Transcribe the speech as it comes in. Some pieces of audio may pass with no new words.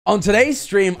On today's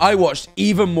stream, I watched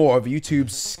even more of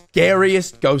YouTube's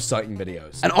scariest ghost sighting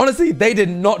videos. And honestly, they did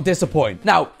not disappoint.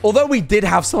 Now, although we did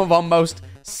have some of our most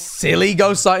silly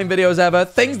ghost sighting videos ever,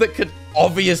 things that could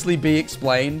obviously be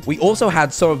explained, we also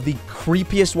had some of the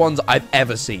creepiest ones I've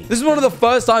ever seen. This is one of the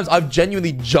first times I've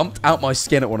genuinely jumped out my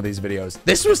skin at one of these videos.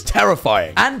 This was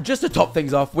terrifying. And just to top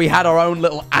things off, we had our own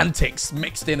little antics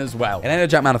mixed in as well. It ain't a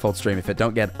Jack Manifold stream if it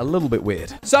don't get a little bit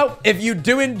weird. So if you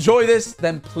do enjoy this,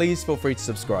 then please feel free to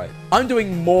subscribe. I'm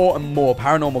doing more and more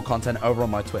paranormal content over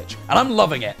on my Twitch, and I'm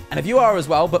loving it. And if you are as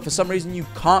well, but for some reason you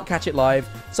can't catch it live,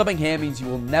 subbing here means you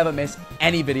will never miss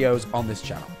any videos on this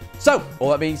channel. So, all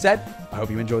that being said, I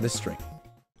hope you enjoy this stream.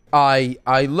 I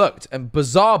looked, and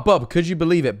BizarreBub, could you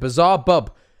believe it? BizarreBub,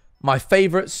 my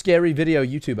favorite scary video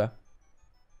YouTuber,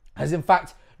 has in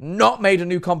fact not made a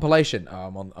new compilation.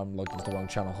 Oh, I'm logged into the wrong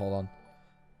channel. Hold on.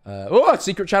 Oh,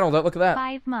 secret channel. Don't look at that.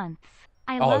 5 months.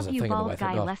 I love you, bald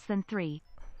guy, less than 3.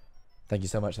 Thank you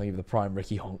so much. Thank you for the prime,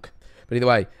 Ricky Honk. But either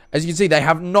way, as you can see, they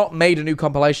have not made a new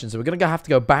compilation, so we're going to have to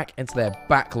go back into their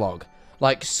backlog.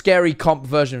 Like Scary Comp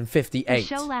version 58. The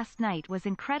show last night was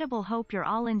incredible. Hope you're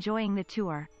all enjoying the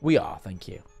tour. We are, thank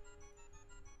you.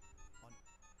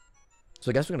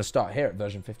 So I guess we're going to start here at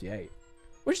version 58.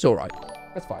 Which is alright.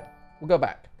 That's fine. We'll go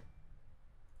back.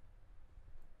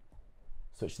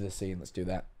 Switch to this scene. Let's do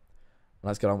that.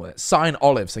 Let's get on with it. Sign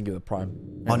Olives. Thank you for the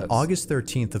prime. On August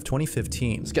 13th of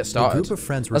 2015, let's get started. A group of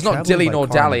friends were Let's not dilly nor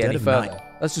dally any further. Night.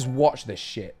 Let's just watch this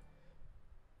shit.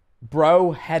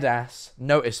 Bro, head ass,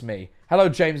 notice me. Hello,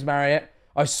 James Marriott.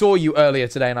 I saw you earlier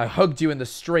today and I hugged you in the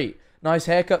street. Nice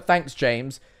haircut. Thanks,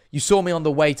 James. You saw me on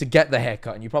the way to get the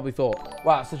haircut and you probably thought,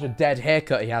 wow, it's such a dead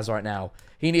haircut he has right now.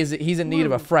 He's in need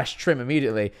of a fresh trim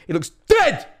immediately. He looks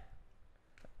dead!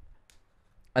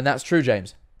 And that's true,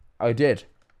 James. I did.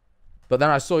 But then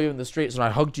I saw you in the streets and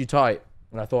I hugged you tight.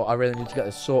 And I thought, I really need to get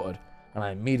this sorted. And I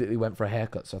immediately went for a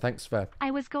haircut. So thanks for... I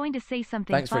was going to say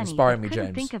something Thanks funny, for inspiring but me, couldn't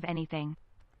James. think of anything.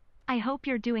 I hope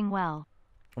you're doing well.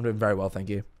 I'm doing very well, thank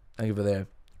you. Thank you for the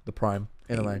prime.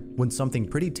 In a lane. When something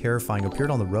pretty terrifying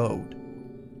appeared on the road.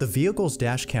 The vehicle's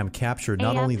dash cam captured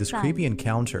not only this creepy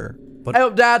encounter, but... Hey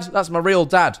up, Dad! That's my real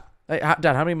dad. Hey,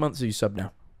 Dad, how many months are you sub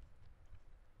now?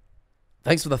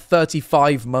 Thanks for the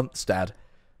 35 months, Dad.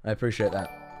 I appreciate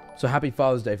that. So happy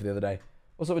Father's Day for the other day.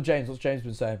 What's up with James? What's James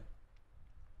been saying?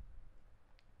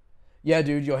 Yeah,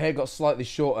 dude, your hair got slightly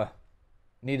shorter.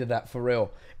 Needed that for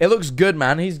real. It looks good,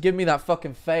 man. He's giving me that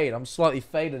fucking fade. I'm slightly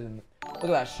faded. Look at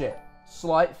that shit.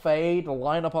 Slight fade, a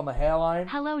line up on the hairline.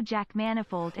 Hello, Jack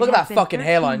Manifold. Look at that fucking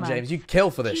hairline, James. You'd kill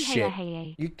for this shit.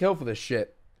 You'd kill for this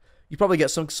shit. You'd probably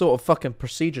get some sort of fucking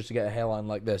procedure to get a hairline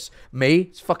like this. Me?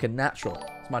 It's fucking natural.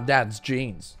 It's my dad's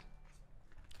genes.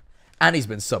 And he's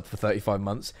been subbed for 35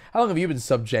 months. How long have you been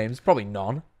subbed, James? Probably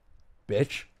none.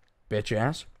 Bitch. Bitch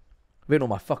ass. I've eaten all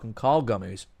my fucking Carl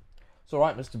gummies. It's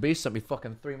alright, Mr. Beast sent me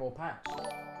fucking 3 more packs.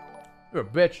 You're a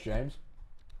bitch, James.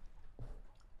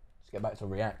 Let's get back to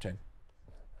reacting.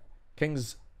 King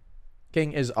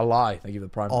is a lie. Thank you for the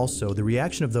prime. Also, the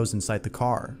reaction of those inside the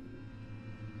car.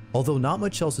 Although not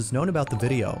much else is known about the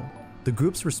video, the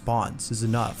group's response is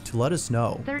enough to let us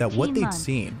know that what they'd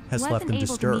seen has left them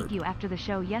disturbed. To meet you after the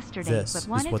show yesterday, this but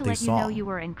wanted is what to they let saw. you know you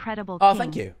were incredible. Oh,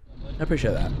 thank you. I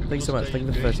appreciate that. Thank you so much. Thank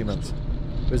you for the 30 months.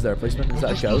 Is there a policeman? Is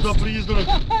that a ghost?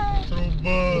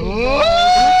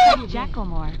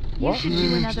 Jacklemore, you should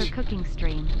do another cooking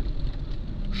stream.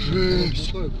 I'm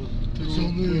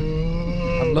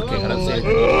looking, I don't see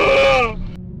it.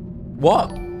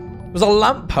 What? It was a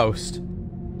lamppost.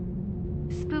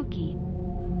 Spooky.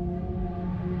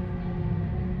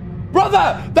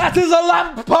 Brother, that is a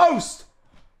lamppost!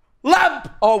 Lamp!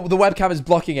 Oh, the webcam is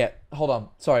blocking it. Hold on.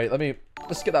 Sorry,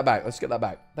 let's get that back. Let's get that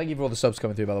back. Thank you for all the subs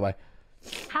coming through, by the way.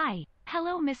 Hi.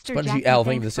 Hello, Mr. Spongy Jackie. L, Thanks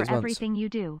thank you for the 6 for months. everything you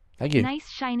do. Thank you. Nice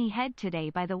shiny head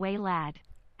today, by the way, lad.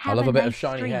 I love a bit of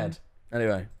shiny head.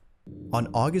 Anyway. On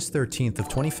August 13th of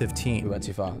 2015, We went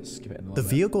too far. Let's skip it in a the little bit.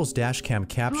 vehicle's dash cam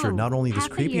captured not only this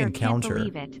creepy encounter,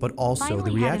 but also Finally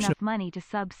the reaction had enough money to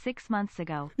sub 6 months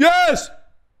ago. Yes!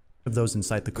 of those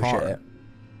inside the Appreciate car. it.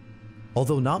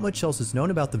 Although not much else is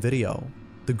known about the video,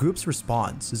 the group's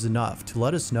response is enough to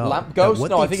let us know Lamp that ghost?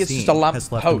 what No, I they've think it's seen just a lamp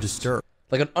has left them post. disturbed.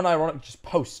 Like an unironic just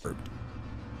post.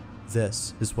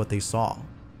 This is what they saw.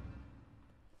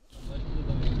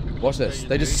 Watch this.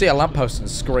 They just see a lamppost and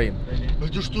scream.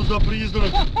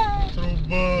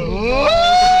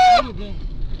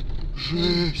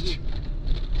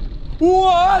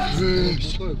 What?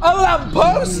 A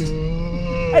lamppost?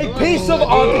 A piece of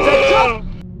architecture?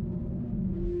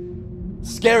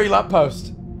 Scary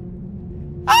lamppost.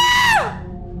 Ah!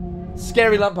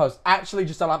 Scary lamppost. Actually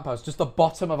just a lamppost. Just the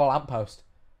bottom of a lamppost.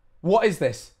 What is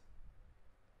this?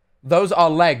 Those are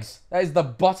legs. That is the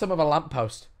bottom of a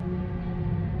lamppost.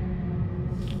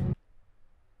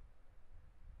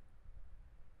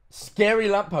 Scary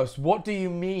lamppost. What do you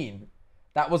mean?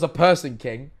 That was a person,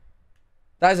 King.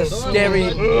 That is a scary...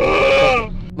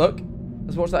 Look.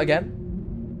 Let's watch that again.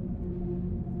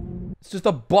 It's just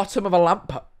the bottom of a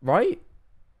lamppost, right?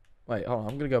 Wait, hold on.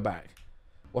 I'm going to go back.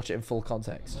 Watch it in full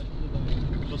context.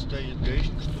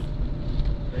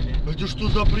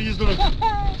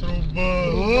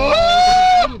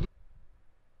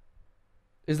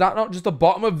 Is that not just the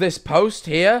bottom of this post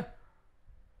here?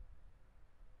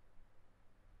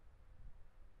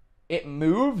 It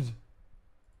moved?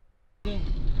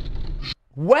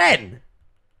 When?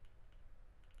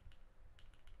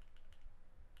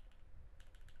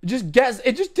 It just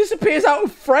disappears out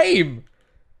of frame.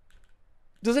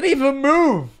 Doesn't even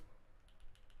move.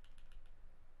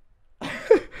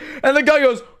 And the guy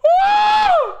goes,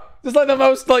 "Whoa!" Just like the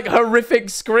most like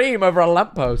horrific scream over a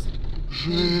lamppost.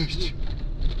 Жесть.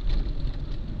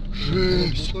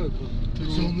 Жесть.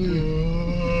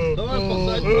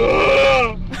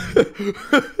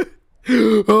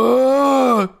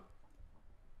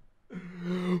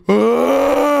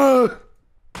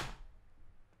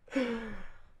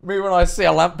 Me when I see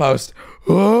a lamppost.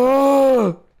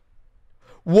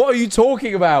 What are you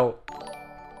talking about?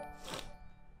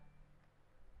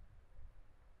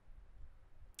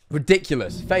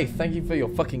 Ridiculous. Faith, thank you for your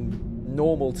fucking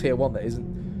normal tier 1 that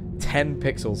isn't 10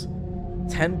 pixels.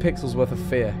 10 pixels worth of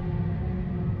fear.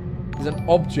 It's an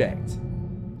object.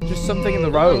 Just something in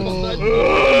the road.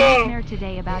 Nightmare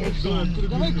today about his band.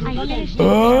 I finished it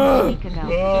a week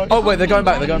ago. Oh wait, they're going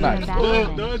back, they're going back.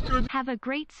 Have a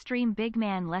great stream, big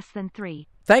man, less than 3.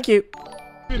 Thank you.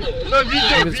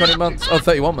 Maybe 20 months. Oh,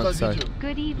 31 months, sorry.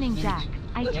 Good evening, Jack.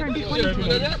 I turned 20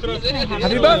 today. Please can I have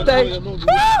Happy a birthday!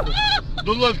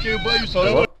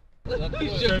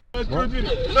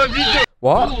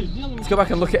 What? Let's go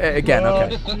back and look at it again.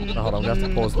 Okay. Oh, hold on, I'm gonna have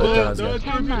to pause the journals again.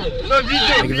 10 months.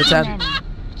 Give it a 10.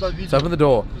 Let's open the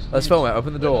door. Let's film it.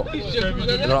 Open the door.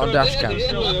 We're not on dash cam.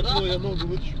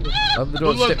 Open the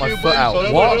door and stick my foot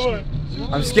out. What?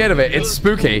 I'm scared of it. It's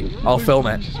spooky. I'll film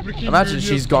it. Imagine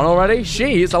she's gone already.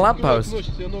 She is a lamppost.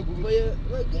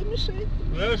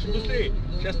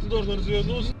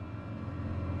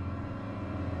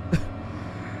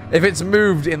 If it's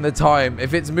moved in the time,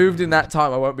 if it's moved in that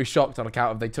time, I won't be shocked on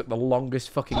account of they took the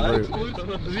longest fucking route.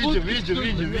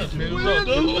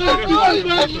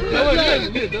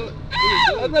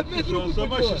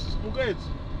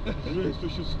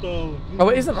 Oh,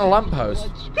 it isn't a lamppost.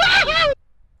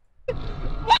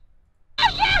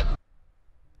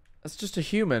 That's just a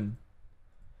human.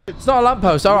 It's not a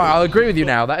lamppost. Alright, I'll agree with you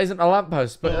now. That isn't a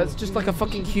lamppost, but that's just like a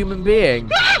fucking human being.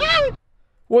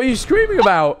 What are you screaming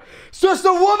about? It's just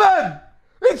a woman!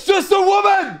 It's just a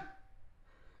woman!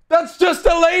 That's just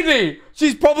a lady!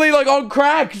 She's probably like on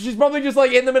crack. She's probably just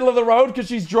like in the middle of the road because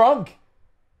she's drunk.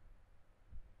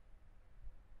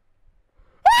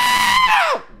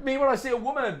 Ah! Me when I see a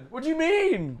woman. What do you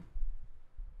mean?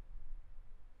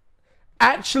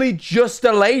 Actually just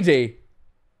a lady.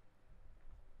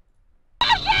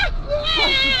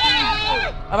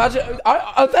 Imagine,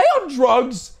 are they on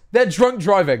drugs? They're drunk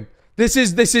driving. This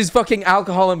is fucking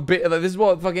alcohol and this is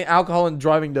what fucking alcohol and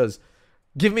driving does.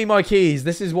 Give me my keys.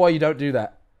 This is why you don't do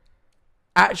that.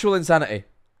 Actual insanity.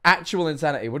 Actual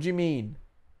insanity. What do you mean?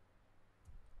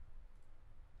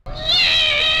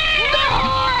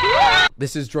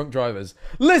 This is drunk drivers.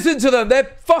 Listen to them.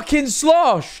 They're fucking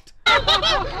sloshed. Our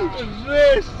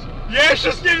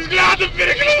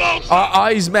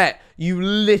eyes met. You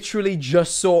literally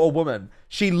just saw a woman.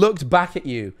 She looked back at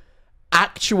you.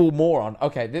 Actual moron.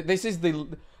 Okay, this is the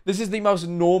most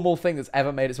normal thing that's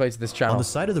ever made its way to this channel. On the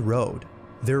side of the road,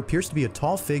 there appears to be a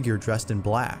tall figure dressed in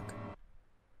black.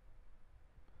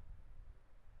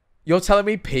 You're telling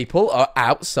me people are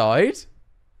outside?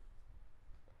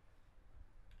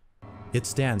 It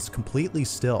stands completely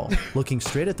still, looking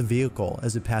straight at the vehicle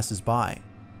as it passes by.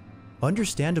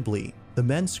 Understandably, the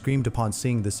men screamed upon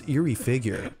seeing this eerie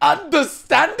figure.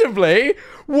 Understandably?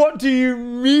 What do you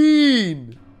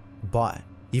mean? But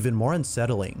even more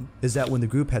unsettling is that when the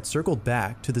group had circled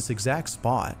back to this exact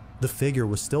spot, the figure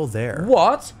was still there.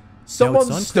 What? Someone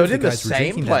now, stood in the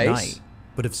same place? Night,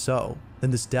 but if so,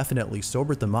 then this definitely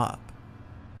sobered them up.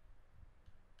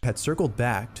 Had circled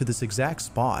back to this exact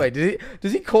spot. Wait,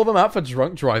 does he call them out for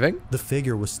drunk driving? The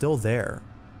figure was still there.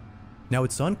 Now,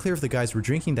 it's unclear if the guys were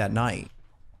drinking that night.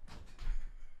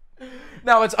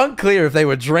 Now, it's unclear if they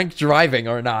were drink driving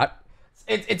or not.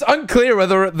 It's unclear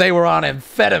whether they were on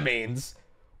amphetamines.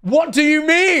 What do you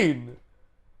mean?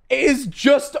 It is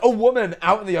just a woman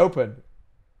out in the open.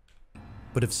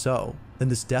 but if so, then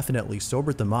this definitely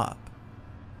sobered them up.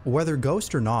 Whether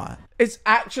ghost or not, It's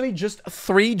actually just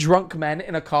 3 drunk men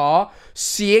in a car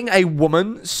seeing a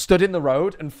woman stood in the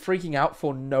road and freaking out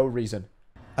for no reason.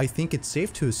 I think it's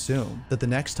safe to assume that the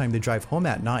next time they drive home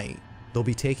at night, they'll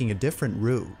be taking a different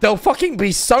route. They'll fucking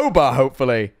be sober,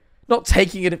 hopefully. Not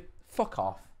taking it. Fuck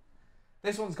off.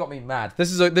 This one's got me mad.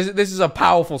 This is a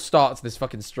powerful start to this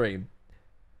fucking stream.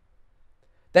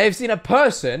 They've seen a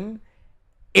person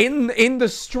in the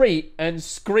street and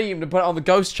screamed and put it on the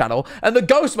ghost channel, and the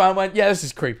ghost man went, yeah, this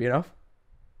is creepy enough.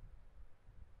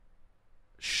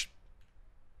 Shh.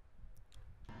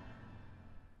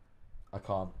 I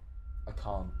can't.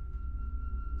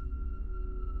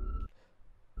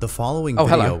 The following Oh,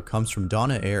 video hello. comes from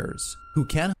Donna Ayers, who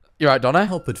can't You right, Donna?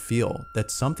 help but feel that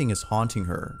something is haunting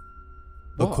her.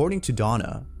 What? According to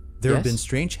Donna, there have Yes? been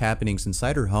strange happenings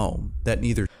inside her home that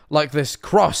neither Like this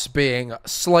cross being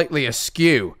slightly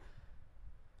askew.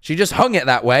 She just hung it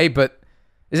that way, but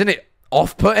isn't it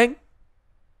off-putting?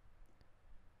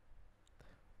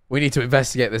 We need to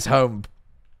investigate this home.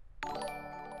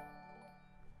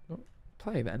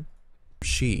 Play then.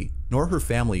 she nor her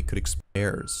family could explain.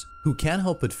 Ayers, who can't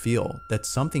help but feel that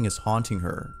something is haunting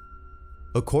her.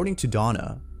 According to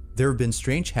Donna, there have been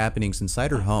strange happenings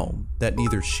inside her home that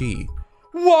neither she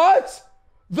What?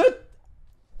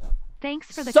 Thanks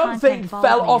for the Something content,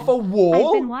 fell Baldwin. off a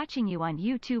wall? I've been watching you on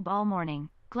YouTube all morning.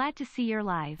 Glad to see you're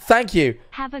live. Thank you.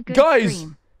 Have a good Guys,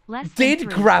 stream. Less than did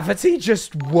 3. gravity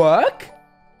just work?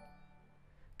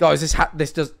 Guys,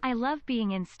 this does... I love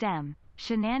being in STEM.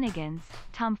 Shenanigans,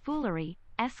 tomfoolery,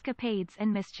 escapades,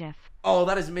 and mischief. Oh,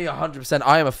 that is me 100%.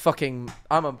 I am a fucking...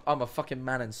 I'm a fucking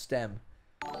man in STEM.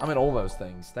 I'm in all those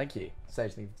things. Thank you.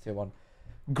 Sage thing tier 1.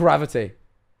 Gravity.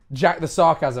 Jack the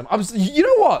sarcasm. You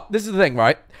know what? This is the thing,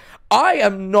 right? I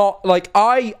am not like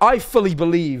I fully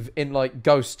believe in like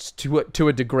ghosts to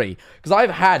a degree because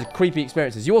I've had creepy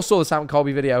experiences. You all saw the Sam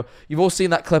Colby video. You've all seen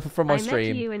that clip from my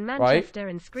stream. I met you in Manchester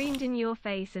and screamed in your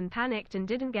face and panicked and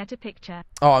didn't get a picture.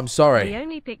 Oh, I'm sorry. The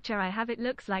only picture I have, it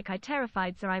looks like I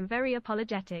terrified, so I'm very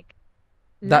apologetic.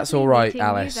 That's Lovely all right, meeting you,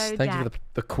 Alice. though, Thank you Jack. for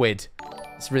the quid.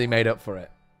 It's really made up for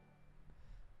it.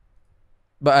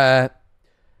 But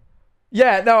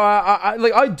yeah, no,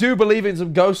 I do believe in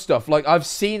some ghost stuff. Like I've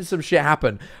seen some shit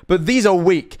happen, but these are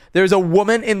weak. There is a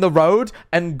woman in the road,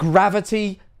 and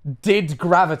gravity did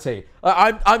gravity.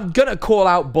 I'm gonna call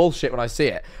out bullshit when I see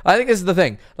it. I think this is the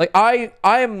thing. Like I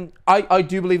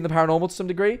do believe in the paranormal to some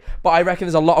degree, but I reckon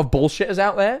there's a lot of bullshitters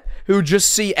out there who just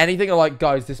see anything and are like,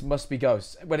 guys, this must be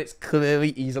ghosts, when it's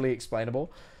clearly easily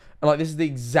explainable. And like this is the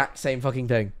exact same fucking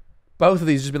thing. Both of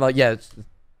these just been like, yeah, it's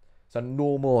a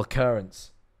normal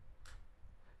occurrence.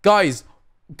 Guys,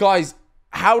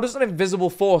 how does an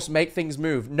invisible force make things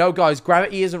move? No, guys,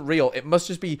 gravity isn't real. It must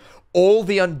just be all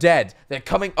the undead. They're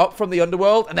coming up from the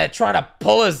underworld and they're trying to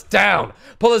pull us down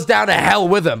to hell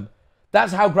with them.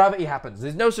 That's how gravity happens.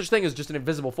 There's no such thing as just an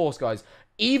invisible force, guys.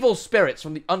 Evil spirits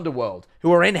from the underworld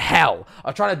who are in hell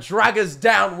are trying to drag us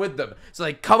down with them. So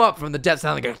they come up from the depths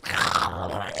and they go,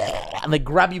 and they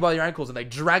grab you by your ankles and they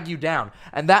drag you down.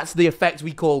 And that's the effect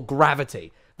we call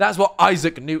gravity. That's what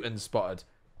Isaac Newton spotted.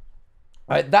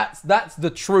 Right? That's the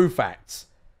true facts.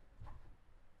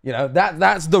 You know,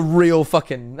 that's the real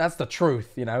fucking, that's the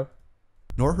truth, you know?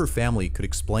 nor her family could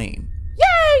explain.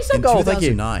 Yay, some In gold, thank you.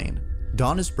 2009,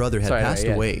 Donna's brother had Sorry, no, passed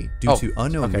yeah. away due Oh, to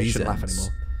unknown okay, shouldn't laugh reasons.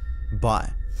 anymore. But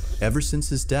ever since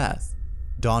his death,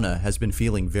 Donna has been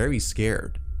feeling very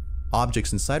scared.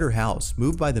 Objects inside her house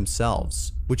move by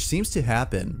themselves, which seems to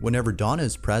happen whenever Donna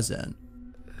is present.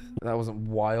 That wasn't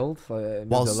wild. It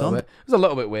While was some it was a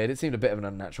little bit weird. It seemed a bit of an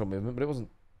unnatural movement, but it wasn't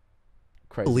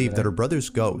crazy. Believe that her brother's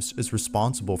ghost is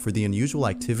responsible for the unusual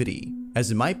activity,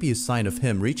 as it might be a sign of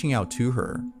him reaching out to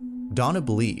her. Donna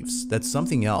believes that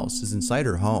something else is inside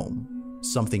her home,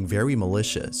 something very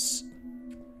malicious.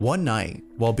 One night,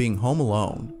 while being home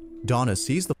alone, Donna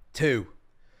sees the 2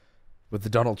 with the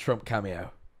Donald Trump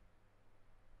cameo.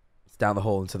 It's down the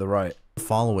hall and to the right.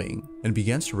 following and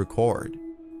begins to record.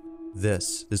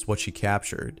 This is what she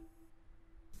captured.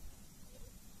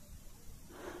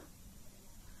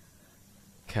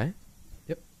 Okay.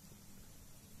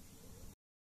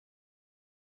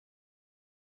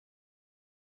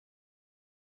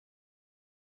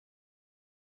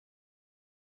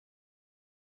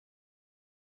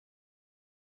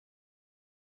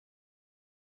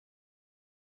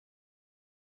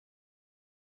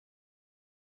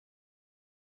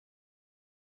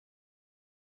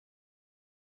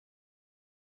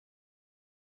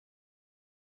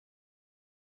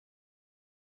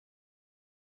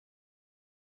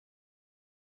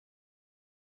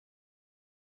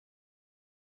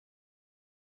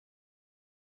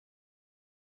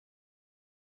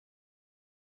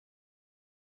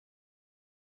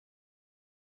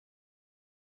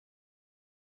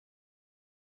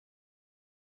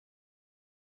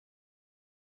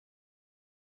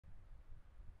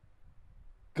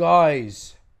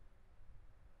 Guys.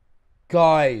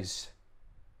 Guys.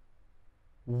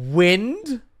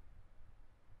 Wind?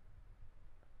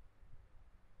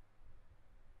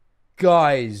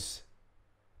 Guys.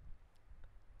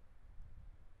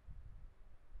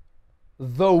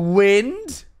 The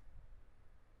wind?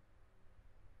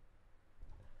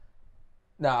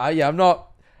 No, yeah, I'm not.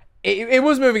 It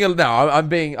was moving. No, I'm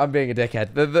being a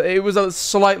dickhead. It was a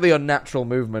slightly unnatural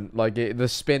movement. Like the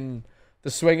spin,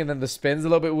 the swing, and then the spin's a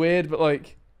little bit weird. But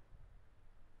like,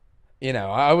 you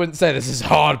know, I wouldn't say this is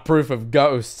hard proof of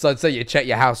ghosts. I'd say you check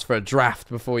your house for a draft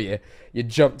before you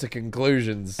jump to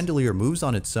conclusions. Chandelier moves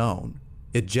on its own.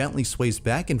 It gently sways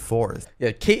back and forth.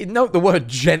 Yeah, note the word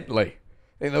gently.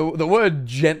 The word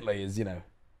gently is, you know.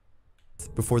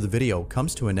 Before the video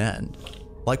comes to an end.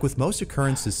 Like with most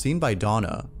occurrences seen by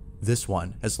Donna, this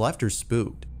one has left her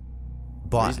spooked.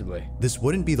 But Reasonably. this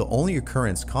wouldn't be the only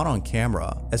occurrence caught on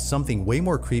camera, as something way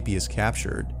more creepy is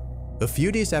captured. A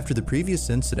few days after the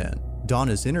previous incident,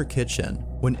 Donna's in her kitchen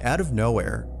when out of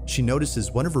nowhere, she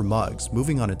notices one of her mugs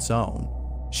moving on its own.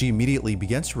 She immediately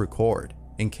begins to record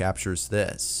and captures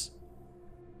this.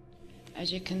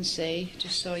 As you can see,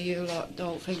 just so you lot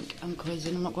don't think I'm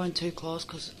quizzing, I'm not going too close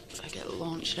because I get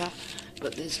launched at.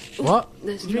 But there's What?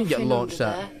 There's What do you mean nothing get launched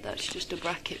under at? there. That's just a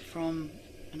bracket from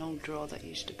an old drawer that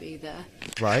used to be there.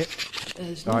 Right.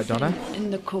 There's All right, nothing Donna. in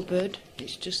the cupboard.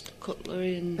 It's just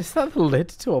cutlery and Is that the lid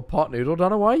to a pot noodle,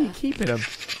 Donna? Why are you keeping them?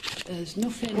 there's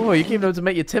nothing. Oh, you in keeping them to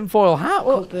make your tinfoil hat? the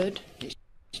What? cupboard. It's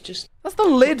just That's the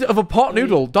lid of a pot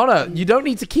noodle. Donna, you don't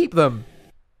need to keep them.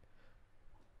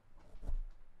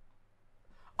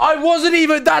 I wasn't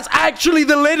even... That's actually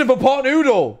the lid of a pot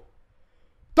noodle.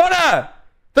 Donna!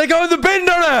 They go in the bin,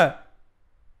 Donna!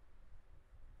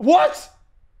 What?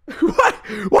 What?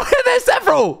 Why are there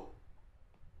several?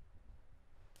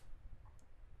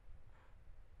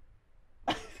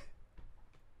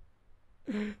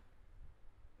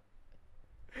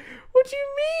 What do you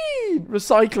mean?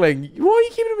 Recycling. Why are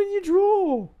you keeping them in your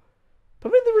drawer?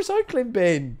 Put them in the recycling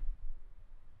bin.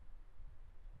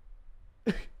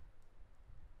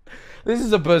 This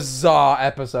is a bizarre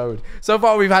episode. So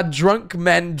far, we've had drunk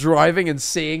men driving and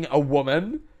seeing a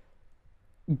woman,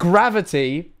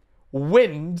 gravity,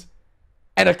 wind,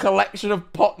 and a collection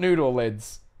of pot noodle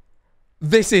lids.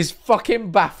 This is fucking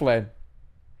baffling.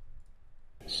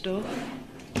 stuff.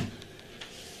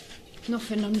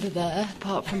 Nothing under there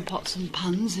apart from pots and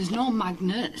pans. There's no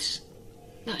magnets.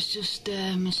 That's just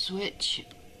a switch.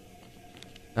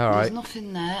 All right. There's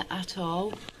nothing there at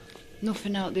all.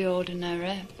 Nothing out the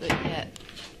ordinary, but yet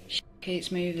shit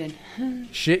keeps moving.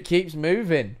 Shit keeps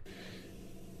moving.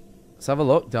 Let's have a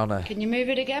look, Donna. Can you move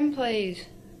it again, please?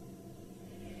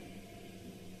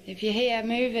 If you're here,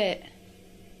 move it.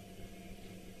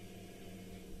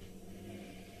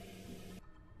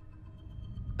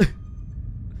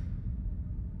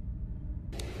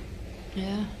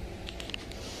 Yeah.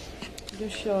 I'll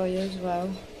just show you as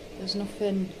well. There's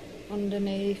nothing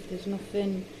underneath, there's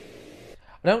nothing.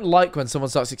 I don't like when someone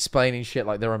starts explaining shit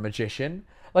like they're a magician.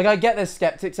 Like, I get there's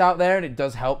skeptics out there, and it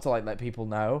does help to, like, let people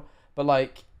know. But,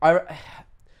 like,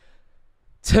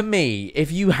 to me,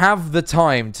 if you have the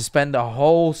time to spend a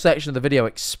whole section of the video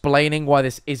explaining why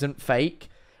this isn't fake,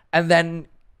 and then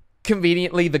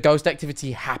conveniently the ghost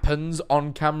activity happens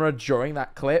on camera during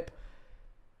that clip,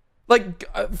 like,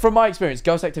 from my experience,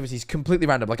 ghost activity is completely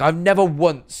random. Like, I've never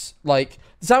once, like,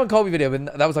 the Sam and Colby video,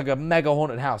 that was like a mega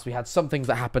haunted house. We had some things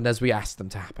that happened as we asked them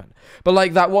to happen. But,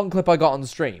 like, that one clip I got on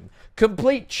stream,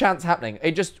 complete chance happening.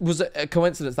 It just was a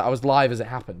coincidence that I was live as it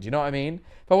happened. You know what I mean?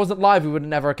 If I wasn't live, we would have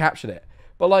never captured it.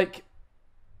 But, like,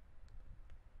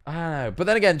 I don't know. But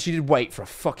then again, she did wait for a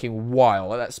fucking while.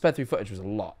 Like, that sped through footage was a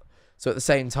lot. So at the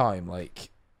same time,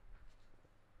 like,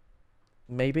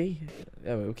 maybe?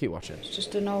 Yeah, we'll keep watching. It's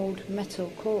just an old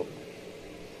metal cup.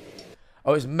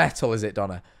 Oh, it's metal, is it,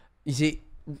 Donna? You see,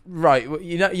 right,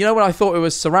 you know when I thought it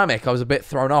was ceramic, I was a bit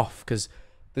thrown off, because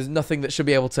there's nothing that should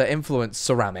be able to influence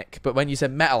ceramic. But when you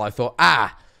said metal, I thought,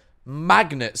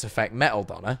 magnets affect metal,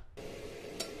 Donna.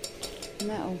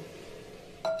 Metal.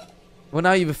 Well,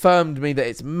 now you've affirmed me that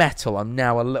it's metal, I'm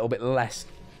now a little bit less...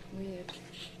 Weird.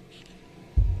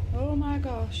 Oh my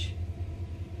gosh.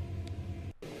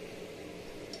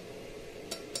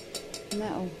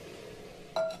 Metal.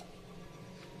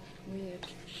 Weird.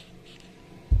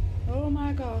 Oh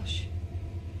my gosh.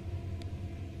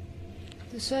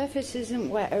 The surface isn't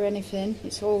wet or anything,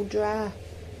 it's all dry.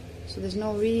 So there's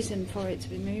no reason for it to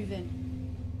be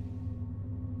moving.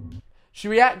 She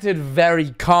reacted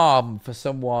very calm for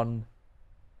someone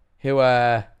who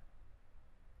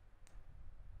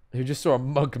just saw a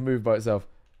mug move by itself.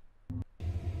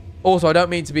 Also, I don't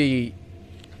mean to be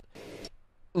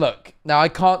Look, now I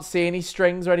can't see any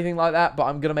strings or anything like that, but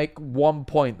I'm going to make one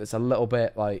point that's a little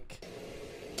bit like...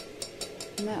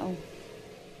 Metal.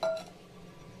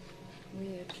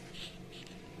 Weird.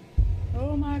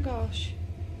 Oh my gosh.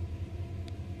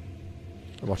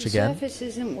 Watch The again. surface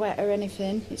isn't wet or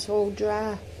anything. It's all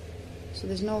dry. So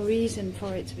there's no reason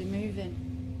for it to be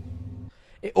moving.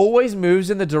 It always moves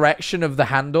in the direction of the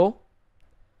handle,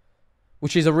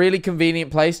 which is a really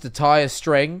convenient place to tie a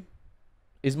string,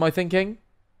 is my thinking.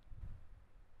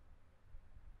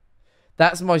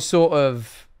 That's my sort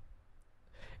of...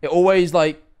 It always,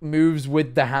 like, moves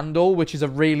with the handle, which is a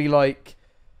really, like...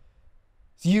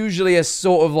 It's usually a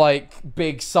sort of, like,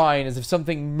 big sign, as if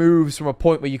something moves from a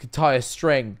point where you could tie a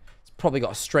string. It's probably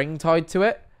got a string tied to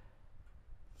it.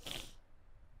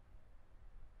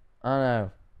 I don't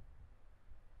know.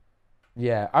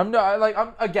 Yeah, I'm not, like,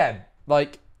 again,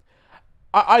 like...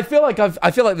 I feel like I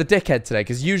feel like the dickhead today,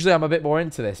 because usually I'm a bit more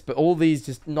into this, but all these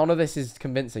just, none of this is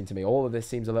convincing to me. All of this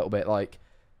seems a little bit like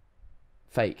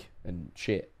fake and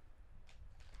shit,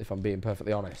 if I'm being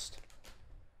perfectly honest,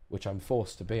 which I'm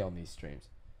forced to be on these streams.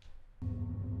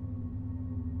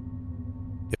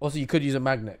 Also, you could use a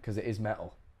magnet because it is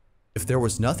metal. If there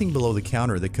was nothing below the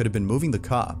counter that could have been moving the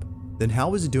cup, then how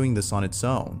was it doing this on its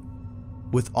own?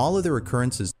 With all other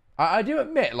occurrences, I do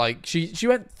admit, like, she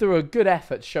went through a good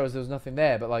effort to show us there was nothing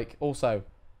there, but, like, also...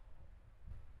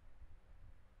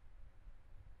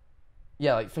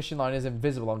 Yeah, like, fishing line is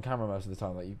invisible on camera most of the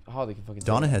time. Like, you hardly can fucking see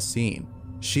Donna it. has seen,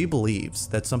 she believes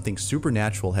that something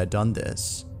supernatural had done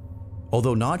this.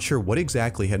 Although not sure what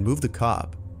exactly had moved the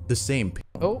cup, the same...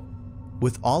 Oh.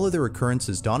 With all other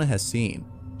occurrences Donna has seen,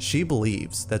 she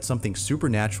believes that something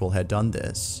supernatural had done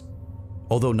this.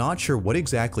 Although not sure what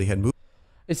exactly had moved...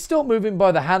 It's still moving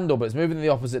by the handle, but it's moving in the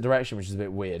opposite direction, which is a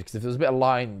bit weird. Because if there was a bit of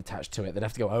line attached to it, they'd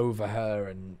have to go over her,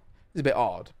 and it's a bit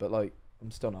odd. But, like,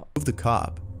 I'm still not. The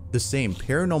cup, the same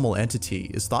paranormal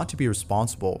entity is thought to be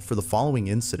responsible for the following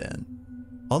incident.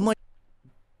 Unlike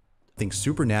something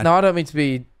supernatural, No, I don't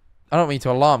mean to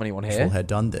alarm anyone here. had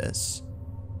done this.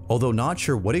 Although not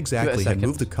sure what exactly had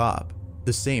moved the cup,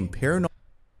 the same paranormal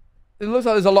It looks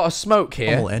like there's a lot of smoke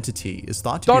here. entity is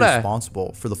thought to be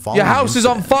responsible for the following Your house is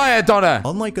on fire, Donna!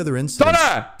 Unlike other incidents,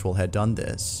 Donna! had done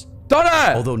this.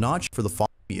 Donna! Although not for the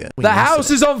following The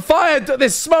house is on fire!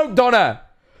 There's smoke, Donna!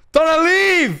 Donna,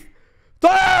 leave!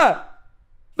 Donna!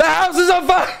 The house is on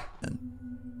fire!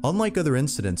 Unlike other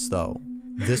incidents, though,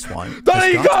 this one... Donna,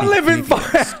 you can't live in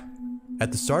fire!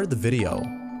 At the start of the video,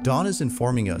 Dawn is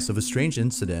informing us of a strange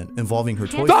incident involving her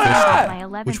toy Donna! fish My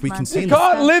tank, 11th which we can month see You in the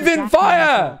can't live in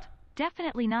fire!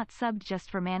 Definitely not subbed just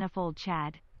for Manifold,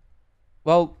 Chad.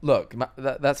 Well, look,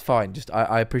 that's fine. Just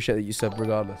I appreciate that you sub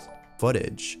regardless.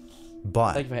 footage.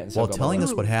 But Thank you for hitting while sub, telling by us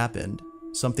the way. what happened,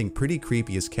 something pretty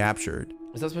creepy is captured.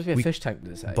 Is that supposed to be a fish tank,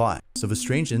 did it say? But of a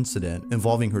strange incident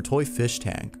involving her toy fish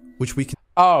tank, which we can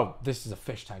Oh, this is a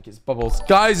fish tank. It's bubbles.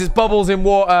 Guys, it's bubbles in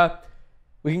water.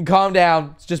 We can calm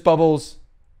down. It's just bubbles.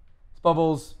 It's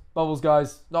bubbles. Bubbles,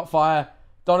 guys. Not fire.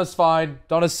 Donna's fine.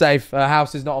 Donna's safe. Her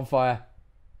house is not on fire.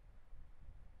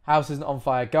 House isn't on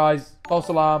fire. Guys, false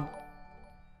alarm.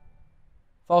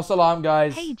 False alarm,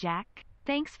 guys. Hey, Jack.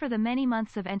 Thanks for the many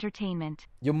months of entertainment.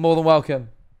 You're more than welcome.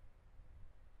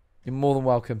 You're more than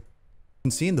welcome.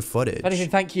 see in the footage. If anything,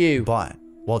 thank you. But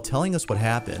while telling us what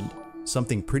happened,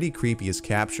 something pretty creepy is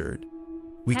captured.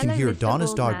 We can Hello, hear Mr.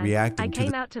 Donna's dog Baldman. reacting I to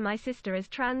came the out to my sister as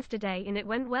trans today and it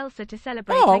went well, so to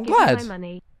celebrate Oh, I I'm give you glad. my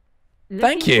money.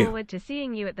 Thank Looking you. forward to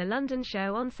seeing you at the London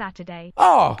show on Saturday.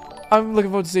 Oh, I'm looking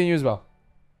forward to seeing you as well.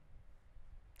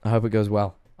 I hope it goes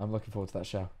well. I'm looking forward to that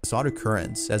show. this odd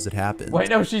occurrence as it happened. Wait,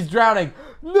 no, she's drowning.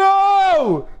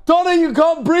 No! Donna, you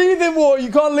can't breathe in water.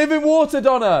 You can't live in water,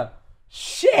 Donna.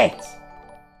 Shit.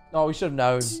 Oh, we should have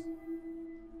known. Thank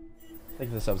you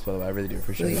for the subs, by the way. I really do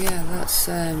appreciate But it. yeah, that's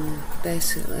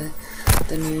basically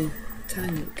the new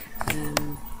tank.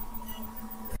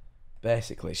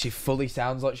 Basically, she fully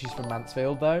sounds like she's from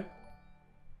Mansfield, though.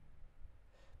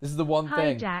 This is the one Hi,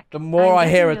 thing. Jack. The more I I'm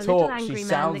hear her getting your little talk, she angry man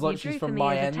sounds that like you she's drew from for me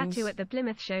my as a ends. tattoo at the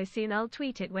Plymouth show soon. I'll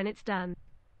tweet it when it's done.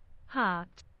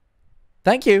 Heart.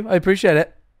 Thank you. I appreciate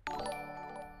it.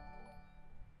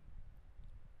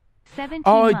 17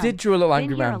 Oh, I months. did draw a little Been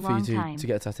angry here man a for you long time. to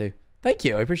get a tattoo. Thank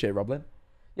you. I appreciate it, Roblin.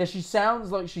 Yeah, she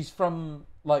sounds like she's from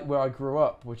like where I grew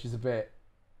up, which is a bit.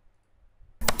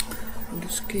 I'll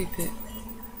just keep it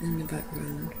in the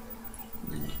background,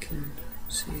 and then you can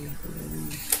see what I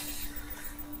mean.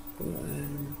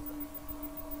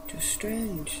 But just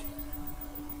strange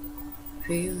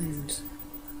feelings.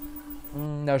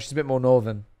 No, she's a bit more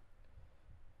northern.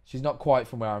 She's not quite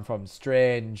from where I'm from.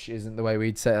 Strange isn't the way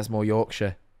we'd say. That's more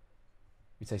Yorkshire.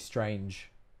 We'd say strange.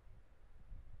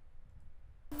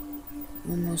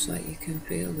 almost like you can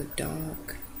feel the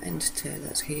dark entity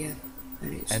that's here,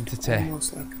 and it's Entity.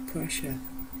 almost like a pressure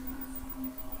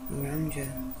around you.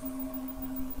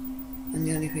 And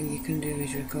the only thing you can do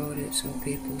is record it so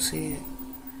people see it.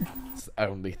 It's the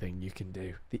only thing you can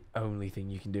do. The only thing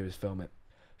you can do is film it.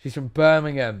 She's from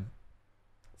Birmingham.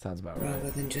 Sounds about right.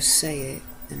 Rather than just say it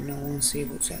and no one see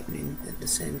what's happening at the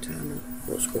same time of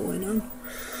what's going on.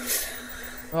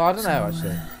 Oh, I don't know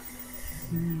actually.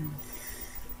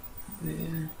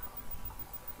 Yeah.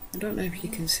 I don't know if you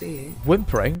can see it.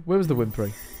 Whimpering? Where was the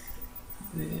whimpering?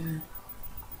 Yeah.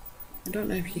 I don't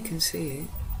know if you can see it.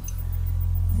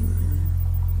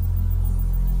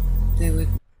 They would.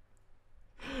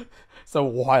 It's a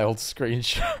wild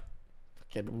screenshot.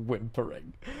 Fucking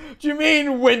whimpering. Do you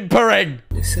mean whimpering?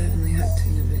 They're certainly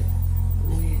acting a bit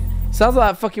weird. Sounds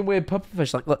like that fucking weird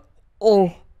pufferfish. Like,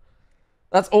 oh.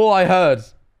 That's all I heard.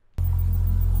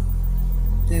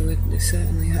 They're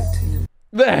certainly acting.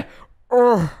 There.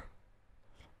 Oh.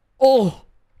 Oh.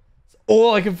 It's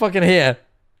all I can fucking hear.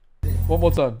 One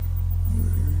more time.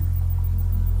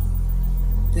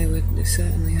 They're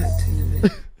certainly acting a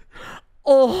bit.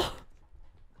 Oh.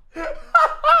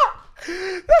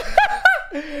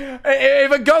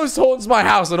 If a ghost haunts my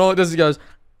house and all it does is goes,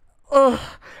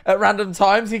 oh, at random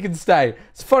times, he can stay.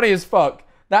 It's funny as fuck.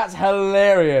 That's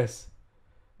hilarious.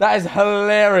 That is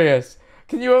hilarious.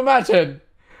 Can you imagine?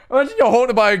 Imagine you're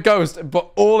haunted by a ghost,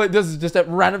 but all it does is just at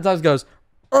random times goes,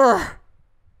 ugh.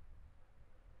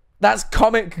 That's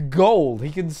comic gold.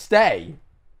 He can stay.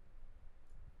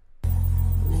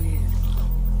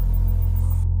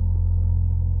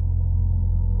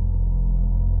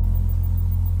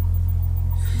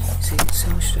 See, it's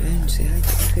so strange. See, I get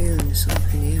the feeling there's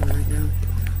something here right now.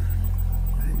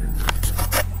 Right now.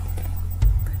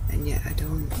 And yet I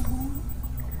don't.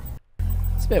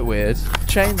 It's a bit weird. The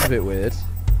chain's a bit weird.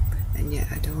 And yet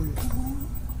I don't.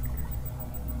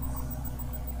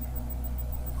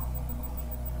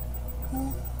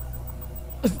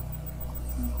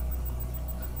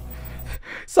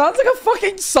 Sounds like a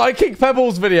fucking Psychic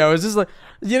Pebbles video. It's just like,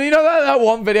 you know that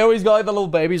one video where he's got like the little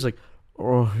baby? He's like,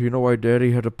 oh, you know why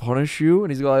daddy had to punish you?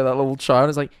 And he's got like that little child.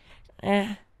 It's like,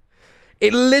 eh.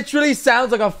 It literally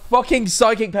sounds like a fucking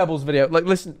Psychic Pebbles video. Like,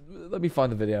 listen, let me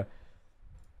find the video.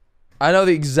 I know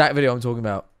the exact video I'm talking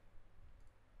about.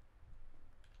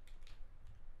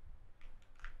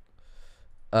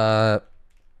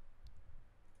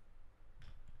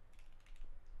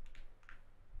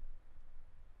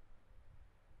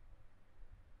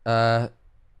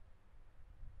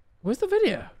 Where's the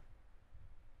video?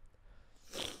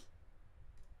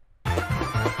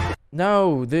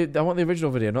 No, I want the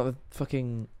original video, not the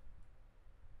fucking...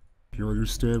 You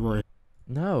understand why?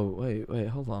 No, wait,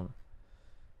 hold on.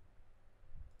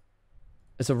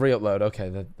 It's a re-upload. Okay,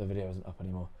 the video isn't up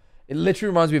anymore. It literally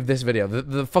reminds me of this video.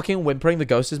 The fucking whimpering the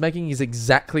ghost is making is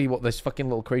exactly what this fucking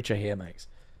little creature here makes.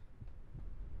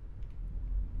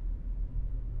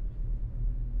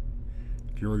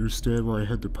 Do you understand why I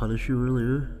had to punish you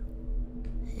earlier?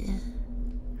 Yeah.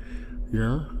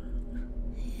 Yeah?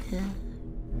 Yeah.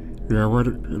 Yeah,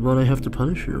 why'd I have to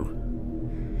punish you?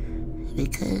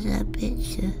 Because I bit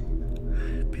you.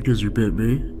 Because you bit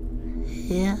me?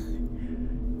 Yeah.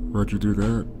 Why'd you do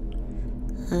that?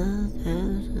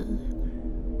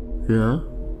 Yeah?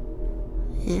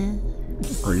 Yeah.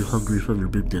 Are you hungry from your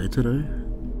big day today?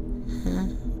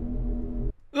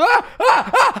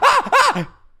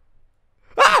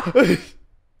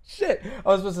 Shit, I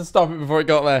was supposed to stop it before it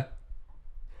got there.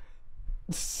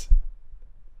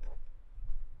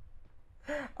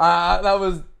 I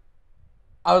was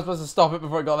supposed to stop it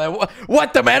before it got there.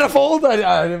 What the manifold?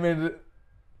 I didn't mean to...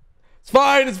 It's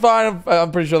fine, it's fine.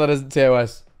 I'm pretty sure that isn't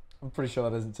TOS. I'm pretty sure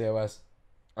that isn't TOS.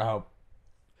 I hope.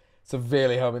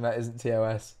 Severely hoping that isn't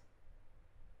TOS.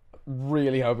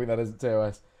 Really hoping that isn't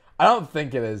TOS. I don't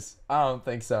think it is. I don't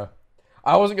think so.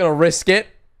 I wasn't gonna risk it,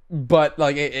 but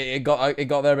like it got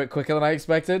there a bit quicker than I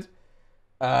expected.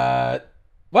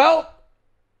 Well,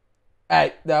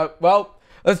 hey, no, well,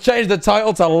 let's change the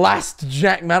title to Last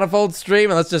Jack Manifold Stream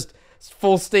and let's just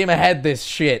full steam ahead this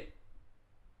shit.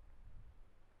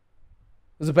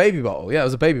 It was a baby bottle. Yeah, it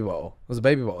was a baby bottle. It was a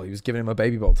baby bottle. He was giving him a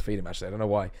baby bottle to feed him, actually. I don't know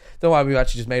why. Don't know why we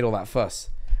actually just made all that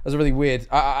fuss. That was really weird.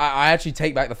 I actually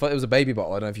take back the fuss. It was a baby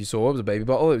bottle. I don't know if you saw it. It was a baby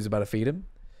bottle. It was about to feed him.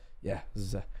 Yeah.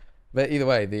 But either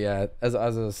way, as I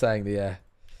was saying, the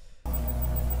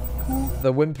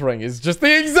whimpering is just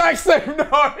the exact same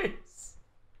noise.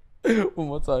 One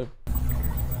more time.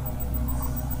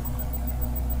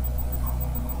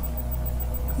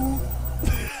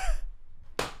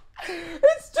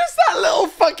 It's just that little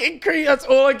fucking creature. That's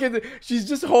all I can do. She's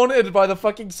just haunted by the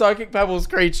fucking Psychic Pebbles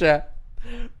creature.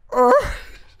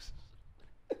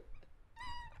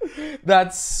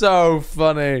 That's so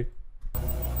funny.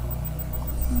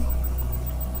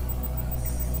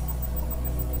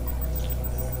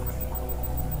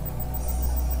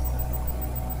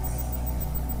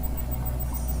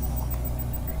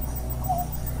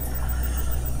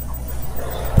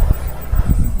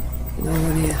 No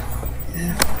one here.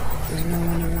 Yeah, there's no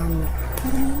one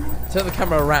around. Turn the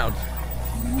camera around.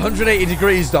 180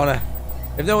 degrees, Donna.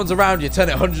 If no one's around you, turn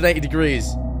it 180 degrees.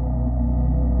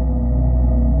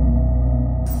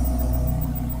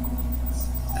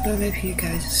 I don't know if you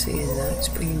guys are seeing that. It's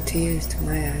bringing tears to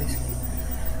my eyes.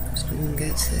 Because no one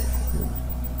gets it.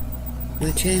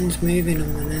 My chain's moving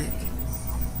on my neck.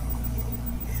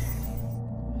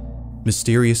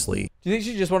 Mysteriously, Do you think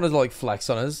she just wanted to like flex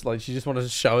on us? Like she just wanted to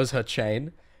show us her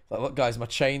chain? Like, look, guys, my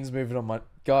chain's moving on my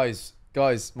guys,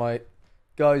 my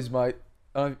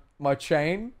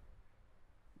chain,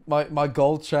 my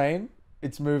gold chain.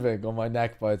 It's moving on my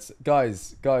neck, but it's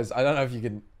guys. I don't know if you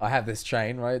can. I have this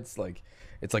chain, right? It's like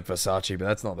Versace, but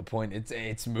that's not the point.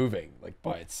 It's moving like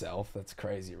by itself. That's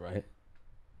crazy, right?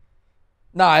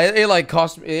 Nah, it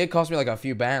cost me like a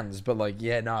few bands, but like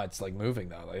yeah, no, it's like moving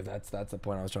though. Like that's the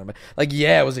point I was trying to make. Like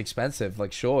yeah, it was expensive.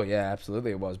 Like sure, yeah,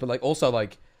 absolutely it was. But like also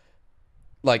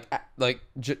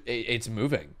it's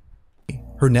moving.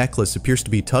 her necklace appears to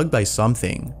be tugged by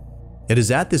something. It is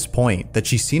at this point that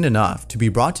she's seen enough to be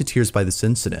brought to tears by this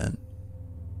incident.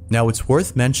 Now, it's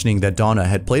worth mentioning that Donna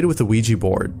had played with a Ouija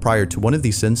board prior to one of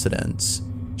these incidents.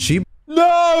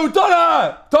 No,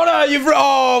 Donna! Donna,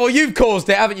 you've caused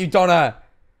it, haven't you, Donna?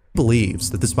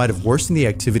 Believes that this might have worsened the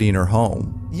activity in her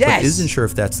home, yes, but isn't sure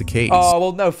if that's the case. Oh,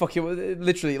 well, no, fuck it.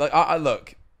 Literally, like,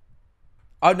 look,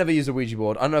 I've never used a Ouija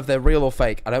board. I don't know if they're real or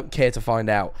fake. I don't care to find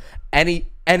out. Any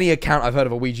account I've heard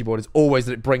of a Ouija board is always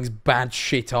that it brings bad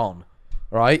shit on,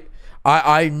 right?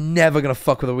 I'm never going to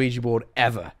fuck with a Ouija board,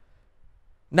 ever.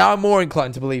 Now I'm more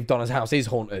inclined to believe Donna's house is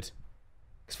haunted.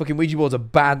 Because fucking Ouija boards are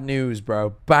bad news,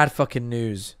 bro. Bad fucking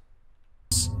news.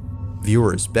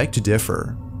 Viewers beg to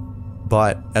differ.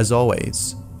 But, as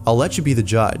always, I'll let you be the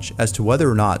judge as to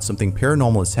whether or not something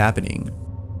paranormal is happening.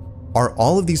 Are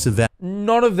all of these events...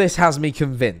 None of this has me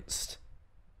convinced.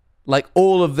 Like,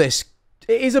 all of this...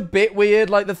 It is a bit weird,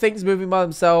 like, the things moving by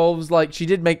themselves. Like, she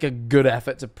did make a good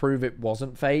effort to prove it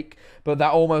wasn't fake. But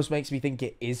that almost makes me think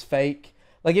it is fake.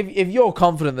 Like, if you're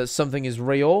confident that something is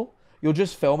real, you'll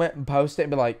just film it and post it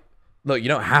and be like, look, you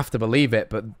don't have to believe it,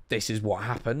 but this is what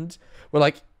happened. We're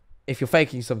like, if you're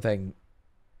faking something,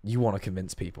 you want to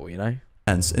convince people, you know?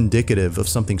 Indicative of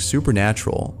something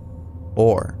supernatural?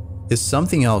 Or is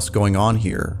something else going on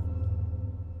here?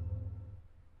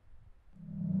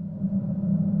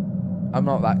 I'm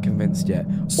not that convinced yet.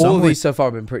 All of these so far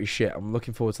have been pretty shit. I'm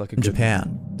looking forward to like a good...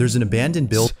 Japan. There's an abandoned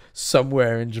building...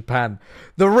 Somewhere in Japan.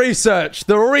 The research!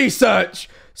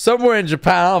 Somewhere in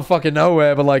Japan, I don't fucking know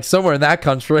where, but like somewhere in that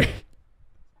country.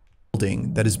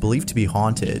 Building that is believed to be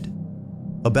haunted.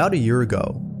 About a year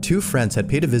ago, two friends had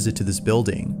paid a visit to this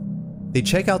building. They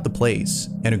check out the place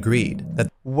and agreed that...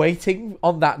 Waiting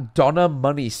on that Donna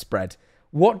money spread.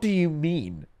 What do you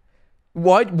mean?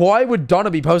 Why would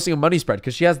Donna be posting a money spread?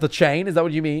 Because she has the chain? Is that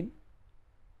what you mean?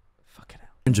 Fucking hell.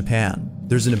 In Japan,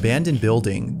 there's an abandoned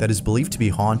building that is believed to be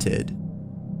haunted.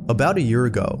 About a year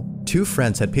ago, two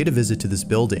friends had paid a visit to this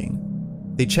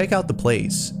building. They check out the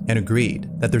place and agreed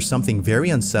that there's something very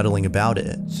unsettling about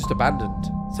it. It's just abandoned.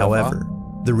 However,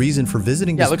 the reason for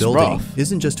visiting this building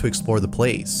isn't just to explore the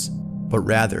place, but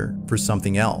rather for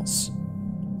something else.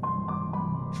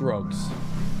 Drugs.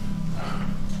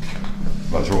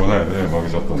 I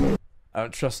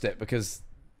don't trust it because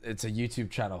it's a YouTube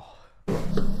channel.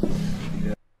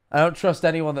 I don't trust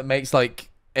anyone that makes like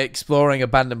exploring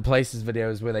abandoned places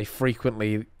videos where they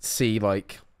frequently see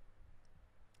like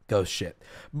ghost shit.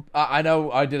 I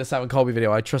know I did a Sam and Colby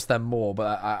video. I trust them more,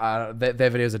 but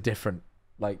their videos are different.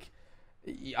 Like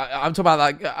I'm talking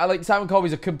about like Sam and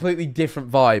Colby's a completely different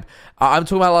vibe. I'm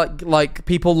talking about like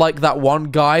people like that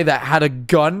one guy that had a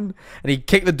gun and he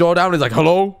kicked the door down and he's like,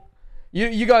 hello?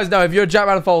 You guys know, if you're a Jack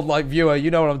Manifold like viewer,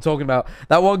 you know what I'm talking about.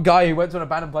 That one guy who went to an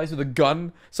abandoned place with a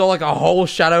gun, saw like a whole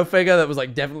shadow figure that was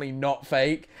like definitely not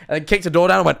fake, and then kicked the door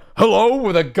down and went, hello,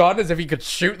 with a gun as if he could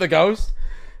shoot the ghost.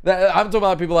 I'm talking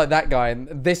about people like that guy,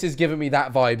 and this is giving me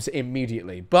that vibes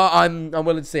immediately. But I'm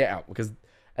willing to see it out, because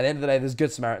at the end of the day, there's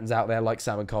good Samaritans out there like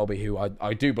Sam and Colby, who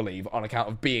I do believe, on account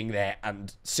of being there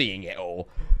and seeing it all.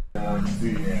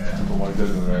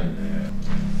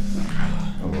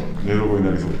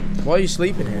 Why are you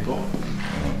sleeping here?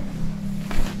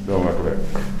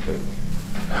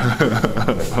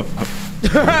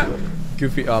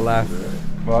 Goofy, I'll laugh.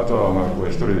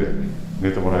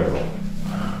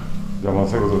 じゃあまあ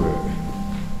そういうこと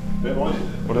で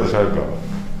俺たち入るから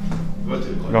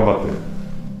頑張って。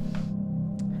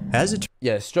 As it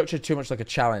Yeah, structured too much like a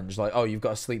challenge. Like, oh, you've got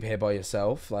to sleep here by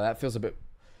yourself. Like, that feels a bit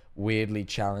weirdly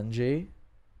challengey.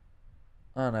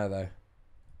 I don't know, though.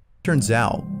 turns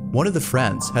out, one of the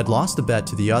friends had lost a bet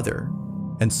to the other.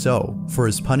 And so, for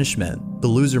his punishment, the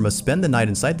loser must spend the night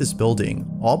inside this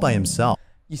building, all by himself.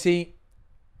 You see,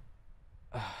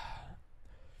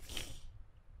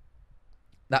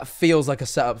 that feels like a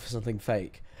setup for something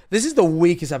fake. This is the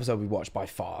weakest episode we watched by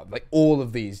far. Like, all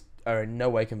of these are in no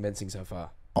way convincing so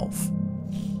far.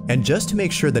 And just to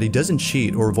make sure that he doesn't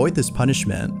cheat or avoid this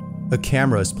punishment, a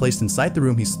camera is placed inside the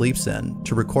room he sleeps in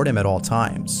to record him at all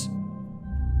times.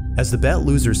 As the bet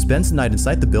loser spends the night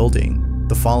inside the building,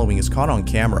 the following is caught on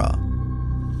camera.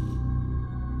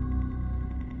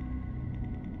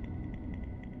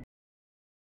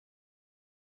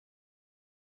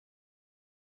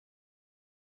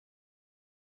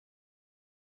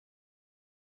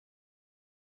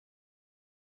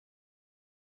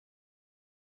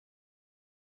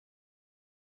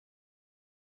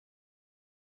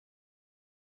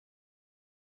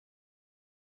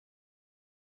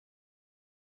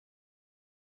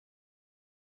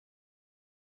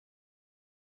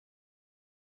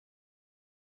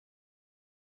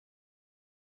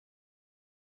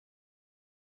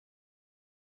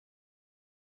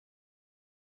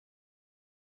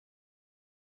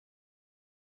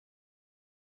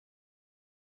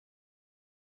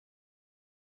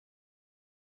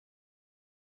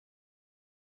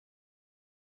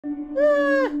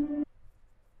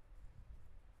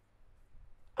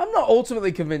 I'm not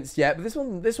ultimately convinced yet, but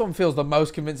this one feels the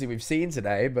most convincing we've seen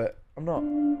today, but I'm not,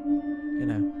 you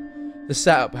know. The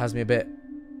setup has me a bit.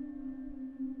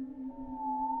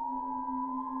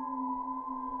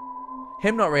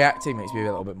 Him not reacting makes me a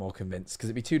little bit more convinced, because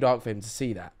it'd be too dark for him to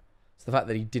see that. So the fact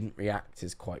that he didn't react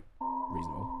is quite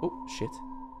reasonable. Oh, shit.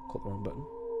 Caught the wrong button.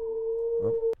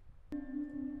 Oh.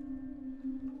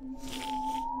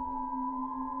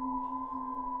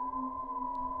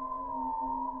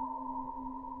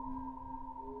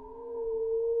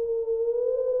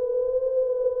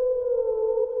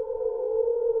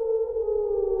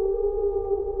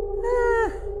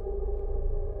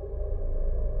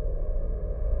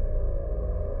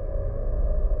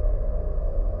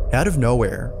 Out of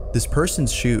nowhere, this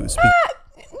person's shoes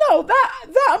No, that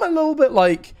I'm a little bit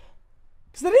like,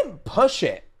 because they didn't push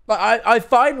it. Like I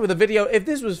find with a video, if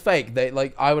this was fake, they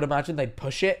like I would imagine they'd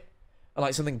push it, and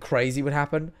like something crazy would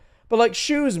happen. But like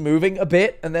shoes moving a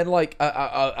bit, and then like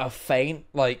a faint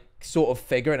like sort of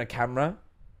figure in a camera,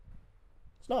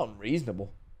 it's not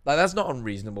unreasonable. Like that's not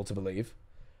unreasonable to believe.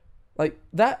 Like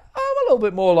that, I'm a little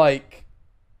bit more like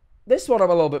this one. I'm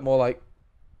a little bit more like,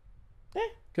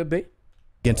 could be.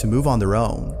 begin to move on their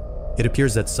own. It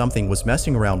appears that something was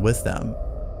messing around with them.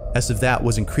 As if that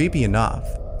wasn't creepy enough,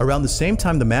 around the same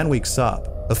time the man wakes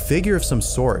up, a figure of some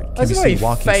sort can be seen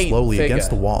walking slowly against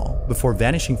the wall before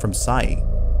vanishing from sight.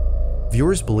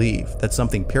 Viewers believe that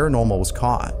something paranormal was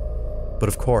caught. But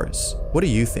of course, what do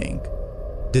you think?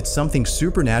 Did something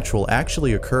supernatural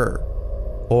actually occur?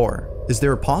 Or is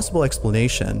there a possible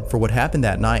explanation for what happened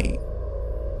that night?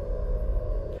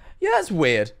 Yeah, that's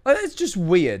weird. Like, it's just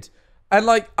weird. And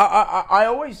like, I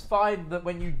always find that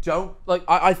when you don't, like,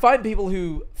 I find people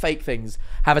who fake things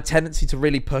have a tendency to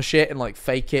really push it and like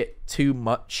fake it too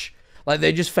much. Like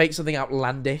they just fake something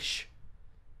outlandish.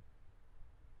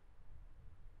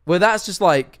 Where that's just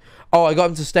like, oh, I got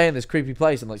him to stay in this creepy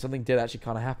place and like something did actually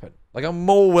kind of happen. Like I'm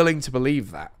more willing to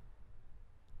believe that.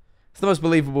 It's the most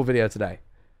believable video today.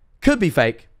 Could be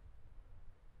fake.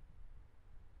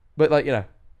 But like, you know.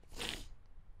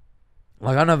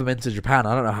 Like, I've never been to Japan.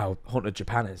 I don't know how haunted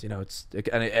Japan is. You know,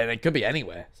 and it could be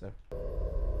anywhere. So,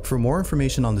 for more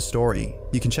information on the story,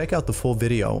 you can check out the full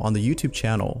video on the YouTube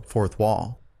channel Fourth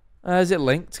Wall. Is it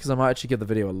linked? Because I might actually give the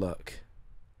video a look.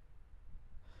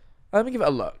 Let me give it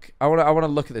a look. I want to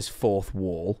look at this fourth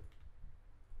wall.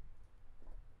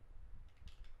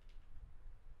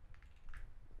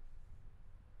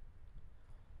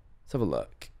 Let's have a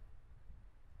look.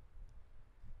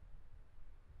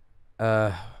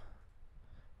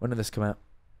 When did this come out?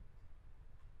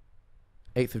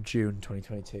 8th of June,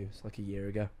 2022. It's like a year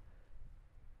ago.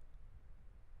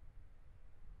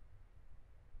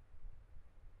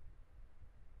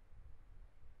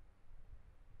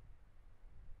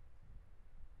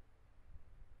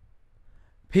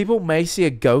 People may see a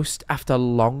ghost after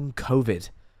long COVID.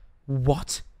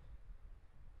 What?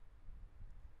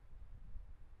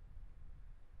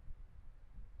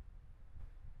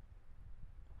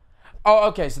 Oh,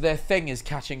 okay, so their thing is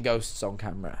catching ghosts on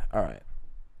camera. All right.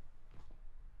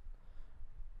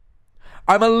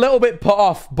 I'm a little bit put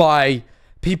off by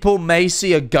people may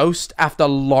see a ghost after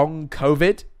long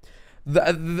COVID.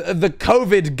 The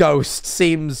COVID ghost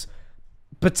seems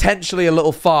potentially a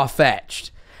little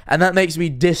far-fetched. And that makes me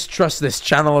distrust this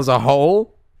channel as a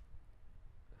whole.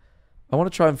 I want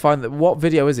to try and find that. What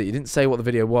video is it? You didn't say what the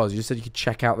video was. You just said you could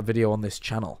check out the video on this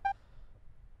channel.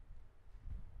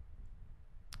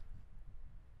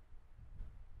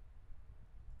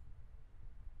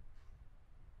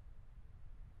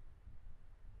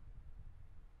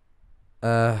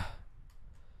 Yeah,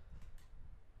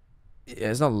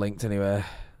 it's not linked anywhere.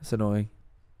 It's annoying.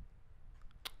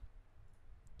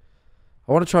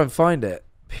 I want to try and find it.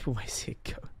 People may see it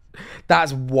go.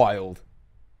 That's wild.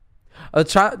 The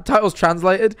title's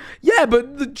translated. Yeah,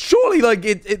 but surely, like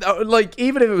like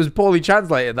even if it was poorly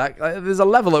translated, that there's a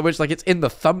level at which like it's in the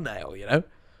thumbnail, you know.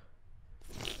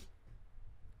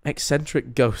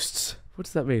 Eccentric ghosts. What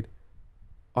does that mean?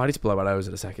 Oh, I need to blow my nose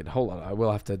in a second. Hold on, I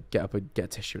will have to get up and get a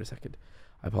tissue in a second.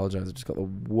 I apologize. I've just got the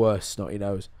worst snotty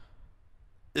nose.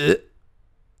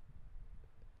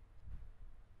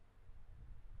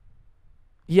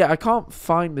 Yeah, I can't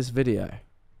find this video.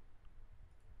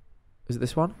 Is it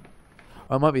this one?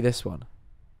 Oh, it might be this one.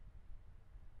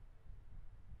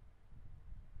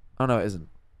 Oh, no, it isn't.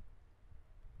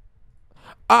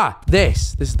 Ah,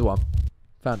 this. This is the one.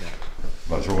 Found it.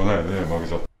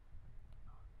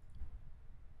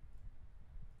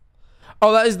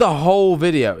 Oh, that is the whole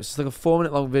video. It's like a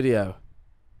 4-minute long video.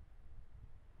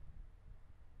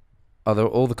 Oh,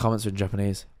 all the comments are in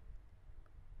Japanese.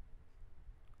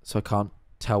 So I can't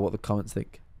tell what the comments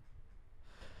think.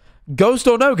 Ghost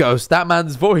or no ghost, that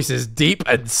man's voice is deep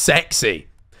and sexy.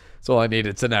 That's all I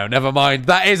needed to know. Never mind.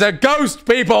 That is a ghost,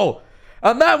 people.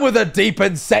 A man with a deep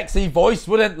and sexy voice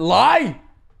wouldn't lie.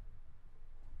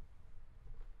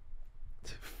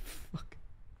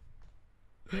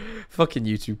 Fucking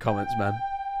YouTube comments, man.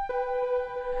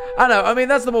 I know. I mean,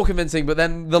 that's the more convincing, but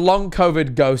then the long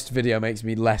COVID ghost video makes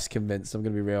me less convinced. I'm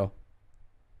going to be real.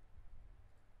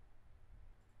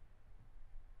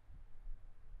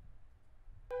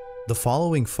 The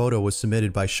following photo was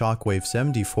submitted by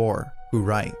Shockwave74, who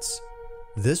writes,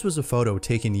 "This was a photo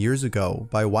taken years ago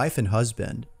by a wife and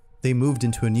husband. They moved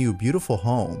into a new beautiful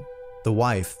home. The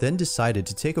wife then decided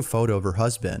to take a photo of her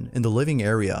husband in the living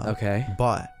area. Okay.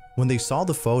 But when they saw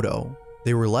the photo,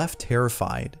 they were left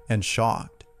terrified and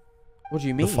shocked. What do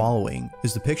you mean? The following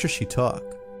is the picture she took.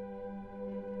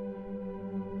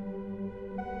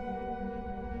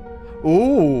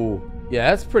 Ooh. Yeah,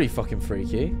 that's pretty fucking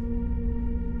freaky.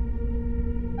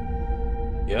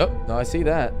 Yep. No, I see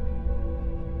that.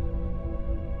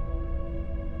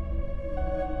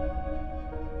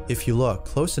 If you look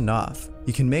close enough,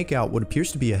 you can make out what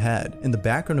appears to be a head in the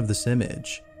background of this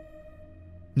image.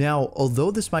 Now,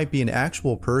 although this might be an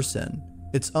actual person,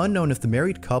 it's unknown if the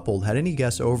married couple had any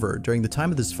guests over during the time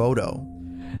of this photo.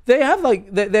 They have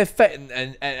like their face,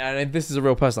 and this is a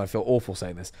real person. I feel awful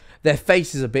saying this. Their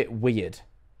face is a bit weird.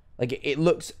 Like it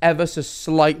looks ever so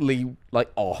slightly like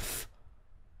off.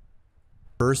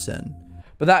 Person.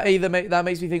 But that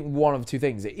makes me think one of two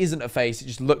things. It isn't a face. It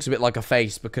just looks a bit like a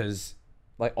face because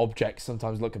like objects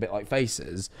sometimes look a bit like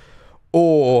faces,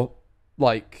 or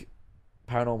like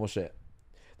paranormal shit.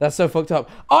 That's so fucked up.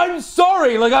 I'm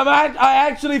sorry. Like I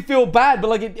actually feel bad, but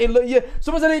like yeah,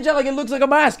 someone said in chat like it looks like a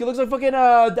mask. It looks like fucking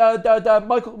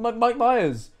Mike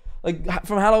Myers, like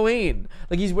from Halloween.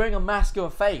 Like he's wearing a mask of a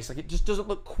face. Like it just doesn't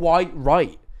look quite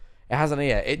right. It has an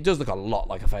ear. It does look a lot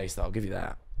like a face, though. I'll give you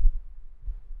that.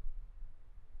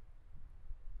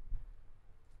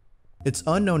 It's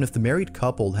unknown if the married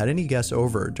couple had any guests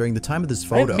over during the time of this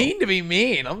photo. I didn't mean to be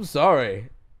mean. I'm sorry.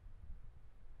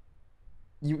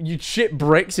 You'd shit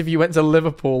bricks if you went to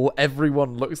Liverpool.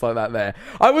 Everyone looks like that there.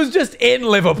 I was just in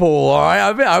Liverpool, all right?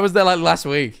 I was there like last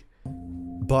week.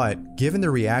 But given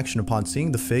their reaction upon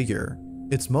seeing the figure,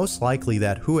 it's most likely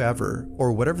that whoever,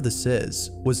 or whatever this is,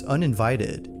 was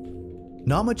uninvited.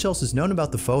 Not much else is known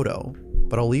about the photo,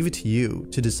 but I'll leave it to you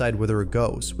to decide whether a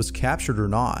ghost was captured or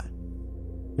not.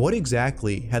 What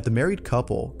exactly had the married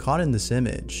couple caught in this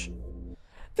image?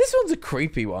 This one's a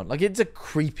creepy one. Like, it's a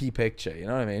creepy picture, you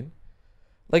know what I mean?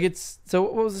 Like, it's... So,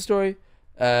 what was the story?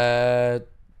 4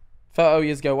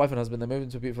 years ago, wife and husband, they moved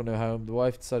into a beautiful new home. The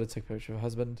wife decided to take a picture of her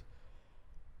husband.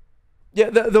 Yeah,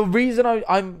 the reason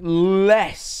I'm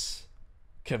less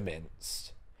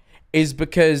convinced is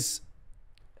because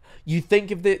you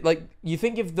think if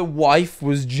the wife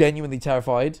was genuinely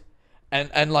terrified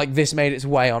and like this made its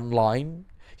way online,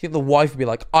 you think the wife would be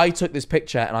like, I took this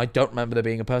picture and I don't remember there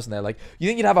being a person there. Like, you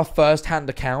think you'd have a first-hand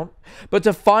account? But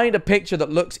to find a picture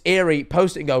that looks eerie,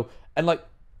 post it and go, and like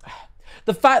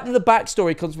the fact that the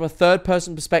backstory comes from a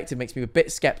third-person perspective makes me a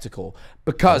bit skeptical,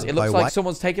 because it looks like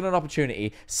someone's taken an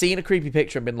opportunity, seen a creepy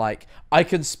picture, and been like, I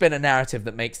can spin a narrative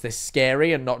that makes this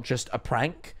scary and not just a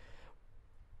prank.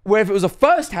 Where if it was a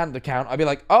first-hand account, I'd be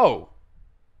like, oh,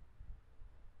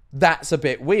 that's a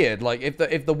bit weird. Like,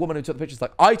 if the woman who took the picture is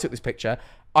like, I took this picture,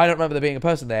 I don't remember there being a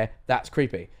person there, that's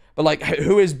creepy. But, like,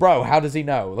 who is bro? How does he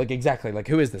know? Like, exactly. Like,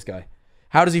 who is this guy?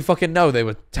 How does he fucking know they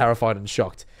were terrified and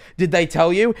shocked? Did they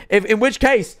tell you? In which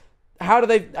case, how do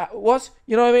they... what?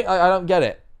 You know what I mean? I don't get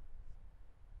it.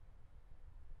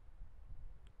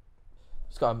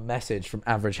 Just got a message from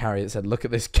Average Harry that said, look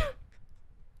at this...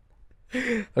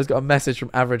 I just got a message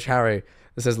from Average Harry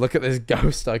that says, look at this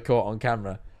ghost I caught on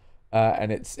camera.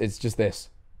 And it's just this.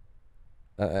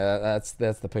 That's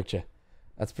the picture.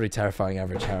 That's pretty terrifying,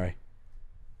 Average Harry.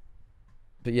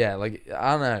 But yeah, like,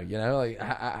 I don't know, you know, like,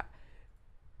 I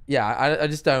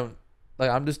just don't, like,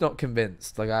 I'm just not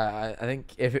convinced. Like, I think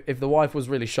if the wife was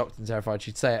really shocked and terrified,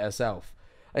 she'd say it herself,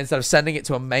 instead of sending it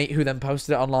to a mate who then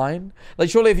posted it online. Like,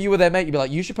 surely if you were their mate, you'd be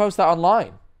like, you should post that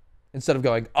online, instead of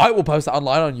going, I will post that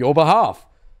online on your behalf.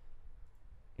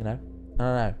 You know? I don't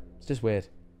know. It's just weird.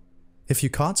 If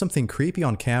you caught something creepy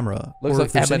on camera, Looks or like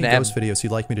if there's any Eminem. ghost videos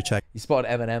you'd like me to check You spotted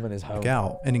Eminem in his home.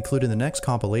 out and include in the next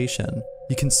compilation,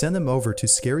 you can send them over to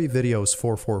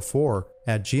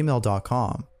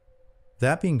scaryvideos444@gmail.com.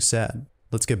 That being said,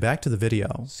 let's get back to the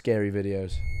video. Scary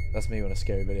videos. That's me on a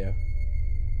scary video.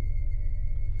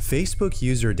 Facebook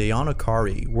user Diana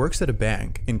Kari works at a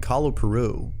bank in Calo,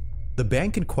 Peru. The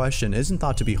bank in question isn't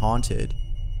thought to be haunted,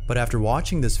 but after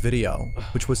watching this video,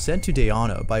 which was sent to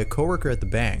Diana by a coworker at the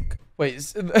bank...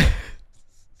 Wait,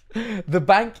 the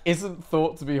bank isn't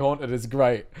thought to be haunted is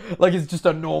great. Like, it's just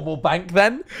a normal bank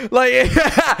then? Like,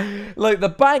 like,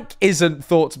 the bank isn't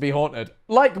thought to be haunted.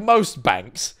 Like most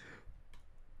banks.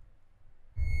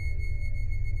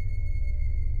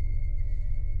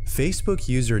 Facebook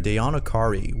user Diana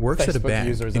Kari works at a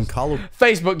bank in Calo...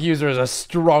 Facebook user is a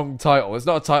strong title. It's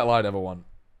not a title I'd ever want.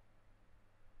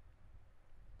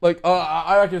 Like,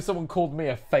 I reckon if someone called me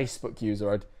a Facebook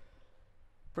user, I'd...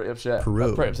 Pretty upset.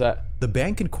 Peru. Pretty upset. The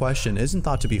bank in question isn't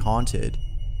thought to be haunted,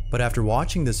 but after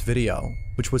watching this video,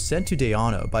 which was sent to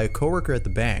Diana by a coworker at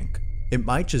the bank, it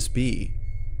might just be.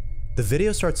 The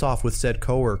video starts off with said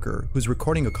coworker who's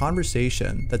recording a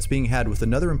conversation that's being had with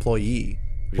another employee,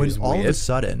 when all of a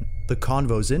sudden, the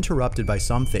convo is interrupted by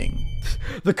something.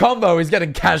 The convo is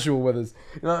getting casual with us.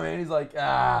 You know what I mean? He's like,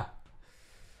 The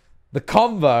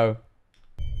convo.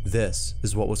 This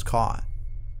is what was caught.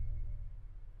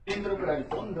 Entro por el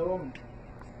fondo.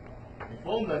 El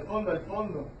fondo, el fondo, el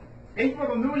fondo. Es por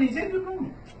donde hubo el incendio,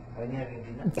 ¿cómo? Avenida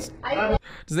Argentina.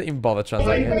 Doesn't even bother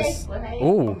translating this.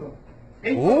 Ooh.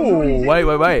 Ooh,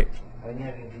 wait. Avenida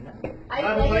Argentina.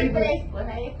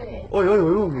 Oye,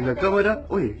 en la cámara,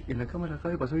 en la cámara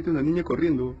acaba de pasar ahorita una niña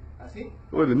corriendo. ¿Así?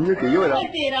 Oye, la niña que llora.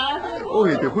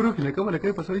 Oye, te juro que en la cámara acaba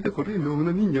de pasar ahorita corriendo,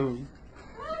 una niña.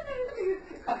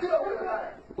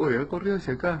 Oye, ha corrido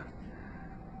hacia acá.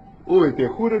 Uy, te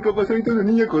juro que ha pasado ahorita una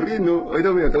niña corriendo.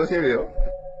 Ahorita mira, te voy a hacer el video.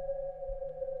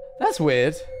 That's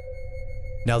weird.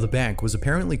 Now the bank was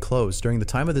apparently closed during the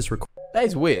time of this recording. That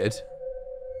is weird.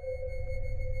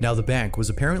 Now the bank was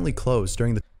apparently closed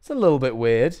during the... It's a little bit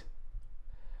weird.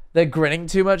 They're grinning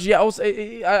too much. Yeah, also,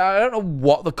 I don't know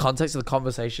what the context of the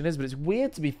conversation is, but it's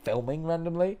weird to be filming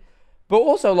randomly. But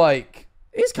also, like,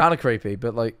 it's kind of creepy,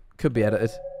 but, like, could be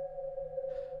edited.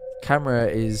 Camera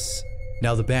is...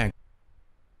 Now the bank...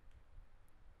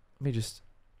 Let me just...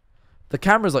 The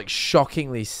camera's, like,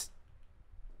 shockingly...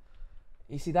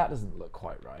 You see, that doesn't look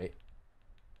quite right.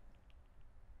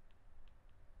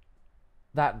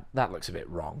 That looks a bit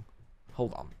wrong.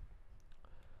 Hold on.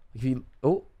 If you...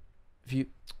 Oh. If you...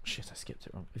 Shit, I skipped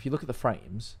it wrong. If you look at the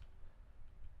frames...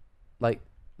 Like,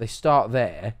 they start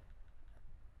there.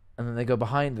 And then they go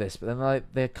behind this. But then, like,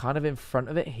 they're kind of in front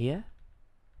of it here.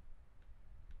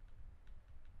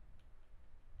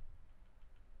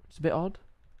 It's a bit odd.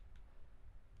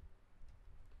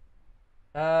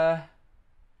 I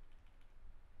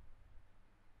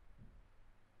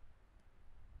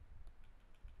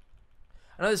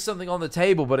know there's something on the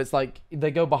table, but it's like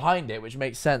they go behind it, which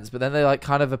makes sense. But then they like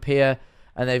kind of appear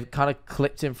and they've kind of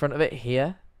clipped in front of it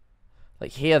here.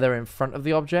 Like here, they're in front of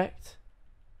the object.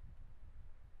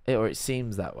 Or it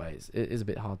seems that way. It is a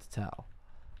bit hard to tell.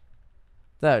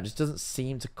 No, it just doesn't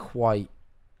seem to quite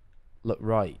look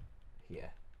right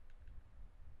here.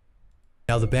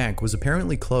 Now the bank was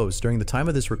apparently closed during the time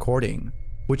of this recording,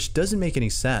 which doesn't make any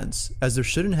sense, as there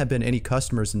shouldn't have been any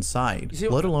customers inside,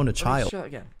 let alone a child. Show that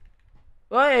again.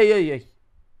 Oh, yeah.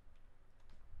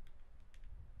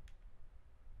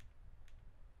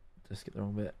 Just get the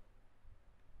wrong bit.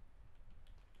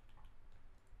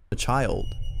 a child.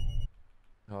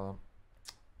 Hold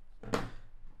on.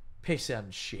 Piss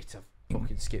and shit. I've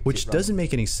fucking skipped Which it, right. doesn't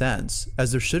make any sense,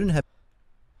 as there shouldn't have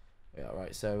Yeah,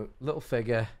 right. So little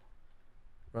figure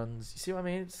runs. You see what I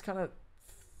mean? It just kind of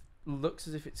looks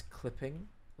as if it's clipping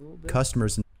a little bit.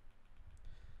 customers.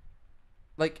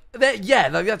 Like that. Yeah,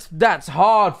 like that's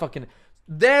hard. Fucking.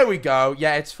 There we go.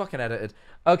 Yeah, it's fucking edited.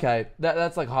 Okay,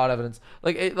 that's like hard evidence.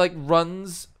 Like it like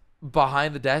runs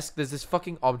behind the desk. There's this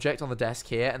fucking object on the desk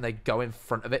here, and they go in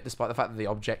front of it, despite the fact that the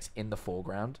object's in the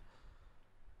foreground.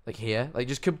 Like here, like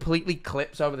just completely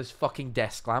clips over this fucking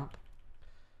desk lamp.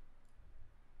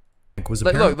 Was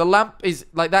Like, look, the lamp is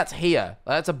like that's here.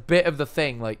 That's a bit of the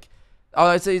thing. Like,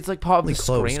 oh, it's like part of the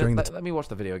close screen. during the Let me watch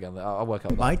the video again. I'll work out.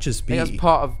 That. might just be. I think that's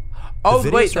part of. Oh the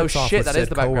video wait, no starts off shit. with That is said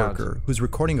the background. coworker who's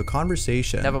recording a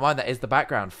conversation. Never mind. That is the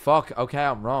background. Fuck. Okay,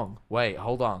 I'm wrong. Wait,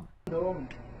 hold on.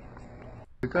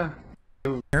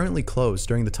 Apparently closed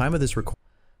during the time of this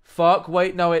Fuck.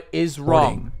 Wait, no, it is wrong.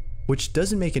 recording, which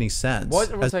doesn't make any sense. Why is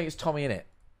everyone as saying it's Tommy in it?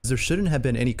 there shouldn't have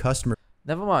been any customer.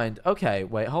 Never mind. Okay,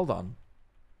 wait, hold on.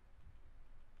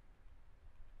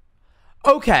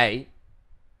 Okay.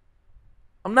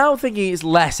 I'm now thinking it's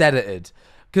less edited.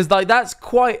 Because, like, that's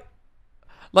quite...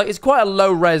 Like, it's quite a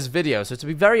low-res video. So to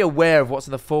be very aware of what's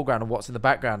in the foreground and what's in the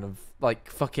background and,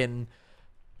 like, fucking...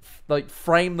 Like,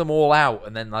 frame them all out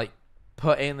and then, like,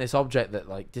 put in this object that,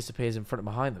 like, disappears in front and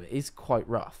behind them. It is quite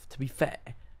rough, to be fair.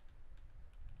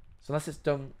 So unless it's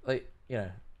done, like, you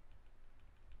know...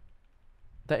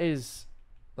 That is,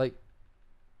 like...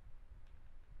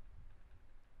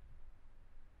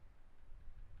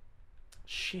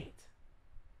 Shit.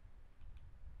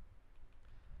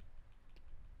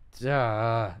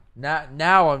 Now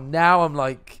I'm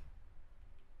like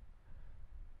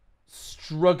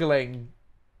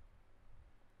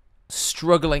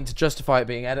struggling to justify it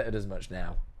being edited as much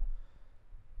now.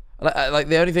 Like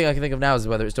the only thing I can think of now is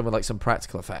whether it's done with like some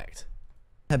practical effect.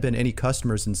 Have been any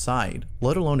customers inside,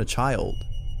 let alone a child.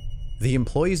 The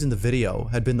employees in the video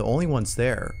had been the only ones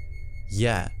there.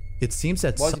 Yet, it seems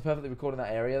that Why is he perfectly recording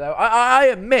that area though? I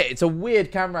admit it's a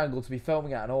weird camera angle to be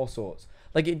filming at and all sorts.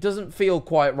 Like, it doesn't feel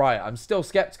quite right. I'm still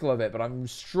skeptical of it, but I'm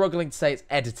struggling to say it's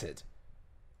edited.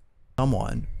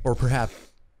 someone, or perhaps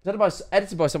It's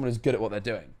edited by someone who's good at what they're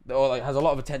doing, or like has a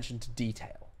lot of attention to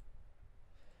detail.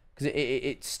 Because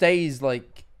it stays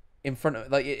like in front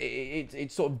of like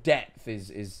its sort of depth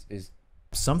is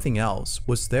something else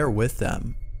was there with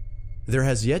them. There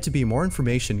has yet to be more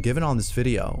information given on this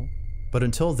video, but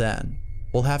until then,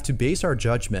 we'll have to base our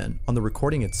judgment on the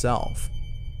recording itself.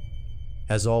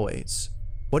 As always,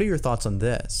 what are your thoughts on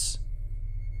this?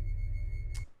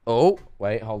 Oh,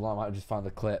 wait, hold on, I might have just found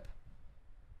the clip.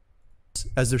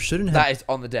 As there shouldn't have... That is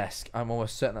on the desk. I'm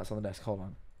almost certain that's on the desk. Hold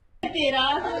on. Is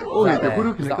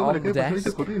that on the desk?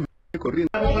 See what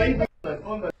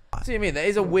I mean? There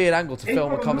is a weird angle to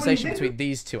film a conversation between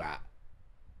these two at.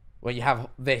 When you have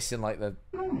this in like the...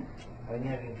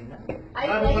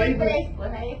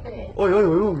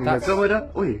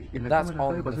 That's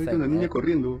on the thing.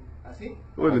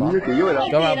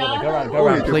 Go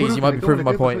around, please. You might be proving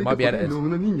my point. It might be edited.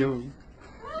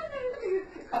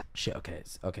 Shit, okay.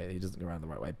 Okay, he doesn't go around the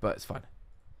right way, but it's fine.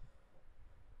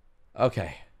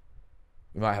 Okay.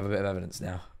 We might have a bit of evidence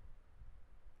now.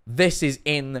 This is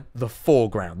in the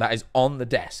foreground. That is on the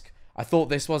desk. I thought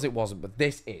this was, it wasn't, but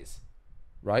this is.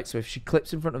 Right? So if she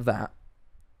clips in front of that...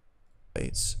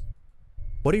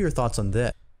 What are your thoughts on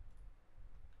this?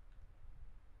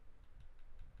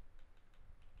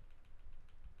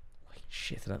 Wait,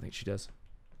 shit, I don't think she does.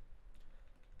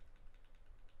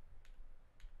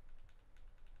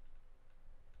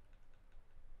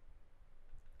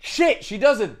 Shit, she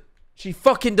doesn't. She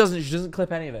fucking doesn't. She doesn't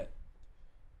clip any of it.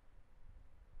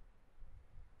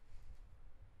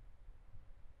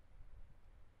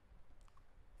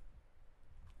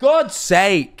 God's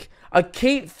sake. I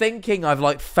keep thinking I've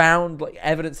like found like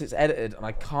evidence it's edited and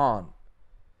I can't.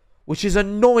 Which is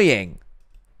annoying.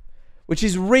 Which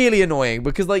is really annoying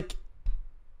because like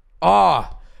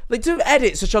like to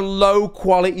edit such a low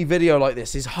quality video like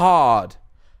this is hard.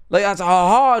 Like that's a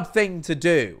hard thing to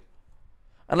do.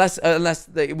 Unless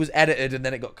it was edited and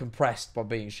then it got compressed by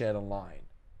being shared online.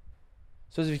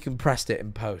 So if you compressed it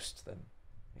in post, then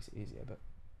it makes it easier. But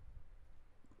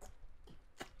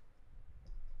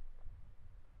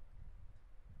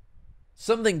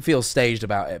something feels staged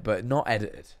about it, but not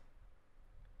edited.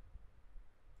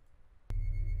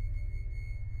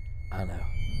 I know.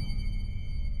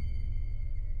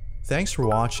 Thanks for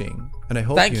watching, and I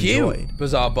hope Thank you enjoyed.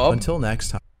 BizarreBub. Until next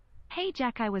time. Hey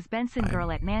Jack, I was Benson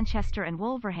girl at Manchester and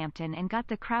Wolverhampton and got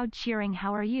the crowd cheering.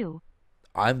 How are you?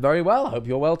 I'm very well. I hope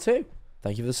you're well too.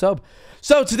 Thank you for the sub.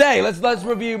 So today, let's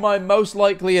review my most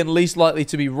likely and least likely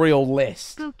to be real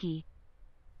list. Spooky.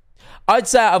 I'd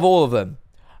say out of all of them,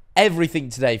 everything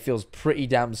today feels pretty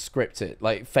damn scripted,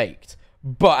 like faked.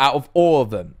 But out of all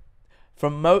of them,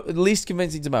 from least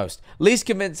convincing to most, least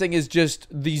convincing is just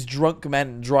these drunk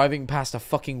men driving past a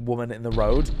fucking woman in the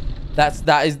road.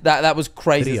 That was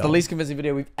crazy. It's the least convincing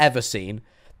video we've ever seen.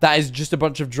 That is just a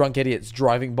bunch of drunk idiots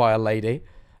driving by a lady.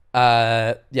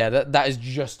 Yeah, that is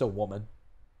just a woman.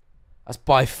 That's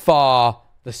by far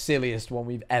the silliest one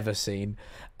we've ever seen.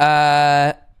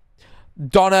 Donna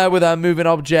with her moving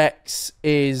objects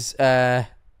is I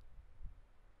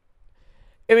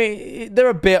mean, they're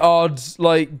a bit odd,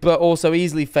 like, but also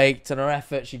easily faked, and her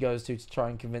effort she goes to try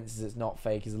and convince us it's not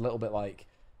fake is a little bit like,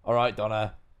 all right,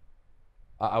 Donna,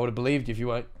 I would have believed you if you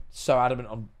weren't so adamant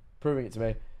on proving it to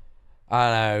me. I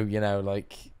know, you know,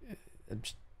 like,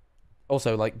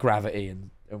 also, like, gravity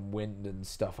and wind and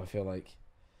stuff, I feel like,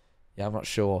 yeah, I'm not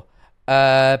sure.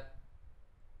 Then,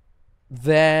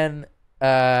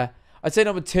 I'd say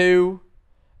number 2,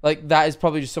 like, that is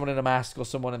probably just someone in a mask or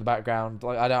someone in the background.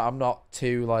 Like, I'm not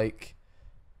too, like...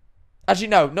 Actually,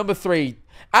 no, number 3.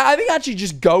 I think actually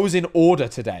just goes in order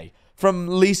today.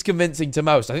 From least convincing to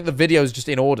most. I think the video is just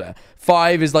in order.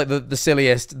 5 is, like, the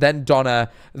silliest. Then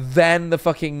Donna. Then the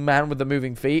fucking man with the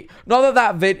moving feet. Not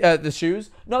that the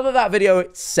shoes. Not that video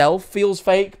itself feels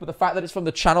fake. But the fact that it's from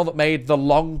the channel that made the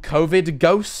long COVID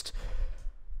ghost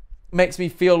makes me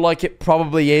feel like it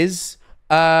probably is.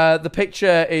 The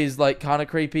picture is, like, kind of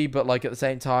creepy, but, like, at the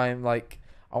same time, like,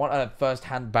 I want a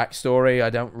first-hand backstory.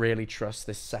 I don't really trust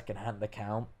this second-hand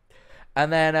account.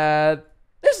 And then,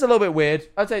 this is a little bit weird.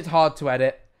 I'd say it's hard to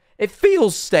edit. It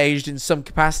feels staged in some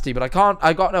capacity, but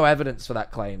I got no evidence for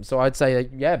that claim. So I'd say,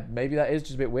 yeah, maybe that is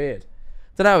just a bit weird.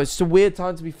 Don't know, it's just a weird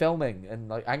time to be filming, and,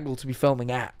 like, angle to be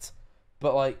filming at.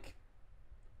 But, like,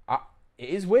 it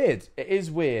is weird. It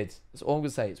is weird. That's all I'm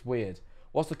going to say. It's weird.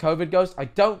 What's the COVID ghost? I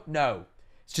don't know.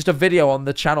 It's just a video on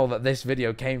the channel that this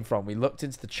video came from. We looked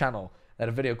into the channel. They had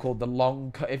a video called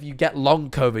if you get long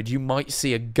COVID, you might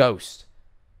see a ghost.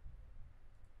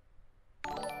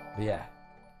 But yeah.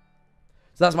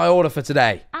 So that's my order for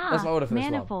today. That's my order for this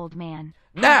one. Manifold man.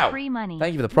 Now, free money.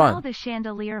 Thank you for the prime. Now the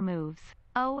chandelier moves.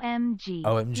 OMG.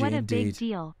 OMG what a indeed. big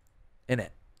deal. In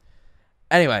it.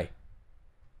 Anyway.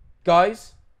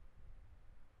 Guys.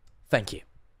 Thank you.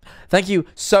 Thank you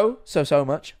so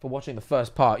much for watching the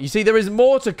first part. You see, there is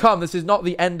more to come. This is not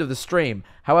the end of the stream.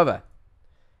 However,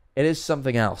 it is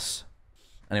something else.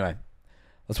 Anyway,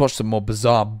 let's watch some more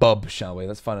BizarreBub, shall we?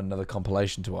 Let's find another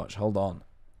compilation to watch. Hold on.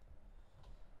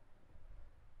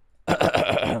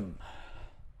 Let's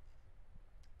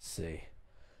see.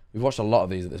 We've watched a lot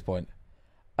of these at this point.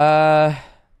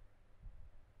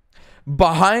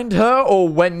 Behind her or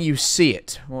when you see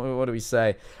it? What do we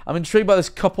say? I'm intrigued by this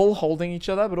couple holding each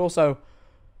other, but also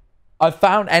I've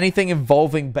found anything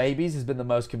involving babies has been the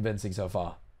most convincing so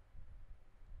far.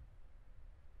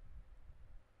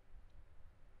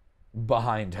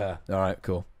 Behind her. All right,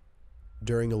 cool.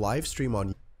 During a live stream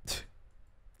on...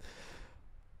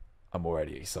 I'm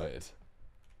already excited.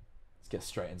 Let's get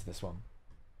straight into this one.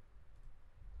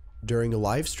 During a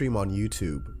live stream on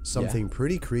YouTube, something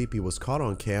pretty creepy was caught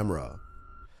on camera.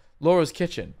 Laura's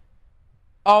kitchen.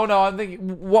 Oh no, I'm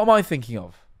thinking... What am I thinking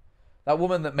of? That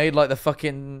woman that made, like, the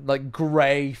fucking, like,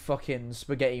 grey fucking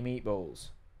spaghetti meatballs.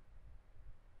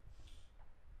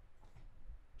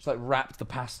 Just, like, wrapped the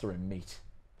pasta in meat.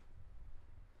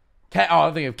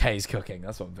 I'm thinking of Kay's cooking.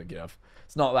 That's what I'm thinking of.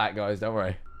 It's not that, guys. Don't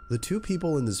worry. The 2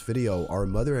 people in this video are a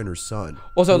mother and her son.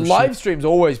 Also, live stream's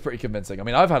always pretty convincing. I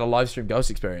mean, I've had a live stream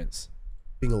ghost experience.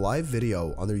 Being a live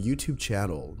video on their YouTube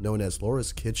channel known as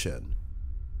Laura's Kitchen.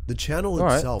 The channel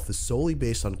itself is solely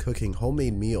based on cooking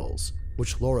homemade meals,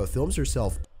 which Laura films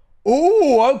herself.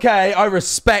 Ooh, okay. I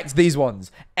respect these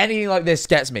ones. Anything like this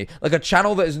gets me. Like a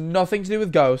channel that has nothing to do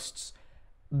with ghosts.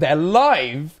 They're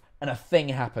live and a thing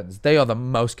happens. They are the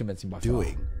most convincing by far.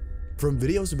 From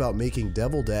videos about making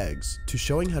deviled eggs to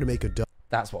showing how to make a dough.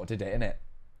 That's what did it, innit?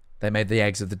 They made the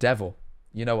eggs of the devil.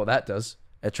 You know what that does.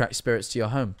 It attracts spirits to your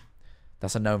home.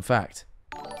 That's a known fact.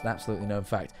 It's an absolutely known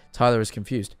fact. Tyler is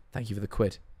confused. Thank you for the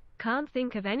quid. Can't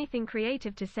think of anything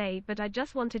creative to say, but I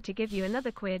just wanted to give you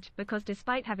another quid, because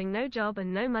despite having no job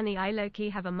and no money, I low-key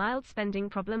have a mild spending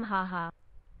problem, haha.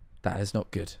 That is not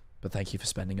good, but thank you for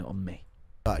spending it on me.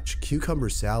 Dutch cucumber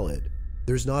salad.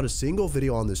 There's not a single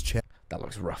video on this channel. That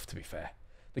looks rough, to be fair.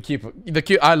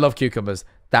 I love cucumbers.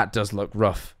 That does look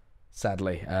rough.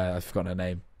 Sadly, I've forgotten her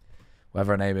name.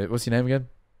 Whatever her name is. What's your name again?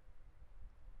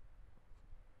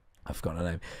 I've forgotten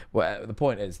her name. Well, the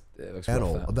point is, it looks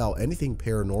rough. About anything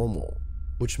paranormal,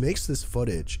 which makes this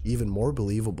footage even more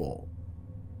believable.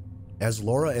 As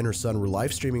Laura and her son were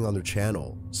live streaming on their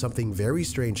channel, something very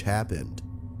strange happened.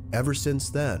 Ever since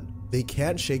then, they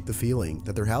can't shake the feeling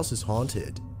that their house is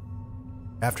haunted.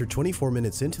 After 24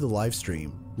 minutes into the live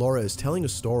stream, Laura is telling a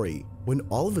story when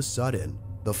all of a sudden,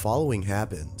 the following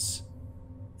happens.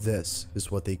 This is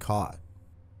what they caught.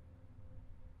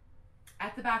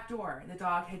 At the back door, the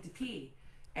dog had to pee,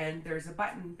 and there's a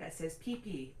button that says pee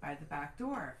pee by the back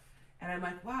door. And I'm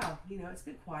like, wow, you know, it's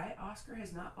been quiet. Oscar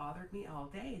has not bothered me all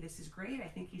day. This is great. I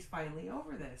think he's finally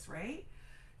over this, right?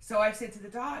 So I said to the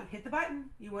dog, hit the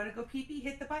button. You want to go pee pee?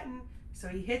 Hit the button. So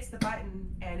he hits the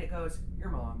button, and it goes, your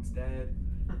mom's dead.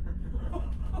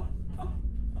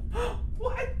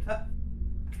 What the?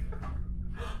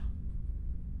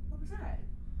 What was that?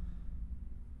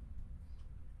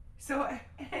 So,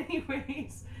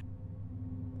 anyways.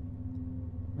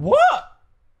 What?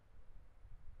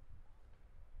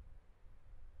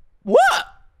 What?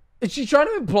 Is she trying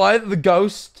to imply that the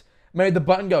ghost made the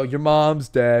button go, your mom's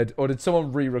dead? Or did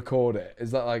someone re-record it? Is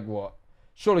that like what?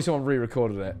 Surely someone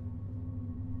re-recorded it.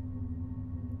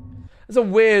 It's a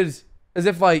weird, as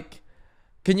if like,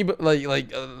 can you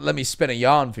let me spin a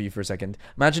yarn for you for a second.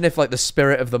 Imagine if like the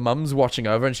spirit of the mum's watching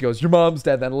over and she goes, your mom's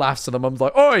dead, then laughs and the mum's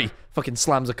like, oi! Fucking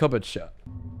slams a cupboard shut.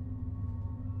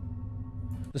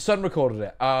 The son recorded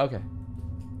it. Oh, okay.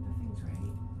 Nothing's right.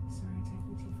 Sorry,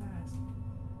 typing too fast.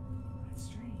 That's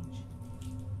strange.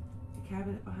 The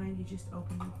cabinet behind you just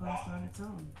opened and closed on its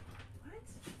own.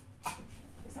 What?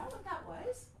 Is that what that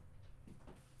was?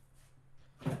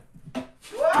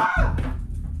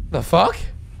 The fuck?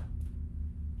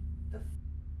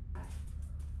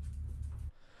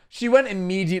 She went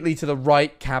immediately to the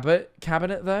right cabinet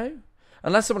though.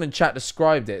 Unless someone in chat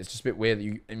described it, it's just a bit weird that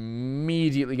you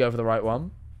immediately go for the right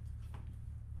one.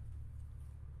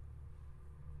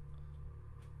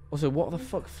 Also, what the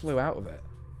fuck flew out of it?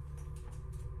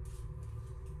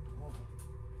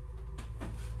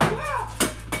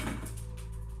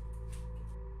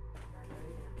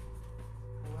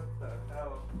 What the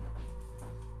hell?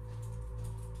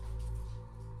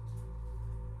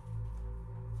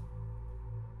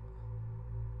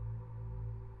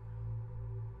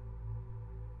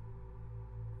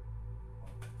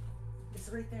 It's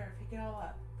right there. Pick it all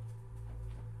up.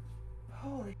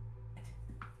 Holy shit.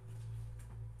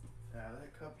 Yeah,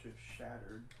 that cup just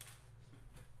shattered.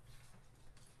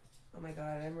 Oh my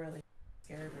god, I'm really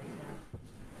scared right now.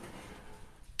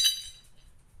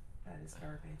 That is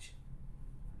garbage.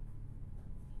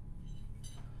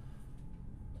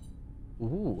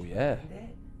 Ooh, yeah. Find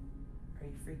it? Are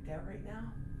you freaked out right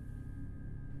now?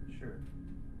 Sure.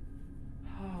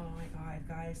 Oh my god,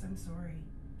 guys, I'm sorry.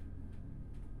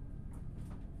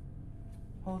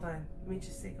 Hold on, let me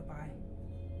just say goodbye.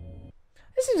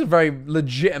 This seems a very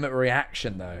legitimate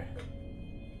reaction, though.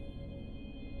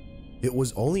 It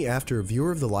was only after a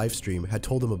viewer of the live stream had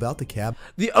told him about the cab.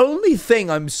 The only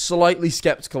thing I'm slightly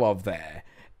skeptical of there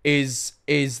is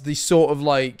the sort of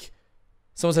like,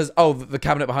 someone says, oh, the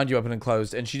cabinet behind you open and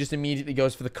closed, and she just immediately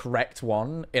goes for the correct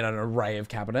one in an array of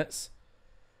cabinets.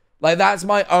 Like, that's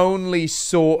my only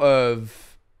sort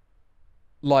of,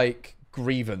 like,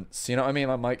 grievance. You know what I mean?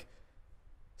 I'm like,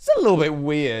 it's a little bit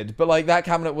weird, but like that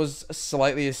cabinet was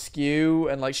slightly askew,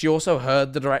 and like she also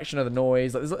heard the direction of the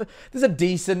noise. Like there's a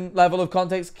decent level of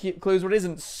context clues where it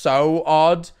isn't so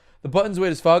odd. The button's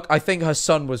weird as fuck. I think her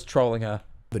son was trolling her.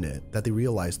 That they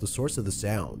realized the source of the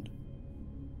sound.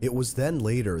 It was then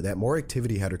later that more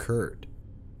activity had occurred.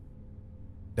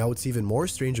 Now what's even more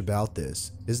strange about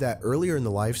this is that earlier in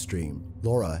the live stream,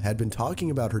 Laura had been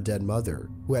talking about her dead mother,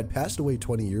 who had passed away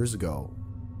 20 years ago.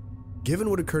 Given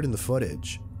what occurred in the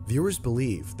footage, viewers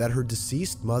believe that her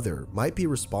deceased mother might be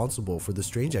responsible for the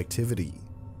strange activity.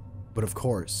 But of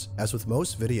course, as with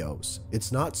most videos,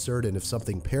 it's not certain if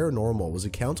something paranormal was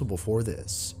accountable for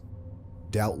this.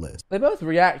 Doubtless. They both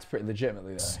react pretty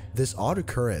legitimately though. This odd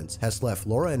occurrence has left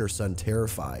Laura and her son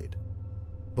terrified.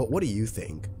 But what do you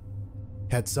think?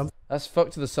 Had something... That's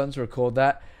fucked to the son to record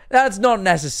that. That's not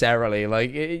necessarily,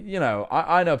 like, you know,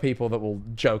 I know people that will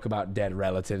joke about dead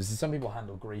relatives. Some people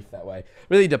handle grief that way.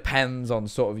 Really depends on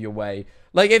sort of your way.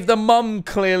 Like, if the mum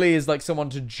clearly is, like, someone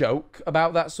to joke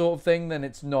about that sort of thing, then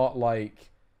it's not,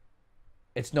 like,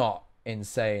 it's not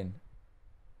insane.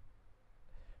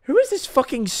 Who is this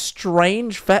fucking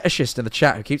strange fetishist in the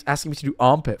chat who keeps asking me to do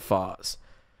armpit farts?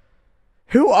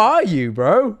 Who are you,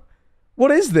 bro?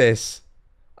 What is this?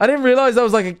 I didn't realize that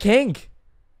was, like, a kink.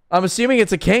 I'm assuming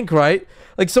it's a kink, right?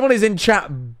 Like, someone is in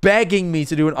chat begging me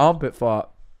to do an armpit fart.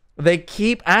 They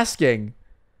keep asking.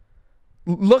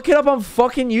 Look it up on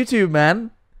fucking YouTube,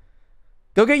 man.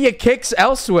 Go get your kicks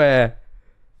elsewhere.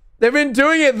 They've been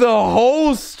doing it the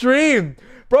whole stream.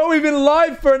 Bro, we've been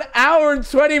live for an hour and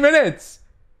 20 minutes.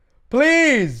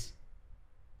 Please.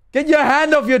 Get your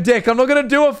hand off your dick. I'm not going to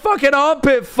do a fucking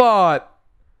armpit fart.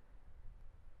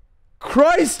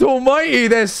 Christ almighty,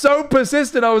 they're so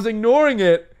persistent. I was ignoring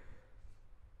it.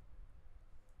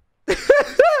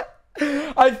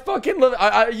 I fucking love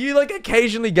it. You like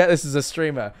occasionally get this as a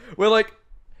streamer. Where like,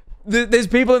 there's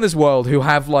people in this world who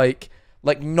have like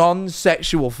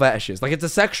non-sexual fetishes. Like, it's a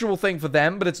sexual thing for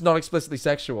them, but it's not explicitly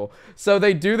sexual. So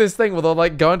they do this thing where they'll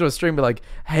like go into a stream and be like,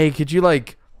 hey, could you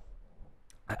like...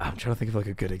 I'm trying to think of like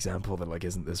a good example that like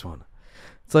isn't this one.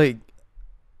 It's like...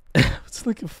 it's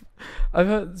like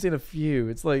seen a few.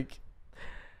 It's like...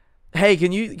 Hey,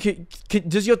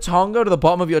 does your tongue go to the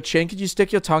bottom of your chin? Could you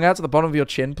stick your tongue out to the bottom of your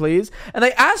chin, please? And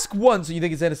they ask once and you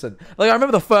think it's innocent. Like, I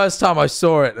remember the first time I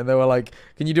saw it and they were like,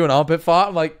 can you do an armpit fart?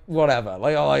 I'm like, whatever.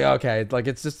 Like, oh, like, okay. Like,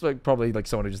 it's just like probably like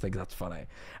someone who just thinks that's funny.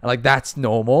 And like, that's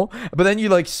normal. But then you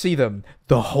like see them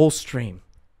the whole stream,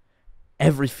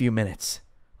 every few minutes.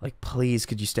 Like, please,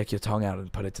 could you stick your tongue out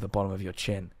and put it to the bottom of your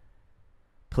chin?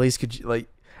 Please, could you like,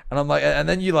 and I'm like, and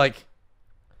then you like,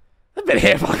 I've been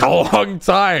here for like a long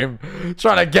time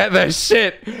trying to get this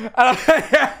shit.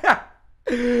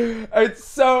 It's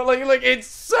so like it's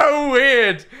so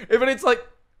weird. But it's like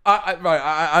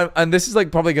and this is like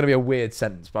probably gonna be a weird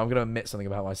sentence, but I'm gonna admit something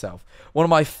about myself. One of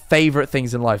my favorite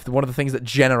things in life, one of the things that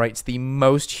generates the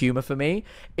most humor for me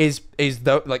is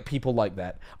like people like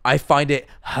that. I find it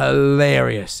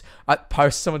hilarious.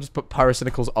 Someone just put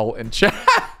Pyrocynical's alt in chat.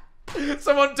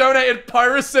 Someone donated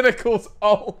Pyrocynical's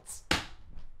alt.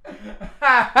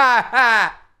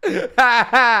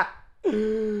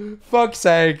 Fuck's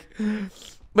sake.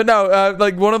 But no,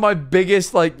 like one of my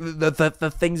biggest like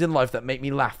the things in life that make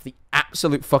me laugh the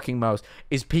absolute fucking most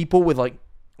is people with like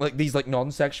these like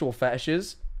non-sexual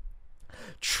fetishes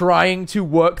trying to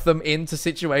work them into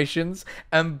situations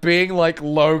and being like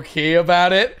low-key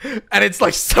about it, and it's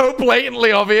like so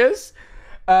blatantly obvious.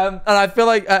 And I feel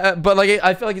like but like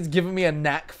I feel like it's given me a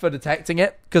knack for detecting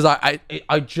it, because I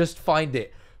just find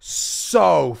it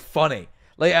so funny.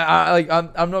 Like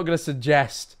I'm not gonna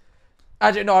suggest.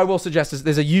 Actually, no, I will suggest this.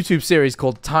 There's a YouTube series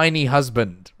called Tiny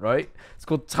Husband, right? It's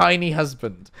called Tiny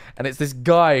Husband, and it's this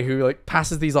guy who like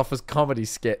passes these off as comedy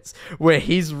skits where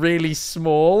he's really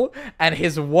small and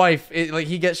his wife, like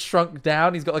he gets shrunk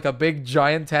down. He's got like a big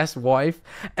giantess wife,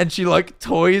 and she like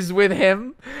toys with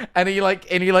him, and he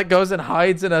goes and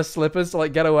hides in her slippers to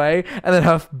like get away, and then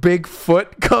her big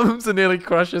foot comes and nearly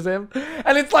crushes him,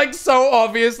 and it's like so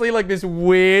obviously like this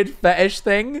weird fetish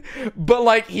thing, but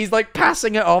like he's like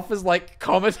passing it off as like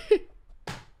comedy.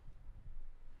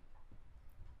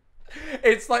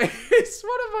 It's like, it's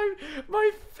one of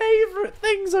my favorite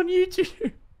things on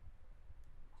YouTube.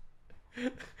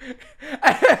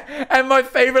 And my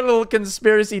favorite little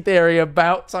conspiracy theory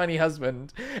about Tiny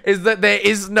Husband is that there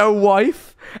is no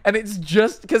wife, and it's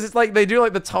just because it's like they do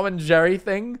like the Tom and Jerry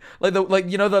thing, like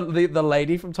you know the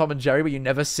lady from Tom and Jerry where you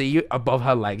never see above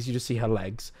her legs, you just see her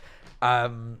legs.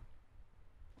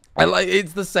 I like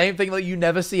it's the same thing, like you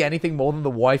never see anything more than the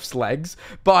wife's legs,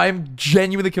 but I'm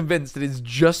genuinely convinced that it's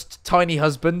just Tiny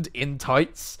Husband in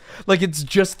tights. Like it's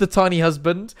just the Tiny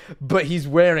Husband, but he's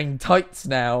wearing tights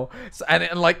now, and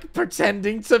like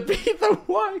pretending to be the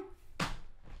wife.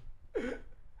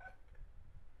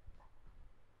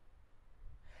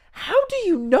 How do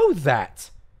you know that?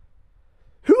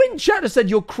 Who in chat has said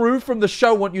your crew from the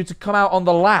show want you to come out on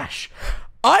the lash?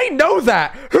 I know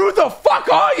that. Who the fuck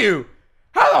are you?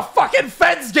 How the fucking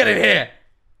feds get in here?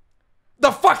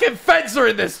 The fucking feds are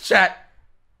in this chat.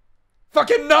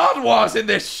 Fucking Nardwar's in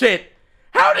this shit.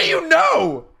 How do you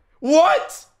know?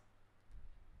 What?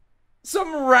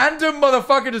 Some random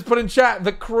motherfucker just put in chat,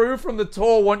 the crew from the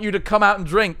tour want you to come out and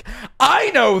drink.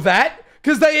 I know that,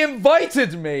 because they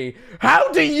invited me.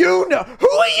 How do you know? Who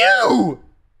are you?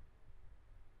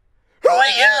 Who are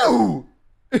you?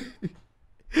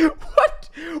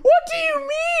 What do you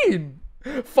mean?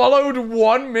 Followed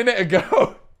 1 minute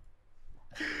ago.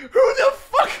 Who the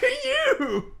fuck are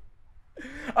you?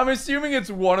 I'm assuming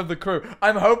it's one of the crew.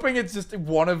 I'm hoping it's just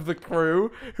one of the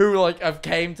crew who like have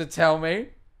came to tell me,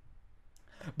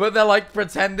 but they're like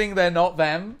pretending they're not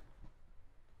them.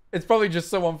 It's probably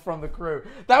just someone from the crew.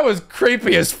 That was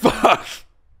creepy as fuck.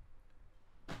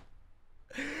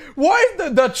 Why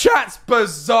is the chat's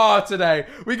bizarre today?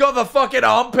 We got the fucking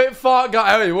armpit fart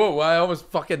guy. Oh, whoa, I almost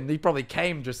fucking... He probably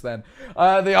came just then.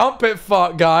 The armpit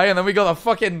fart guy, and then we got the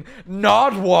fucking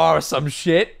Nardwar or some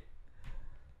shit.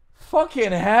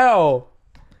 Fucking hell.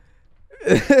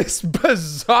 It's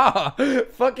bizarre.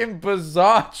 Fucking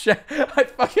bizarre chat. I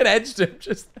fucking edged him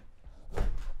just then.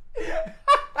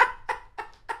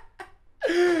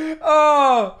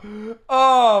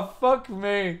 Oh, fuck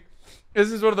me.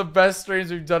 This is one of the best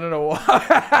streams we've done in a while.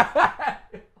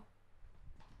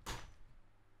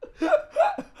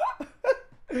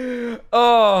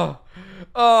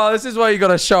 Oh, this is why you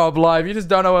gotta show up live. You just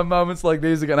don't know when moments like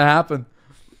these are gonna happen.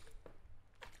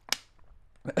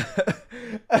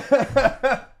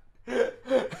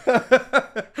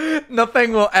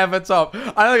 Nothing will ever top.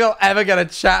 I don't think I'll ever get a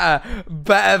chatter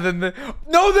better than the...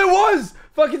 No, there was!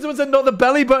 Fucking someone said not the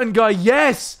belly button guy.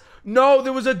 Yes! No,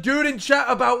 there was a dude in chat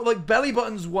about, like, belly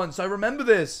buttons once. I remember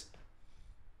this.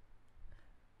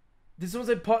 Did someone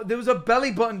say... There was a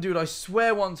belly button dude, I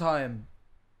swear, one time.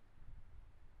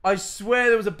 I swear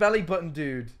there was a belly button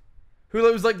dude. Who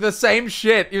was, like, the same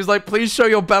shit. He was like, please show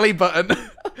your belly button.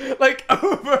 Like,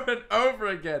 over and over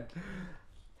again.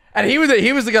 And he was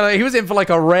the guy. He was in for like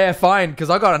a rare find because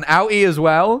I got an outie as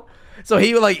well. So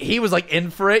he was like in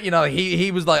for it. You know, he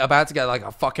was like about to get like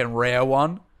a fucking rare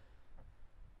one.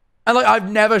 And like I've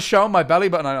never shown my belly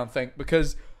button. I don't think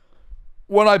because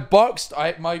when I boxed,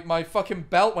 my fucking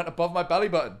belt went above my belly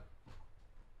button.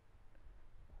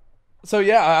 So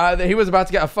yeah, he was about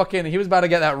to get he was about to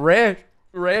get that rare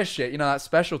shit. You know, that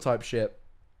special type shit.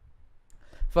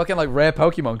 Fucking like rare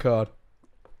Pokemon card.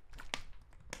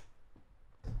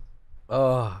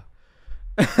 Oh.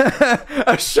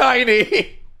 A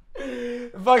shiny.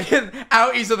 Fucking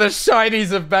outies are the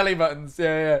shinies of belly buttons.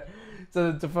 Yeah.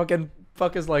 So to fucking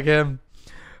fuckers like him.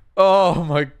 Oh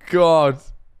my god.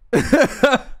 I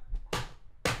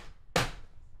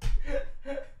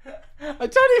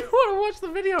don't even want to watch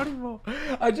the video anymore.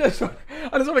 I just want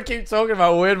to keep talking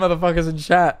about weird motherfuckers in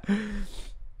chat.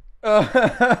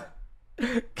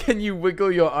 Can you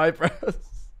wiggle your eyebrows?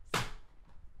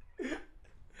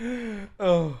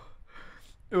 Oh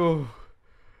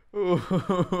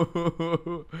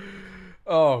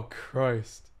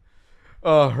Christ.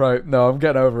 Oh right, no, I'm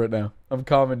getting over it now. I'm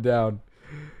calming down.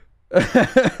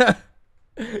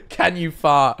 Can you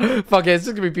fart? Fuck it, it's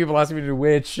just gonna be people asking me to do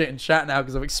weird shit in chat now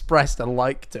because I've expressed a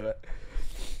like to it.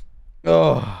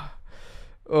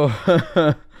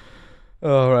 Alright,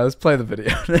 let's play the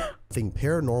video now. Thing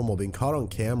paranormal being caught on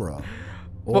camera,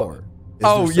 or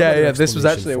yeah, this was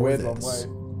actually a weird one.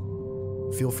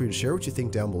 Feel free to share what you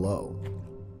think down below.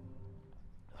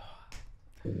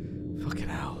 Fucking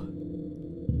hell.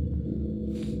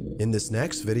 In this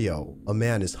next video, a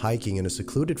man is hiking in a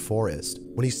secluded forest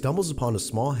when he stumbles upon a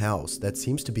small house that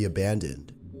seems to be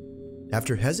abandoned.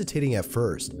 After hesitating at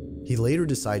first, he later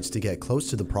decides to get close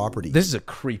to the property. This is a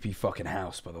creepy fucking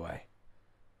house, by the way.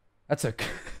 That's a...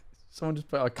 Someone just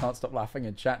put, I can't stop laughing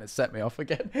in chat and it set me off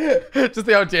again. Just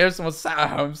the idea of someone sat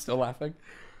at home still laughing.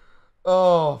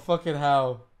 Oh, fucking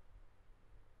hell.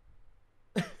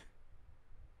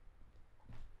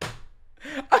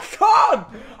 I can't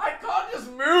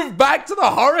just move back to the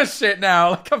horror shit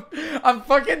now. Like I'm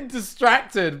fucking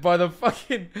distracted by the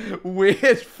fucking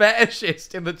weird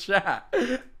fetishist in the chat.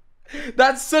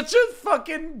 That's such a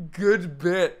fucking good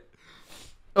bit.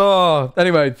 Oh,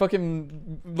 anyway,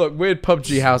 fucking look, weird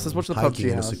PUBG house. Let's watch the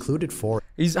PUBG house. In a secluded forest.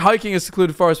 He's hiking a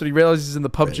secluded forest, but he realizes he's in the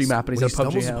PUBG map and he's in a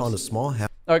PUBG house. Upon a small house.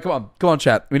 All right, come on,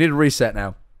 chat. We need to reset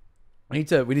now. We need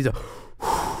to,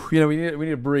 you know, we need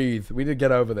to breathe. We need to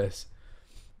get over this.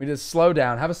 We need to slow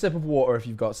down. Have a sip of water if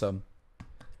you've got some.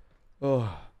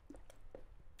 Oh.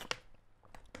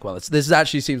 Well, this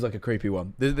actually seems like a creepy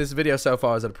one. This video so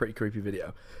far is a pretty creepy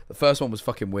video. The first one was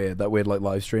fucking weird. That weird like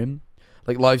live stream.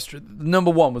 Like live stream. Number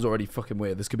one was already fucking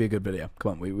weird. This could be a good video.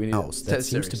 Come on, we need house that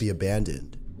seems to be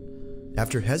abandoned.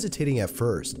 After hesitating at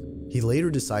first, he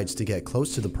later decides to get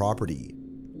close to the property.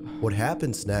 What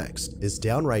happens next is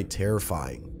downright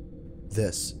terrifying.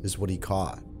 This is what he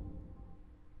caught.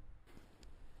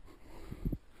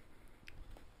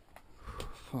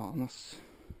 Okay,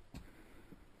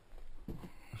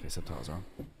 subtitles are on.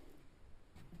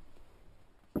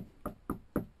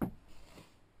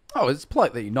 Oh, it's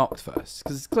polite that you knocked first,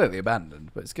 because it's clearly abandoned,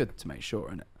 but it's good to make sure,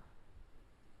 isn't it?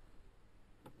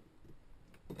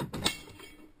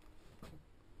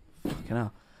 Fucking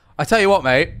hell. I tell you what,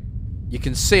 mate. You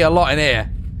can see a lot in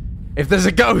here. If there's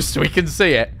a ghost, we can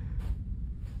see it.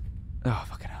 Oh,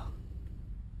 fucking hell.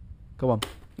 Come on.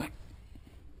 Did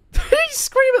he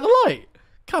scream at the light?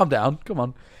 Calm down. Come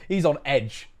on. He's on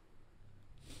edge.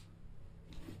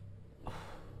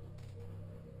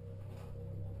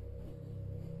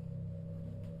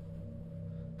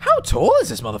 How tall is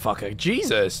this motherfucker?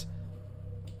 Jesus.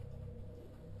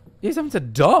 He's having to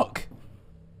duck.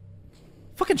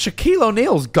 Fucking Shaquille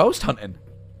O'Neal's ghost hunting.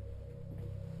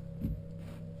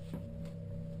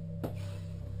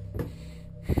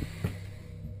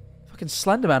 Fucking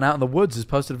Slenderman out in the woods has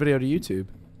posted a video to YouTube.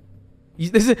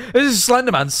 This is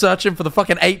Slenderman searching for the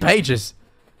fucking 8 pages.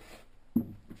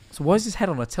 So why is his head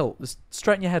on a tilt? Just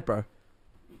straighten your head, bro.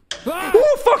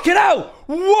 Oh, fucking hell!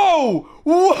 Whoa!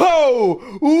 Whoa!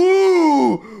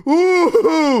 Ooh!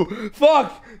 Ooh!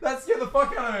 Fuck! That scared the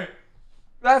fuck out of me.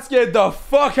 That scared the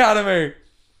fuck out of me.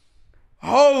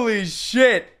 Holy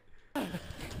shit!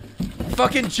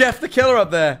 Fucking Jeff the Killer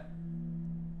up there.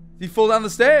 Did he fall down the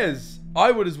stairs?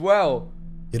 I would as well.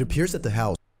 It appears that the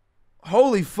house...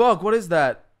 Holy fuck, what is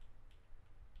that?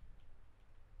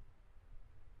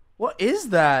 What is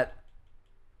that?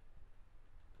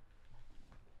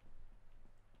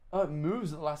 Oh, it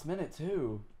moves at the last minute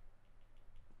too.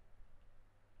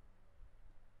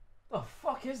 The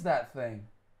fuck is that thing?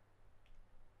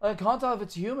 I can't tell if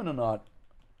it's human or not.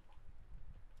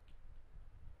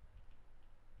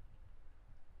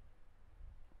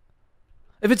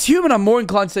 If it's human, I'm more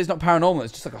inclined to say it's not paranormal.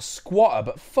 It's just like a squatter,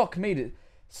 but fuck me. It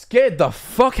scared the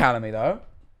fuck out of me, though.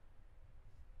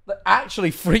 That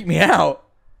actually freaked me out.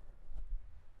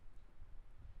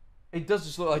 It does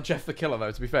just look like Jeff the Killer,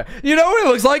 though, to be fair. You know what it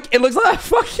looks like? It looks like that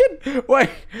fucking... Wait,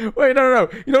 no.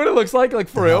 You know what it looks like? Like,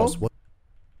 for real?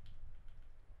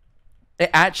 It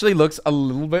actually looks a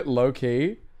little bit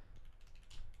low-key.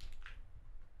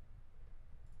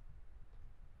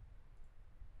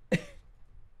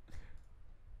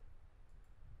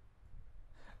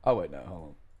 Oh, wait, no, hold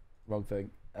on. Wrong thing.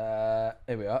 Here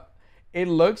we are. It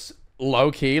looks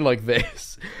low-key like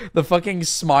this. The fucking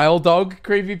smile dog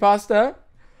creepypasta.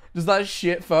 Just that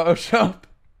shit Photoshop.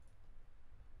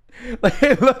 Like,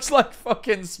 it looks like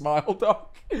fucking smile dog.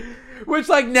 Which,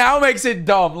 like, now makes it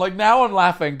dumb. Like, now I'm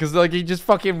laughing because, like, he just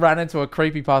fucking ran into a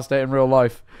creepypasta in real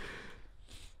life.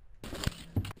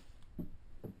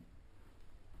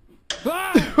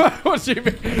 What do you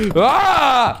mean?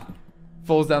 Ah!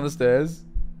 Falls down the stairs.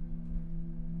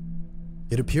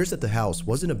 It appears that the house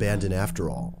wasn't abandoned after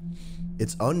all.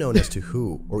 It's unknown as to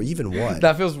who or even what.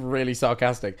 That feels really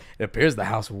sarcastic. It appears the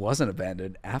house wasn't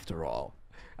abandoned after all.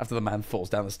 After the man falls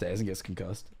down the stairs and gets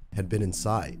concussed. Had been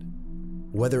inside.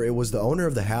 Whether it was the owner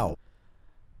of the house.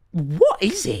 What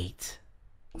is it?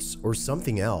 Or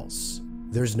something else.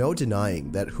 There's no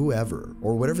denying that whoever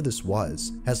or whatever this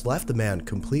was has left the man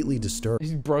completely disturbed.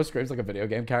 His bro screams like a video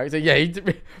game character. Yeah,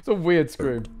 it's a weird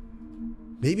scream.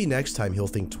 Maybe next time he'll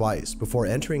think twice before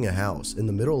entering a house in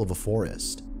the middle of a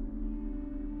forest.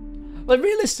 Like,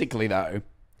 realistically, though,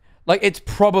 like, it's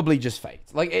probably just fate.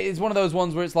 Like, it's one of those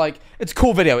ones where it's like, it's a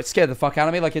cool video. It scared the fuck out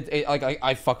of me. Like, like,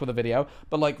 I fuck with the video.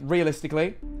 But, like,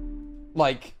 realistically,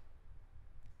 like,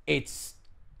 it's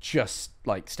just,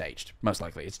 like, staged, most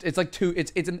likely. It's like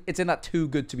it's in that too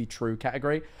good to be true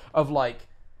category of, like,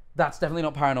 that's definitely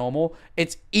not paranormal.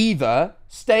 It's either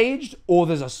staged or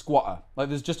there's a squatter. Like,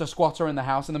 there's just a squatter in the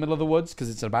house in the middle of the woods because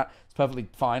it's perfectly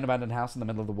fine abandoned house in the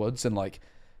middle of the woods, and, like,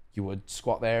 you would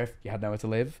squat there if you had nowhere to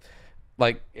live.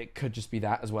 Like, it could just be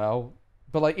that as well.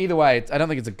 But, like, either way, I don't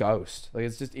think it's a ghost. Like,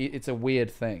 it's just, it's a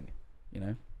weird thing, you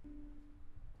know?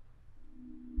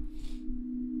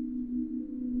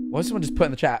 Why did someone just put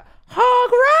in the chat, Hog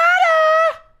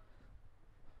Rider?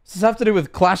 Does this have to do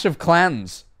with Clash of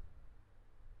Clans?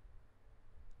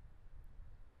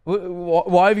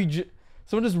 Why have you...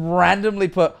 Someone just randomly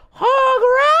put Hog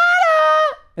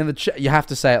Rider in the chat. You have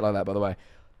to say it like that, by the way.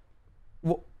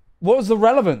 What was the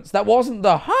relevance? That wasn't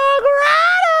the Hog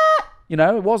Rider! You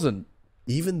know, it wasn't.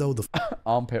 Even though the...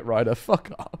 Armpit Rider,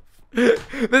 fuck off.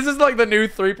 This is like the new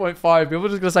 3.5. People are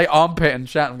just going to say armpit in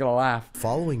chat. I'm going to laugh.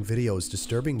 Following video is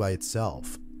disturbing by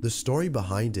itself. The story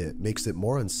behind it makes it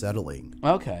more unsettling.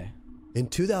 Okay. In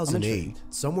 2008,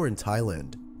 somewhere in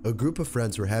Thailand, a group of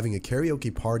friends were having a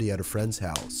karaoke party at a friend's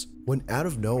house when out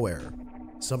of nowhere,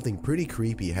 something pretty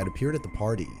creepy had appeared at the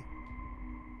party.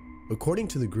 According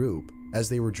to the group, as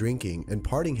they were drinking and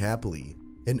partying happily,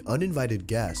 an uninvited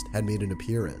guest had made an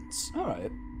appearance.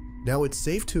 Alright. Now it's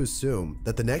safe to assume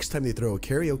that the next time they throw a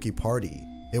karaoke party,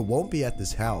 it won't be at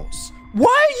this house.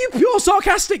 Why are you pure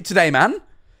sarcastic today, man?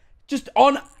 Just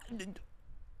on...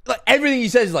 Like, everything he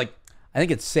says is like, I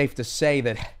think it's safe to say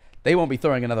that they won't be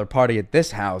throwing another party at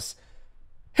this house.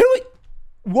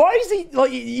 Why is he...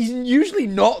 Like, he's usually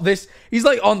not this... He's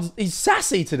like on... He's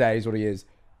sassy today is what he is.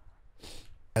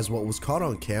 As what was caught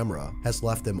on camera has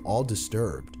left them all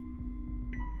disturbed.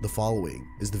 The following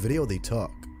is the video they took.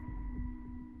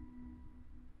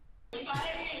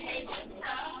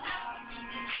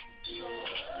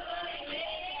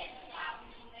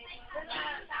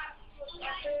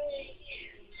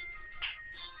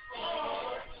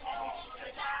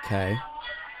 Okay.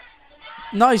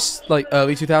 Nice, like,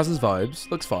 early 2000s vibes.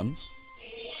 Looks fun.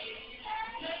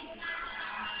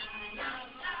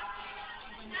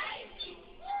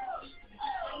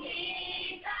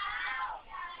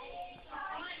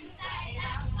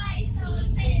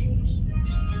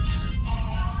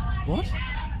 What?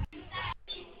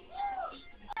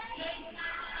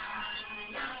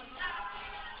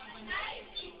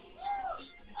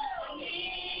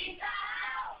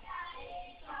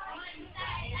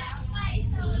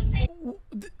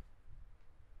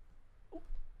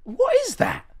 What is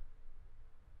that?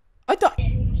 I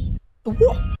don't...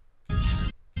 What?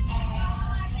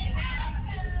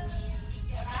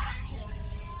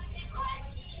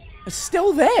 It's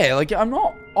still there. Like, I'm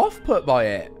not off-put by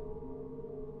it.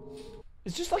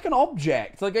 It's just like an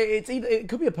object. Like, it's either... It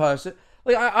could be a person.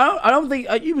 Like, I don't think...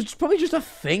 It was probably just a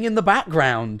thing in the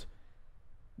background.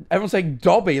 Everyone's saying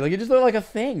Dobby. Like, it just looked like a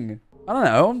thing. I don't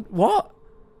know. What?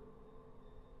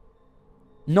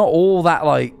 Not all that,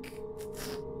 like...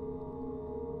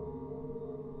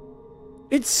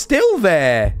 It's still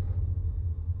there.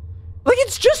 Like,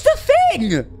 it's just a thing.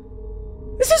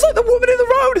 This is like the woman in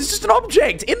the road. It's just an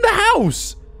object in the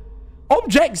house.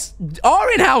 Objects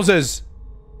are in houses.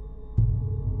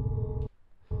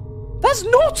 That's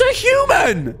not a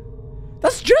human.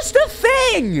 That's just a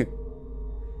thing.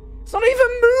 It's not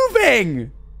even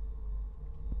moving.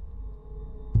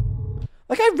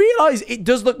 Like, I realize it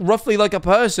does look roughly like a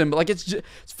person, but like it's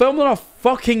filmed on a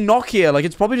fucking Nokia. Like,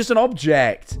 it's probably just an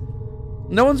object.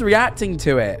 No one's reacting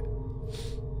to it.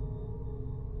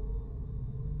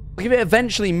 Like, if it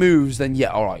eventually moves, then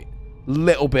yeah, alright.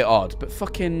 Little bit odd, but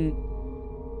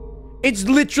fucking... It's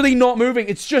literally not moving.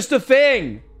 It's just a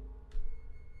thing.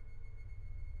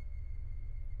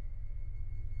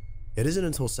 It isn't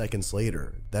until seconds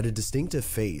later that a distinctive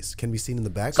face can be seen in the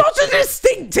background. It's not a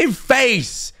distinctive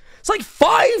face! It's like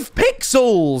 5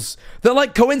 pixels that,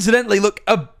 like, coincidentally look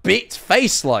a bit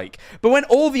face-like. But when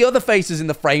all the other faces in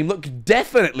the frame look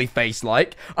definitely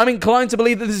face-like, I'm inclined to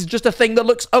believe that this is just a thing that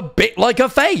looks a bit like a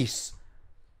face.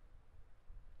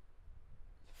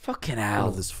 Fucking hell.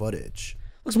 Of this footage.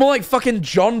 Looks more like fucking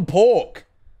John Pork.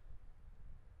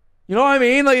 You know what I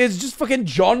mean? Like, it's just fucking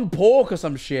John Pork or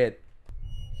some shit.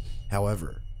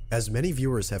 However, as many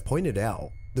viewers have pointed out,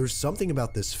 there's something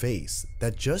about this face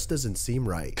that just doesn't seem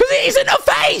right. Because it isn't a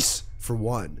face! For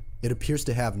one, it appears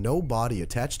to have no body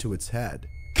attached to its head.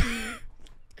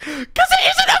 Because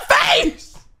it isn't a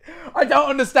face! I don't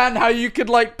understand how you could,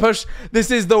 like, push... This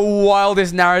is the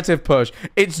wildest narrative push.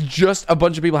 It's just a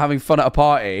bunch of people having fun at a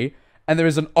party, and there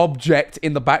is an object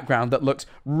in the background that looks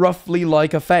roughly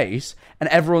like a face, and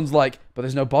everyone's like, but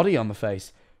there's no body on the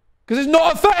face. Because it's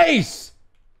not a face!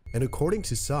 And according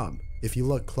to some, if you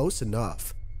look close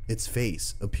enough, its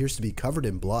face appears to be covered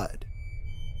in blood.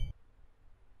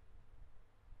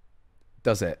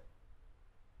 Does it?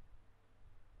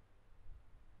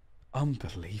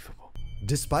 Unbelievable.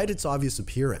 Despite its obvious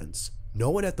appearance, no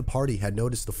one at the party had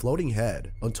noticed the floating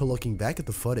head until looking back at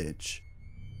the footage.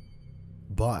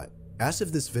 But, as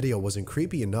if this video wasn't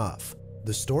creepy enough,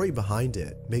 the story behind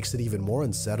it makes it even more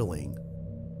unsettling.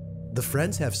 The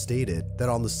friends have stated that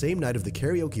on the same night of the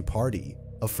karaoke party,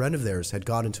 a friend of theirs had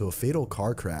got into a fatal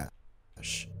car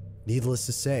crash. Needless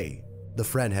to say, the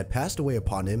friend had passed away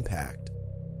upon impact.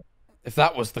 If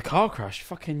that was the car crash,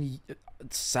 fucking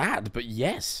sad, but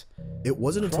yes. It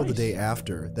wasn't until the day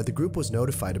after that the group was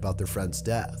notified about their friend's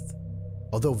death.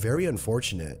 Although very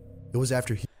unfortunate, it was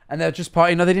after he... And they're just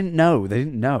partying. No, they didn't know. They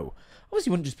didn't know. Obviously,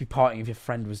 you wouldn't just be partying if your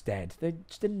friend was dead. They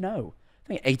just didn't know. I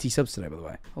think 80 subs today, by the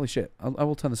way. Holy shit. I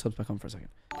will turn the subs back on for a second.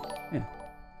 Yeah.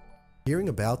 Hearing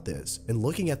about this and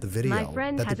looking at the video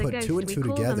that they put 2 and 2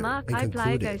 together and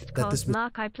concluded that this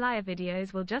Markiplier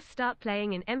videos will just start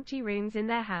playing in empty rooms in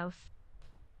their house.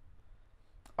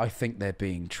 I think they're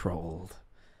being trolled.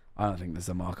 I don't think there's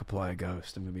a Markiplier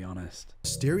ghost, I'm gonna be honest.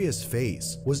 Mysterious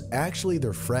face was actually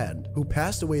their friend who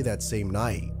passed away that same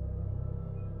night.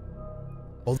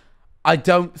 I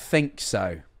don't think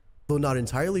so. Though not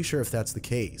entirely sure if that's the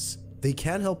case, they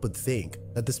can't help but think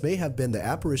that this may have been the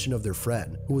apparition of their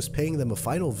friend who was paying them a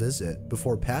final visit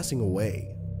before passing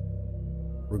away.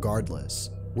 Regardless,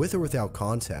 with or without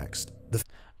context,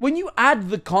 when you add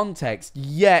the context,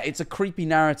 yeah, it's a creepy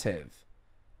narrative.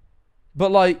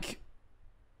 But, like,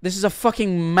 this is a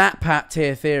fucking MatPat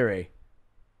tier theory.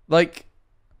 Like,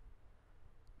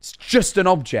 it's just an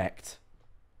object.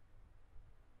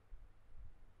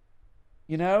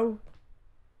 You know?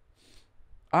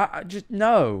 I just,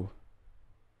 no.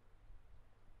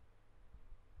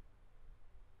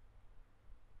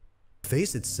 The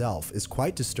face itself is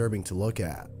quite disturbing to look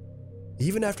at.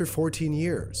 Even after 14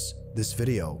 years, this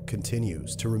video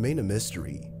continues to remain a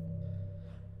mystery.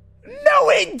 No,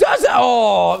 it doesn't!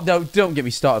 Oh, no, don't get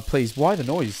me started, please. Why the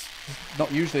noise? It's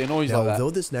not usually a noise now, like that.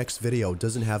 Although this next video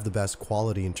doesn't have the best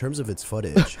quality in terms of its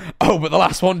footage... Oh, but the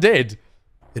last one did!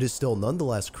 It is still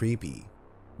nonetheless creepy.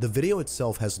 The video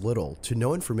itself has little to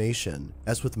no information,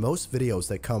 as with most videos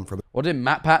that come from... What did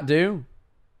MatPat do?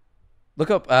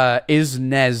 Look up is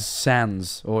Nez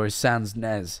Sans, or is Sans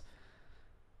Nez.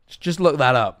 Just look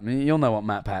that up. You'll know what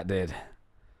MatPat did.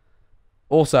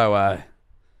 Also,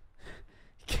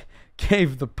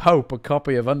 gave the Pope a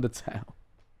copy of Undertale.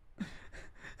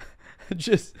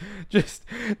 just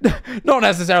not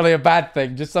necessarily a bad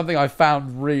thing, just something I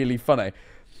found really funny.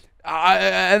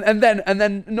 And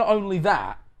then not only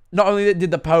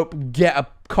did the Pope get a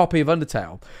copy of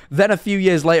Undertale, then a few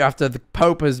years later, after the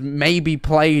Pope has maybe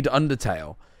played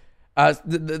Undertale,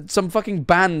 some fucking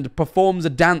band performs a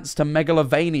dance to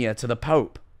Megalovania to the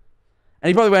Pope. And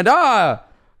he probably went,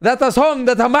 that's a song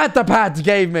that a MatPat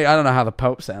gave me. I don't know how the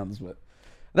Pope sounds, but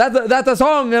that's a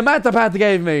song a MatPat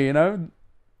gave me, you know?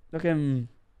 Fucking...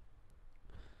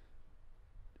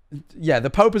 Yeah, the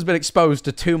Pope has been exposed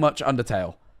to too much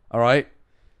Undertale, alright?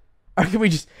 Or can we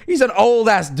just... He's an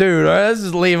old-ass dude, alright? Let's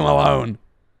just leave him alone.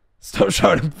 Stop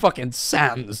showing him fucking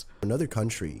Sans. Another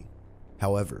country.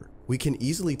 However, we can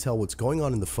easily tell what's going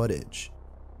on in the footage.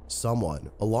 Someone,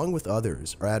 along with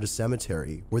others, are at a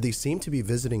cemetery where they seem to be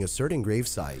visiting a certain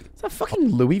gravesite. Is that fucking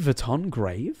Louis Vuitton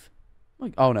grave?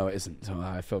 Like, oh no, it isn't. So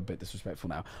I feel a bit disrespectful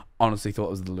now. Honestly thought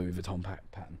it was the Louis Vuitton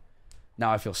pattern.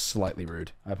 Now I feel slightly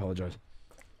rude. I apologize.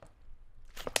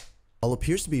 All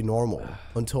appears to be normal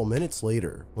until minutes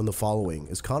later when the following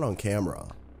is caught on camera.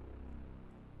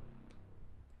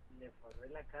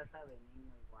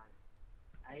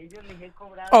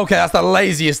 Okay, that's the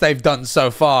laziest they've done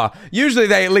so far. Usually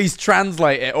they at least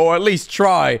translate it, or at least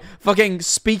try. Fucking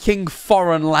speaking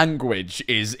foreign language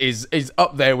is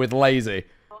up there with lazy.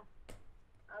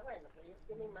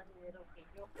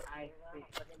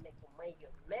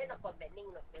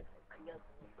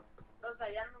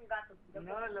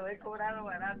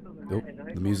 Oh,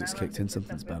 the music's kicked in,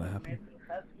 something's about to happen.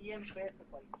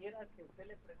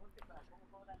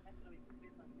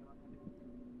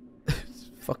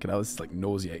 Fucking hell, this is like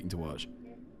nauseating to watch.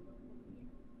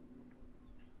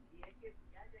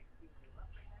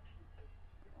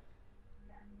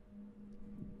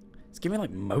 It's giving me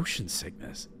like motion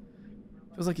sickness.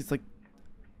 Feels like it's like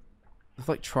I've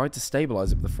like tried to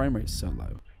stabilize it, but the frame rate is so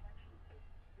low.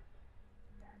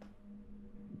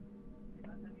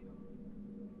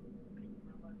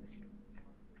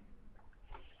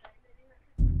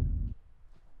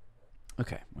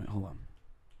 Okay, wait, hold on.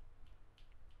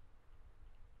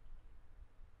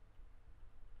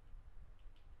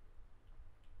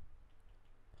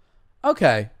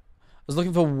 Okay. I was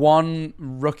looking for one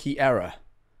rookie error.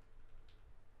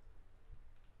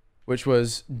 Which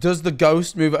was, does the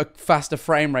ghost move at a faster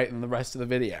frame rate than the rest of the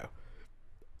video?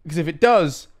 Because if it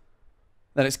does,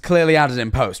 then it's clearly added in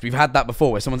post. We've had that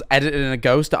before, where someone's edited in a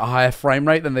ghost at a higher frame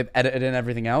rate than they've edited in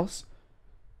everything else.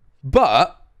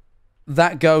 But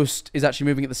that ghost is actually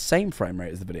moving at the same frame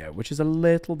rate as the video, which is a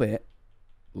little bit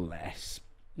less,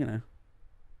 you know.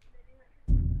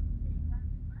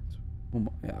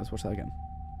 Yeah, let's watch that again.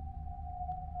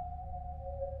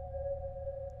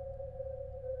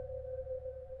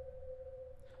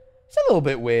 It's a little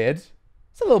bit weird.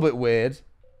 It's a little bit weird.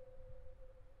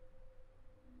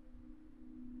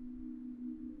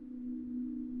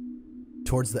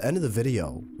 Towards the end of the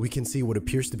video, we can see what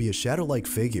appears to be a shadow-like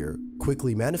figure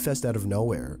quickly manifest out of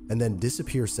nowhere and then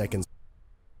disappear seconds.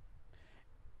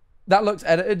 That looks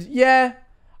edited. Yeah.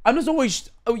 I'm just always...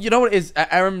 Oh, you know what it is?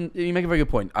 Aaron, you make a very good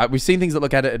point. We've seen things that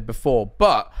look edited before,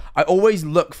 but I always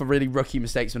look for really rookie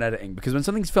mistakes when editing, because when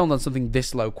something's filmed on something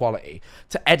this low quality,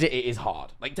 to edit it is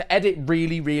hard. Like, to edit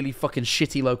really, really fucking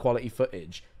shitty low quality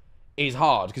footage is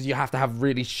hard, because you have to have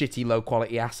really shitty low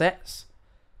quality assets.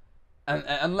 And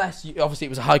unless, obviously, it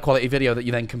was a high quality video that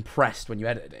you then compressed when you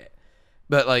edited it.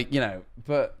 But, like, you know,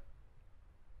 but...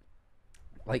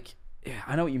 Like, yeah,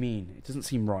 I know what you mean. It doesn't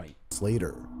seem right.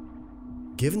 Later.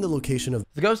 Given the location of...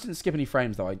 The ghost didn't skip any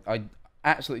frames, though. I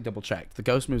absolutely double-checked. The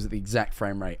ghost moves at the exact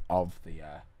frame rate of the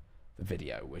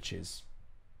video, which is,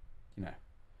 you know...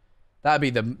 That'd be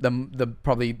the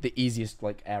probably the easiest,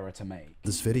 like, error to make.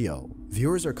 This video,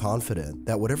 viewers are confident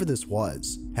that whatever this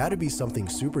was had to be something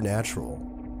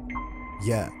supernatural.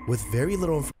 Yet, with very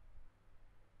little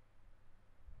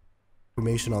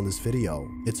information on this video,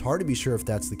 it's hard to be sure if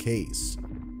that's the case.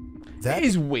 That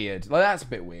is weird. Like, that's a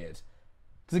bit weird.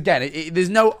 Because again, there's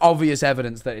no obvious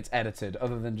evidence that it's edited,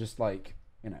 other than just like,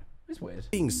 you know, it's weird.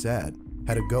 Being said,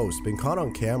 had a ghost been caught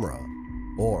on camera,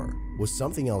 or was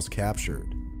something else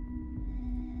captured?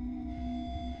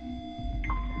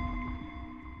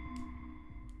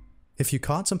 If you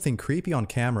caught something creepy on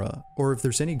camera, or if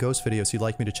there's any ghost videos you'd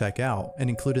like me to check out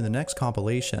and include in the next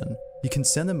compilation, you can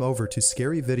send them over to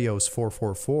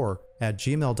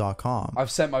scaryvideos444@gmail.com.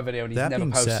 I've sent my video and he's never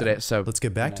posted it, so... Let's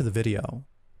get back to the video.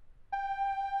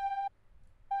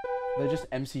 They're just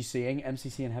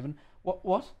MCCing in heaven. What?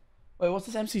 Wait, what's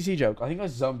this MCC joke? I think I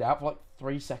zoned out for like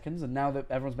 3 seconds, and now that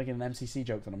everyone's making an MCC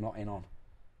joke that I'm not in on.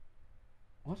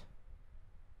 What?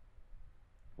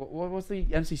 What's the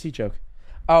MCC joke?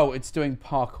 Oh, it's doing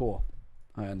parkour.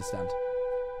 I understand.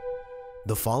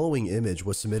 The following image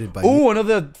was submitted by Oh,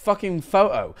 another fucking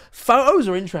photo. Photos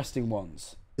are interesting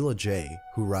ones. Mila J,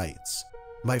 who writes,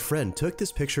 "My friend took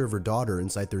this picture of her daughter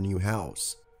inside their new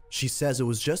house. She says it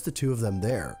was just the two of them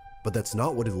there, but that's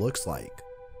not what it looks like.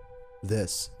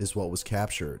 This is what was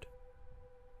captured."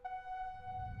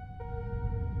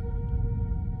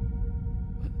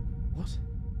 What?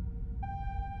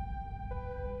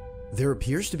 There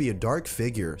appears to be a dark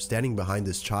figure standing behind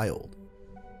this child.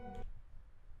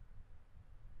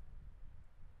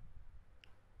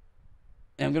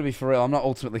 I'm gonna be for real. I'm not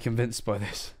ultimately convinced by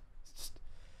this. It's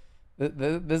just,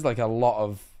 there's like a lot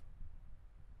of...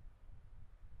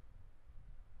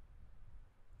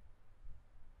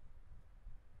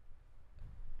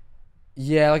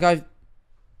 Yeah, like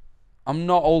I'm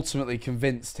not ultimately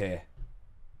convinced here.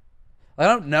 I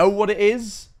don't know what it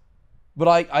is, but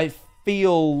I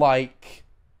feel like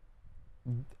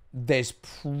there's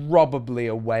probably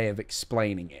a way of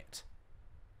explaining it.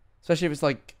 Especially if it's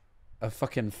like a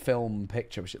fucking film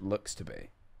picture, which it looks to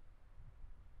be.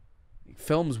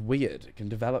 Film's weird. It can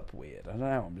develop weird. I don't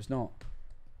know. I'm just not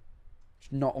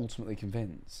ultimately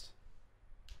convinced.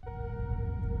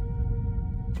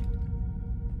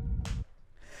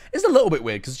 It's a little bit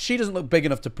weird because she doesn't look big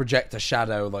enough to project a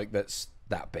shadow like that's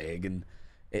that big, and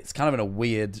it's kind of in a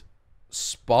weird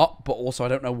spot, but also I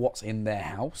don't know what's in their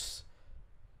house.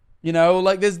 You know,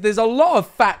 like there's a lot of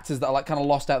factors that are like kind of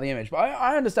lost out of the image, but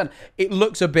I understand it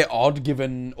looks a bit odd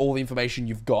given all the information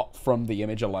you've got from the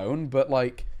image alone, but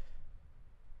like,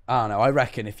 I don't know, I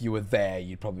reckon if you were there,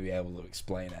 you'd probably be able to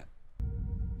explain it.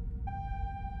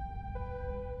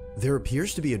 There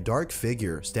appears to be a dark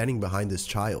figure standing behind this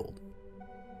child.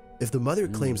 If the mother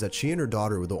claims that she and her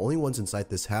daughter were the only ones inside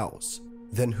this house,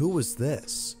 then who was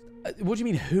this? What do you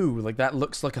mean who? Like that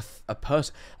looks like a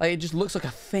person. Like it just looks like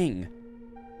a thing.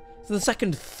 It's the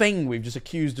second thing we've just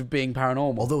accused of being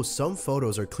paranormal. Although some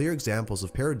photos are clear examples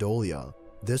of pareidolia,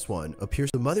 this one appears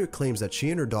the mother claims that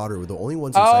she and her daughter were the only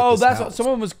ones inside this house. Oh, that's what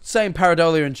someone was saying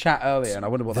pareidolia in chat earlier, and I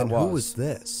wonder what that was. Then who was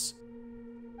this?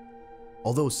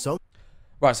 Although some...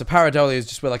 Right, so pareidolia is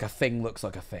just where like a thing looks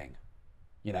like a thing.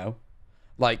 You know?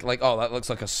 Like, oh, that looks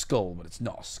like a skull, but it's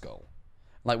not a skull.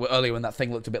 Like earlier when that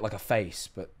thing looked a bit like a face,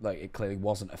 but like it clearly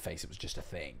wasn't a face, it was just a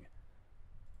thing.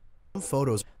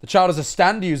 Photos. The child is a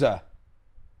stand user.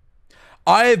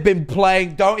 I have been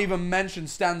playing, don't even mention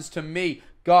stands to me.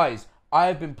 Guys, I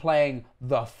have been playing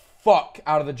the fuck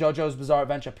out of the JoJo's Bizarre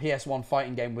Adventure PS1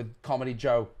 fighting game with Comedy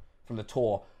Joe from the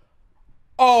tour.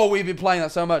 Oh, we've been playing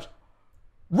that so much.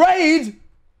 Raid!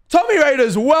 Tommy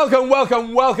Raiders, welcome,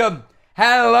 welcome, welcome.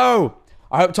 Hello.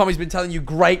 I hope Tommy's been telling you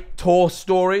great tour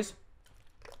stories.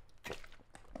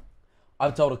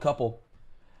 I've told a couple.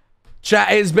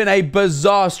 Chat, it's been a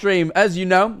bizarre stream, as you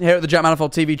know, here at the Jack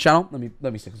Manifold TV channel.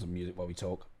 Let me stick on some music while we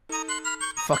talk.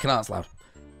 Fucking hell, that's loud.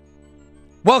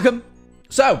 Welcome.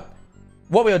 So,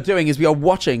 what we are doing is we are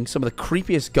watching some of the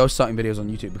creepiest ghost sighting videos on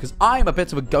YouTube, because I am a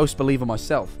bit of a ghost believer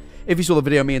myself. If you saw the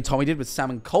video me and Tommy did with Sam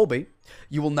and Colby,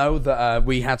 you will know that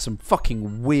we had some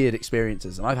fucking weird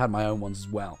experiences, and I've had my own ones as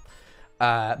well.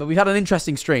 But we've had an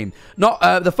interesting stream.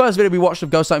 Not the first video we watched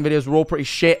of ghost sighting videos were all pretty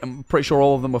shit. I'm pretty sure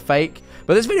all of them were fake.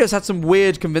 But this video's had some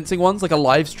weird, convincing ones, like a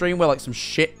live stream where like some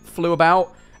shit flew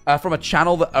about from a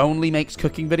channel that only makes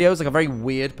cooking videos. Like a very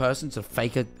weird person to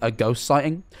fake a ghost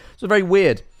sighting. So very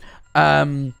weird.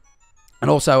 And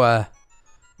also,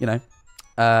 you know,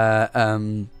 yeah,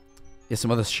 some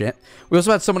other shit. We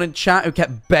also had someone in chat who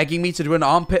kept begging me to do an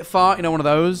armpit fart. You know, one of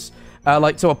those.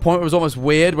 Like to a point where it was almost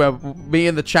weird, where me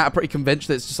and the chat are pretty convinced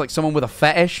that it's just like someone with a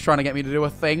fetish trying to get me to do a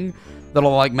thing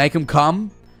that'll like make them come.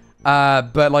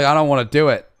 But like I don't want to do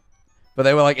it. But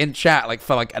they were like in chat like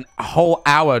for like a whole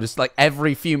hour, just like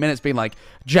every few minutes being like,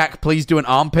 Jack, please do an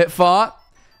armpit fart.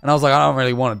 And I was like, I don't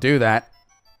really want to do that.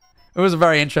 It was a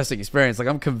very interesting experience. Like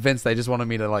I'm convinced they just wanted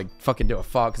me to like fucking do a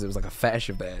fart because it was like a fetish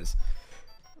of theirs.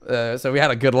 So we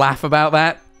had a good laugh about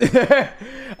that.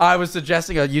 I was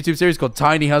suggesting a YouTube series called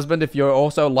Tiny Husband if you're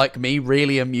also, like me,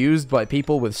 really amused by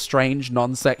people with strange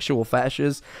non-sexual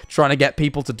fetishes trying to get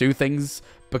people to do things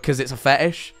because it's a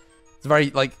fetish. It's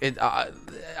very, like,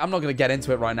 I'm not going to get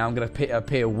into it right now. I'm going to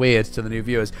appear weird to the new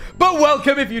viewers. But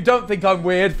welcome. If you don't think I'm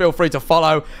weird, feel free to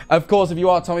follow. Of course, if you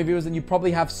are Tommy viewers, then you probably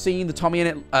have seen the Tommy in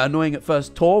It Annoying at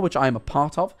First tour, which I am a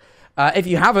part of. If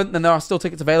you haven't, then there are still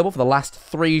tickets available for the last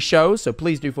 3 shows. So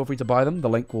please do feel free to buy them. The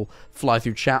link will fly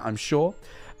through chat, I'm sure.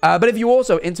 But if you're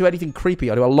also into anything creepy,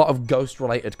 I do a lot of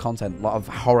ghost-related content, a lot of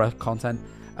horror content.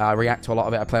 I react to a lot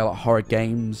of it. I play a lot of horror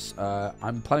games.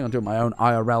 I'm planning on doing my own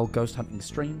IRL ghost hunting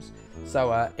streams.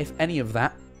 So if any of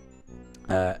that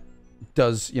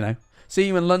does, you know, see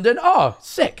you in London, oh,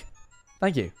 sick.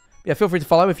 Thank you. Yeah, feel free to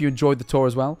follow if you enjoyed the tour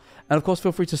as well. And of course,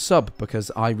 feel free to sub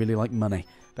because I really like money.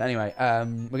 But anyway,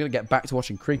 we're going to get back to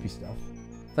watching creepy stuff.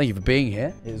 Thank you for being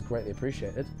here. It is greatly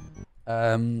appreciated.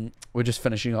 We're just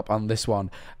finishing up on this one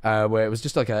where it was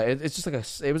just like it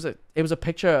was a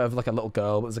picture of like a little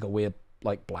girl, but there's like a weird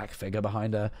like black figure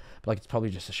behind her, but like it's probably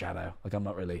just a shadow. Like I'm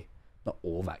not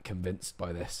all that convinced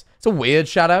by this. It's a weird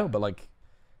shadow, but like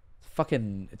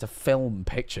it's a film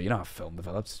picture. You know how film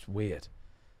develops. It's weird.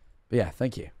 But yeah,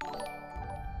 thank you.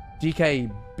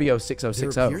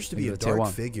 GKBO6060. There appears to be a dark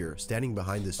figure standing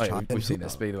behind this child. We've seen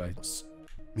this, by the way.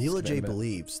 Mila J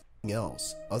believes something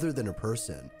else, other than a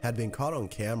person, had been caught on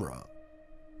camera.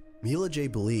 Mila J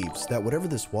believes that whatever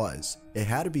this was, it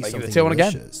had to be something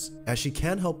malicious, as she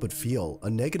can't help but feel a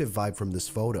negative vibe from this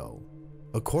photo.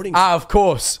 According of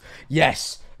course.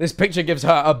 Yes. This picture gives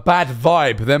her a bad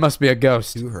vibe. There must be a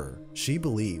ghost. To her, she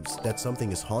believes that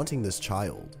something is haunting this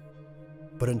child.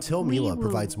 But until Mila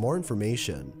provides more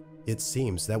information, it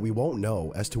seems that we won't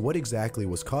know as to what exactly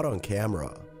was caught on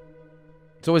camera.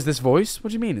 It's always this voice?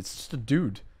 What do you mean? It's just a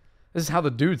dude. This is how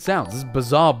the dude sounds. This is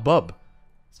BizarreBub.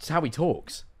 It's just how he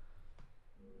talks.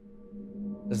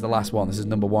 This is the last one. This is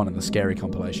number 1 in the scary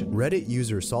compilation. Reddit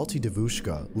user Salty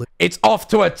Devushka. It's off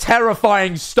to a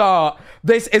terrifying start.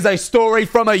 This is a story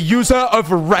from a user of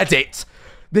Reddit.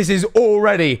 This is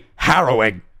already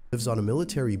harrowing. Lives on a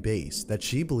military base that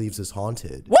she believes is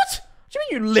haunted. What? What do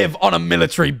you mean you live on a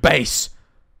military base?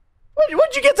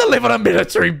 When'd you get to live on a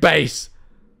military base?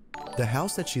 The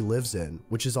house that she lives in,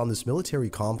 which is on this military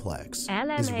complex,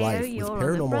 is rife with you're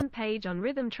paranormal... on the front page on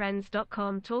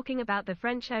rhythmtrends.com talking about the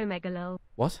French Omega lol.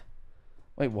 What?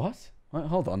 Wait, what? Wait,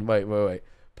 hold on. Wait.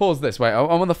 Pause this. Wait,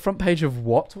 I'm on the front page of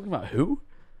what? Talking about who?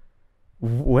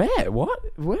 Where?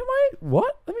 What? Where am I?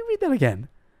 What? Let me read that again.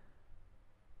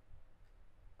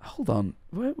 Hold on.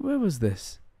 Where was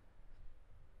this?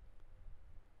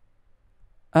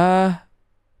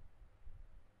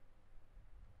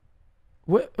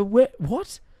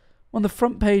 What? On the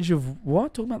front page of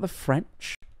what? Talking about the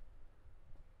French?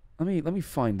 Let me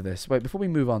find this. Wait, before we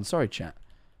move on. Sorry, chat.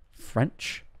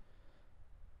 French?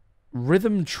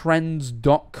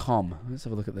 Rhythmtrends.com. Let's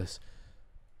have a look at this.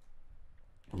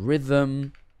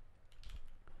 Rhythm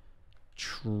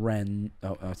trend.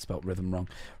 Oh, I spelled rhythm wrong.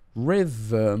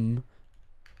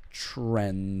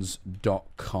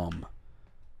 Rhythmtrends.com.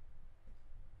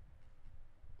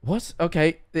 What?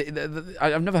 Okay.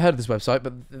 I've never heard of this website,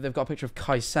 but they've got a picture of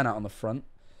Kai Cenat on the front.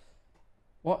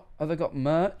 What? Oh, they got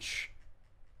merch?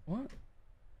 What?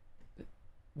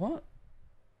 What?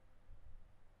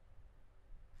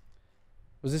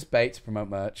 Was this bait to promote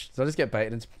merch? Did I just get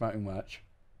baited into promoting merch?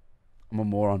 I'm a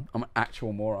moron. I'm an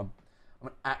actual moron. I'm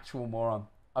an actual moron.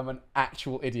 I'm an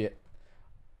actual idiot.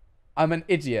 I'm an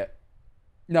idiot.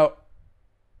 No.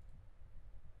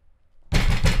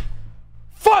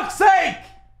 Fuck's sake!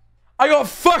 I got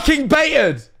fucking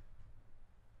baited!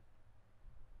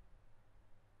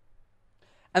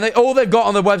 And all they've got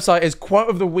on the website is quote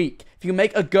of the week. If you can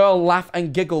make a girl laugh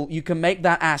and giggle, you can make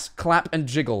that ass clap and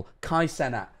jiggle. Kai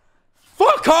Cenat.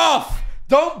 Fuck off!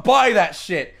 Don't buy that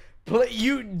shit.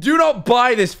 You do not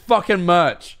buy this fucking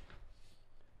merch.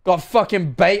 Got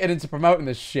fucking baited into promoting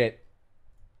this shit.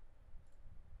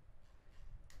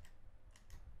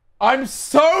 I'm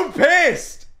so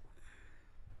pissed.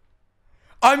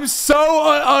 I'm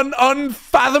so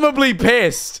unfathomably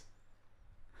pissed.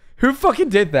 Who fucking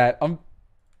did that?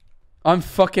 I'm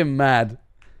fucking mad.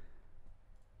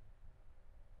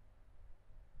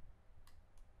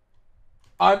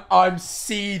 I'm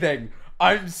seething.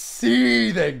 I'm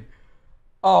seething.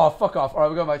 Oh, fuck off. Alright,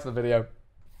 we're going back to the video.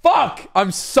 Fuck!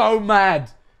 I'm so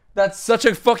mad. That's such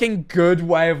a fucking good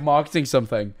way of marketing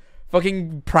something.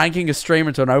 Fucking pranking a streamer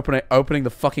into opening the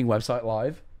fucking website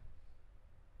live.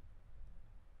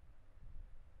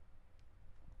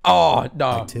 Oh,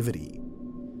 no. Activity.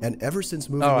 And ever since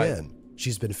moving in,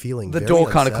 she's been feeling the door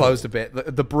kind of closed a bit.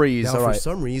 The breeze, now, for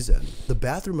some reason, the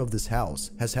bathroom of this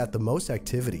house has had the most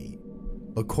activity.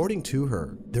 According to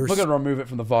her, there's... I'm not gonna remove it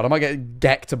from the VOD. I might get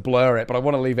Geck to blur it, but I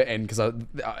want to leave it in because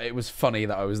it was funny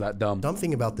that I was that dumb.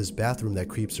 something about this bathroom that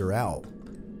creeps her out.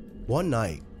 One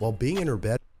night, while being in her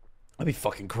bed... I'd be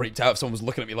fucking creeped out if someone was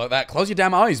looking at me like that. Close your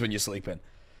damn eyes when you're sleeping.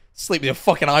 Sleep with your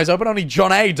fucking eyes open. Only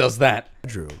John A does that.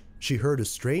 She heard a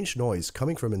strange noise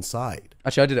coming from inside.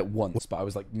 Actually, I did it once, but I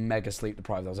was like mega sleep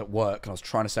deprived. I was at work and I was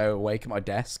trying to stay awake at my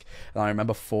desk, and I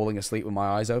remember falling asleep with my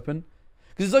eyes open.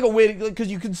 Because it's like a weird... Because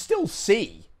you can still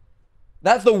see.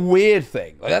 That's the weird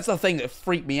thing. Like, that's the thing that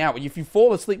freaked me out. If you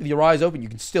fall asleep with your eyes open, you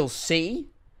can still see.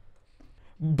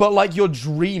 But, like, you're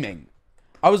dreaming.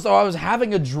 I was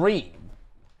having a dream.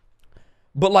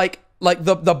 But, like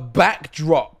the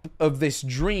backdrop of this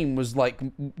dream was, like,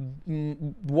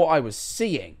 what I was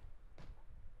seeing.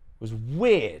 It was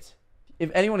weird. If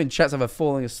anyone in chat's ever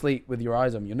falling asleep with your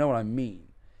eyes open, you know what I mean.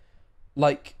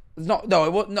 Like, it's not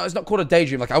called a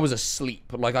daydream. Like, I was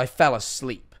asleep. Like, I fell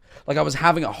asleep. Like, I was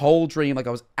having a whole dream, like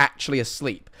I was actually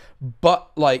asleep.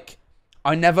 But, like,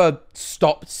 I never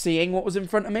stopped seeing what was in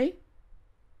front of me.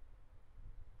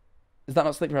 Is that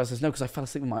not sleep paralysis? No, because I fell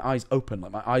asleep with my eyes open.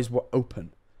 Like, my eyes were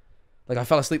open. Like, I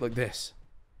fell asleep like this.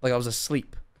 Like, I was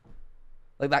asleep.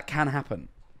 Like, that can happen.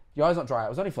 Your eyes not dry out. It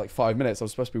was only for, like, 5 minutes. I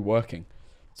was supposed to be working.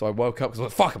 So I woke up because I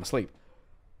was like, fuck, I'm asleep.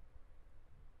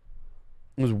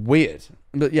 It was weird.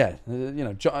 But yeah, you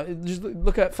know, just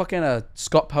look at fucking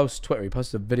Scott Post's Twitter. He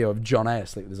posted a video of John A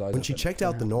asleep with his eyes open. When she checked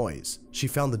out the noise, she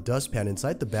found the dustpan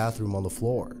inside the bathroom on the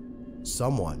floor.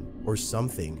 Someone or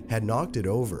something had knocked it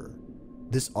over.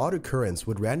 This odd occurrence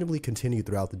would randomly continue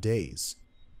throughout the days.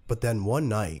 But then one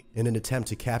night, in an attempt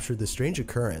to capture this strange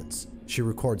occurrence, she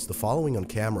records the following on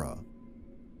camera.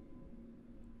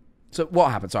 So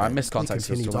what happened? Sorry, I missed context.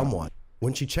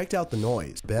 When she checked out the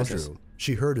noise bedroom,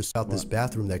 she heard about this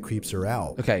bathroom that creeps her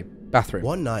out. Okay, bathroom.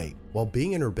 One night, while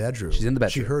being in her bedroom, she's in the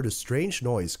bedroom. She heard a strange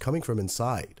noise coming from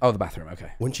inside. Oh, the bathroom,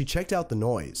 okay. When she checked out the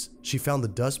noise, she found the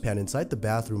dustpan inside the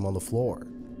bathroom on the floor.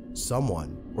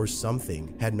 Someone or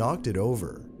something had knocked it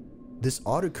over. This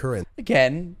odd occurrence...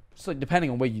 Again, so depending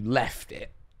on where you left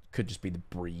it, could just be the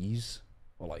breeze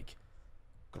or, like,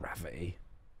 gravity.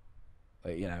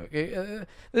 Like, you know,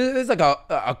 there's like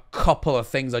a couple of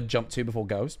things I jumped to before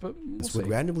Ghost, but this would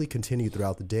randomly continue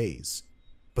throughout the days.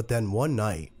 But then one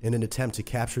night, in an attempt to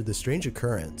capture this strange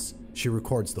occurrence, she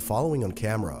records the following on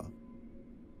camera.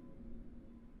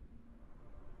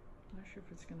 Not sure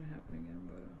if it's gonna happen again,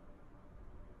 but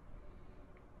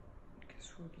I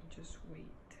guess we can just wait.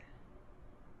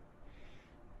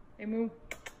 Hey, Moo.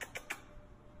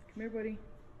 Come here, buddy.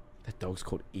 That dog's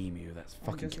called Emu. That's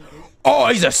fucking... Oh,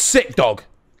 he's a sick dog!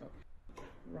 Oh,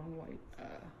 wrong light.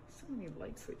 So many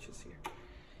light switches here.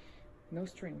 No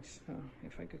strings.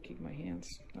 If I could keep my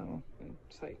hands. Oh,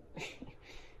 sight.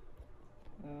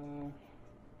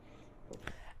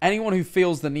 Anyone who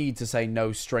feels the need to say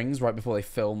no strings right before they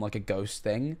film like a ghost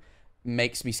thing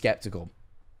makes me skeptical.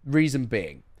 Reason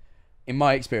being, in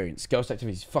my experience, ghost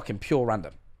activity is fucking pure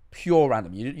random. Pure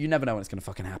random. You never know when it's going to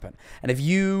fucking happen. And if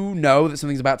you know that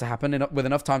something's about to happen with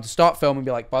enough time to start filming and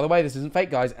be like, by the way, this isn't fake,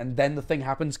 guys, and then the thing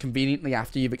happens conveniently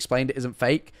after you've explained it isn't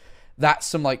fake, that's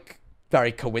some, like,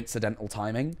 very coincidental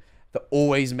timing that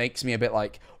always makes me a bit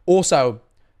like... Also,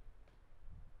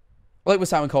 like with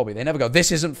Sam and Colby, they never go, this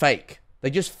isn't fake. They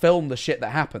just film the shit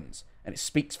that happens, and it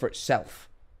speaks for itself.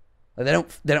 Like,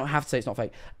 they don't have to say it's not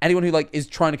fake. Anyone who, like, is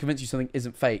trying to convince you something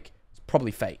isn't fake, it's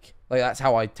probably fake. Like, that's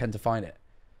how I tend to find it.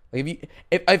 Like,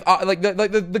 if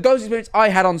the ghost experience I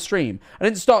had on stream, I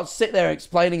didn't sit there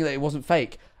explaining that it wasn't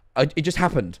fake. It just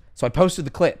happened. So I posted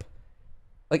the clip.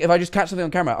 Like, if I just catch something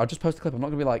on camera, I'll just post the clip. I'm not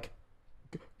going to be like,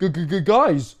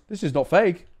 guys, this is not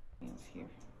fake. Here.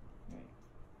 Right.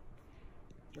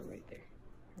 They're right there.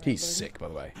 Right, He's sick, by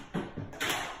the way.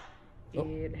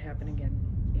 It happened again.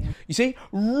 Yeah. You see,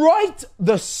 right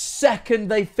the second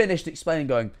they finished explaining,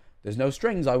 going, there's no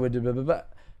strings, I would... Blah, blah, blah.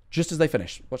 Just as they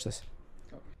finished. Watch this.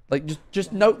 Like,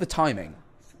 just note the timing.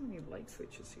 So many light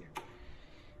switches here.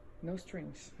 No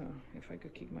strings. If I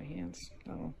could keep my hands.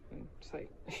 Oh, sight.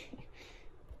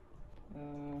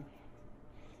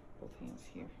 Both hands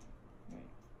here. Right.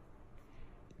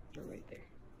 They're right there.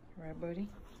 All right, buddy?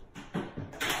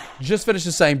 Just finished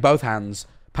the same, both hands.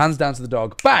 Pans down to the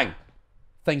dog. Bang!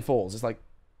 Thing falls. It's like,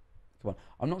 come on.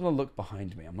 I'm not going to look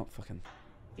behind me. I'm not fucking...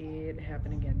 It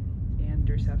happened again. And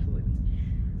there's absolutely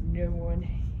no one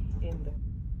in the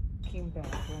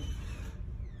bathroom.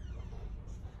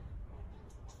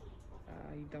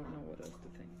 I don't know what else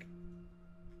to think.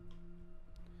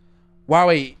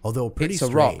 Wowie. Although pretty it's a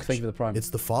strange, rock. Thank you for the prime. It's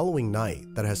the following night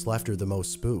that has left her the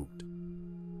most spooked.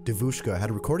 Devushka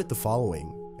had recorded the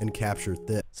following and captured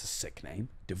this. It's a sick name.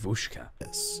 Devushka.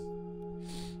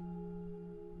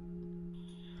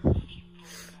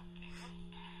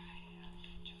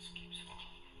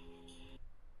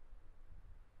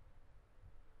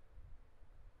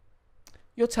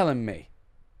 You're telling me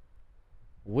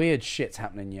weird shit's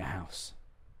happening in your house,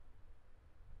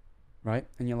 right?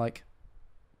 And you're like,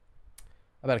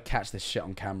 I better catch this shit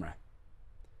on camera.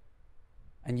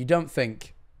 And you don't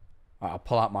think, I'll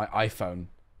pull out my iPhone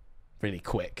really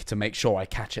quick to make sure I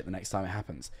catch it the next time it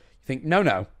happens. You think,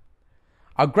 no.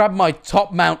 I'll grab my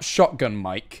top mount shotgun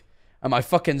mic and my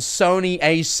fucking Sony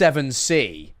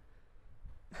A7C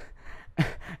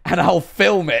and I'll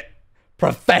film it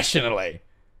professionally.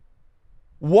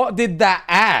 What did that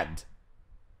add?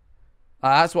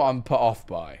 That's what I'm put off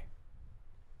by.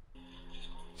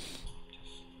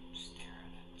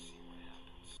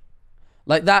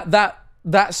 Like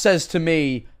that says to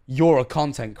me you're a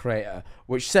content creator,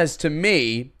 which says to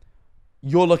me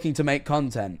you're looking to make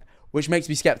content, which makes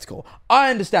me skeptical. I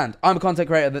understand. I'm a content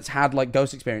creator that's had like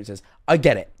ghost experiences. I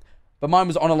get it. But mine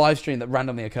was on a live stream that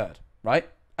randomly occurred, right?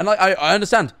 And like I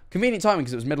understand. Convenient timing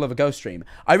because it was middle of a ghost stream.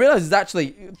 I realize it's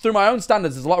actually, through my own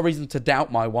standards, there's a lot of reason to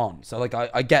doubt my one. So like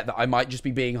I get that I might just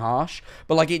be being harsh,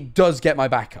 but like it does get my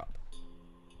back up.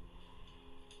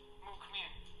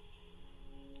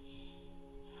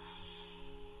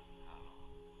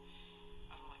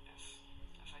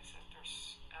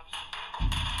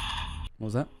 What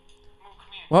was that?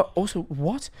 Well, also,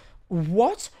 what?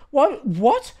 What?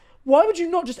 What? Why would you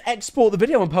not just export the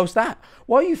video and post that?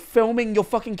 Why are you filming your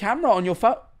fucking camera on your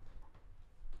phone?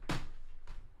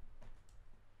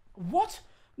 What?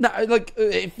 No, like,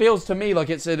 it feels to me like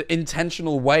it's an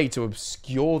intentional way to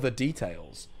obscure the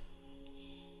details.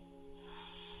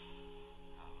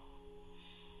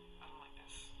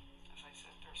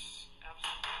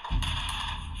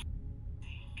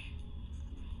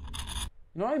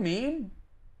 You know what I mean?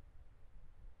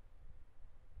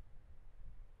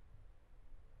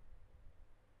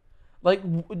 Like,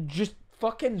 just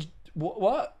fucking...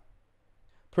 What?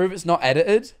 Prove it's not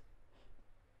edited?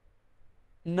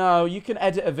 No, you can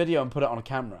edit a video and put it on a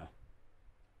camera.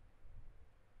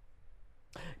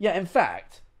 Yeah, in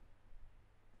fact...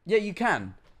 Yeah, you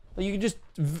can. Like, you can just...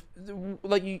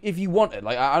 Like, if you wanted...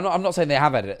 Like, I'm not saying they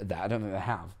have edited that. I don't think they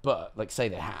have. But, like, say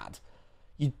they had.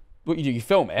 What you do, you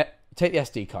film it, take the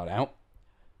SD card out,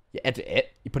 you edit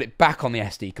it, you put it back on the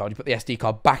SD card, you put the SD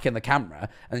card back in the camera,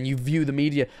 and then you view the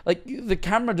media. Like, the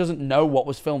camera doesn't know what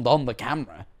was filmed on the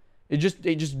camera. There's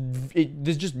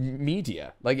just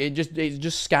media. Like, it's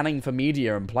just scanning for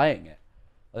media and playing it.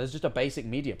 There's just a basic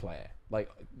media player. Like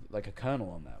a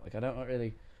kernel on there. Like, I don't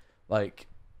really, like,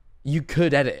 you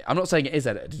could edit it. I'm not saying it is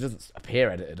edited. It doesn't appear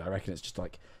edited. I reckon it's just,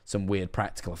 like, some weird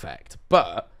practical effect.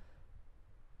 But,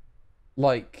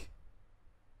 like...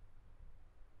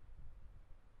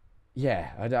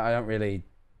 Yeah, I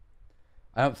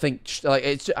don't think, like,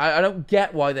 I don't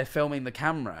get why they're filming the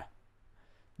camera.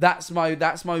 That's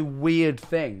my weird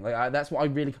thing. Like, that's what I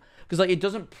really, because, like, it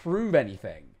doesn't prove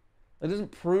anything. It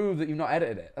doesn't prove that you've not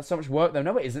edited it. That's so much work, though.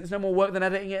 No, it isn't. It's no more work than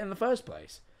editing it in the first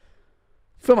place.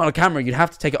 Film on a camera, you'd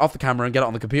have to take it off the camera and get it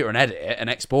on the computer and edit it and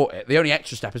export it. The only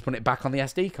extra step is putting it back on the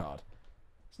SD card.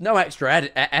 There's no extra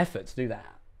effort to do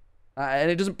that.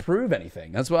 And it doesn't prove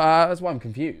anything. That's why I'm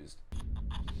confused.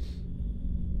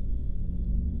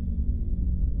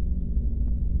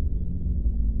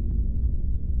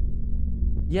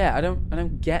 Yeah, I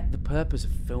don't get the purpose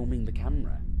of filming the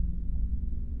camera.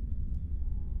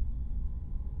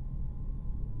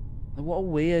 Like, what a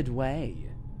weird way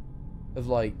of,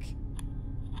 like...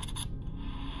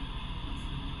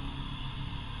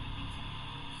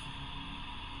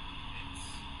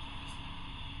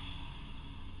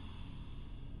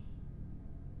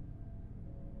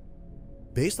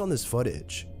 Based on this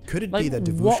footage, could it like, be that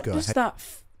Devushka... What does that...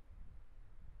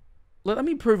 Let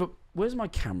me prove... Where's my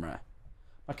camera?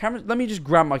 My camera... Let me just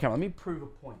grab my camera. Let me prove a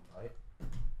point, right?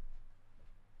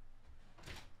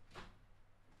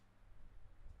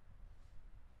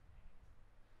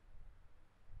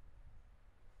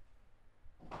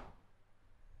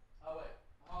 Oh, wait.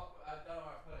 I don't know where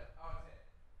I put it. Oh, it's here.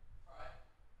 Alright.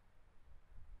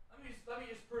 Let me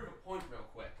just prove a point real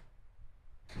quick.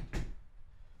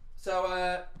 So,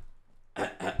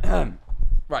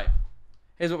 right.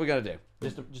 Here's what we're going to do.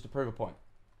 Just to prove a point.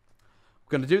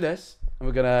 We're going to do this, and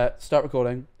we're going to start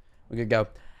recording. We're going to go,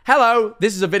 hello,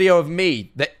 this is a video of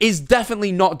me that is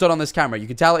definitely not done on this camera. You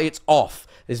can tell it's off.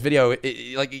 This video,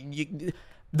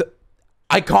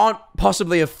 I can't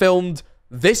possibly have filmed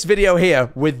this video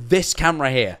here with this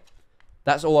camera here.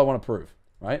 That's all I want to prove,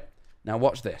 right? Now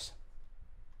watch this.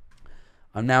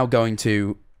 I'm now going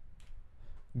to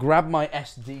grab my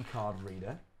SD card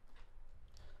reader,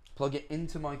 plug it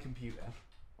into my computer.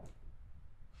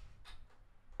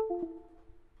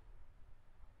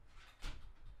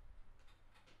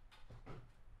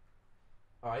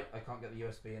 Alright, I can't get the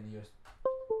USB and the USB.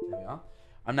 There we are.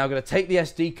 I'm now going to take the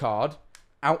SD card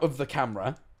out of the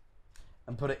camera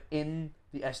and put it in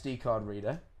the SD card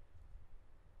reader.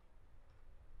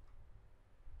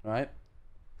 Right?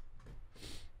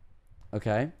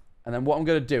 Okay. And then what I'm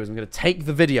going to do is I'm going to take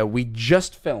the video we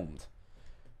just filmed.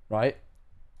 Right?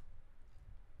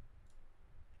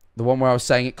 The one where I was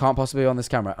saying it can't possibly be on this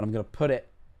camera. And I'm going to put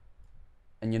it...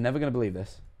 And you're never going to believe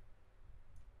this.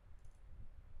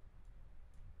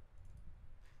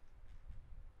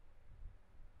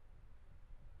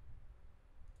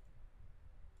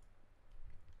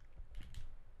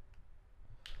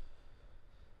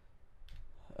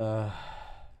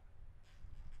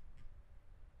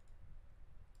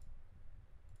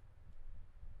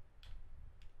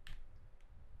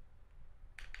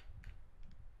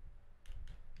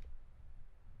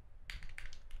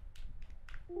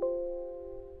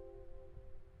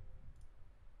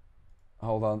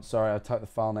 Hold on, sorry, I typed the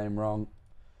file name wrong.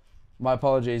 My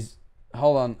apologies.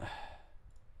 Hold on.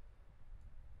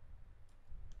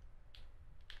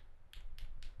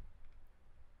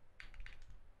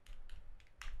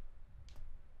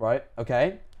 Right,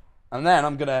 okay. And then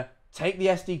I'm going to take the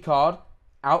SD card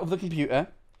out of the computer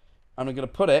and I'm going to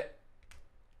put it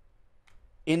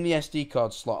in the SD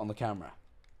card slot on the camera.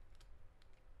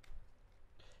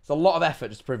 It's a lot of effort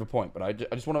just to prove a point, but I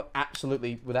just want to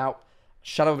absolutely, without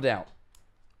shadow of a doubt.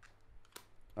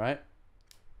 All right?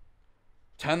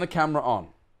 Turn the camera on.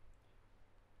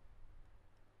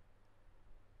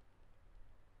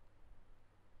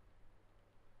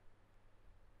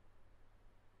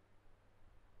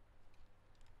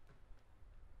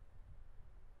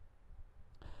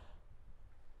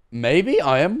 Maybe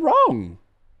I am wrong.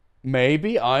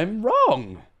 Maybe I'm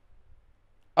wrong.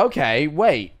 Okay,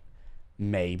 wait.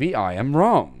 Maybe I am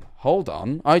wrong. Hold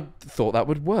on. I thought that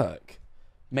would work.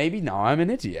 Maybe now I'm an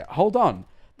idiot. Hold on.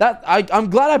 I'm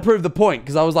glad I proved the point,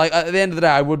 because I was like, at the end of the day,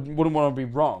 I wouldn't want to be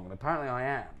wrong. And apparently I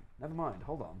am. Never mind.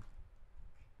 Hold on.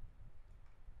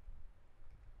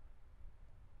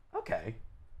 Okay.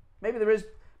 Maybe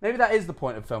that is the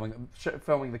point of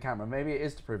filming the camera. Maybe it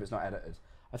is to prove it's not edited.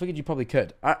 I figured you probably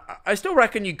could. I still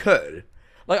reckon you could.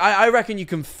 Like, I reckon you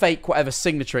can fake whatever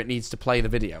signature it needs to play the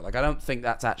video. Like, I don't think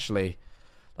that's actually...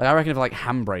 Like, I reckon if I, like,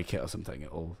 handbrake it or something,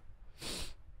 it'll...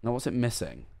 No, what's it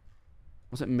missing?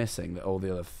 What's it missing that all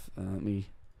the other... let me...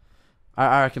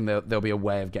 I reckon there'll be a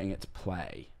way of getting it to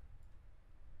play.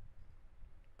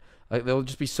 Like, there'll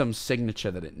just be some signature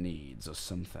that it needs or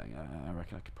something. I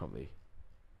reckon I could probably...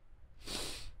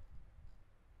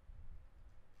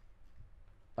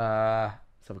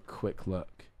 Let's have a quick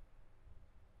look.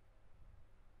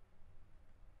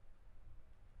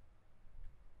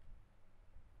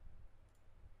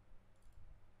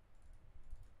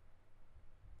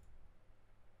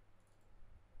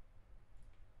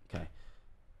 Okay.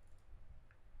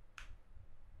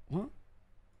 What?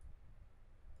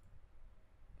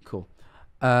 Cool.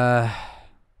 Hang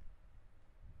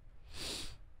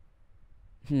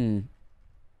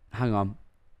on.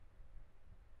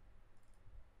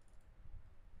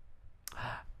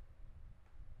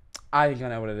 I think I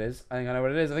know what it is. I think I know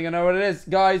what it is. I think I know what it is.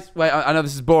 Guys, wait, I know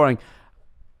this is boring.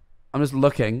 I'm just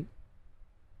looking.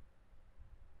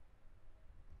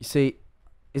 You see,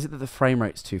 is it that the frame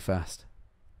rate's too fast?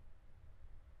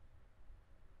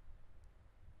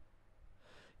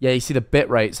 Yeah, you see the bit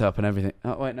rate's up and everything.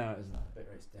 Oh, wait, no, it's not. The bit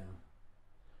rate's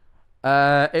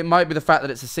down. It might be the fact that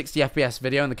it's a 60 FPS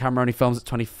video and the camera only films at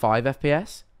 25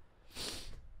 FPS.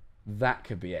 That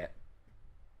could be it.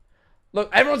 Look,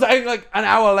 everyone's saying like an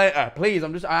hour later. Please,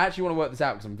 I actually want to work this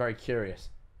out because I'm very curious.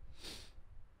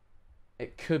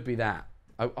 It could be that.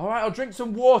 Oh, all right, I'll drink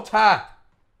some water.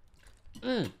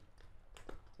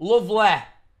 Lovely.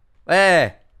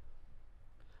 There.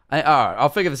 All right, I'll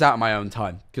figure this out in my own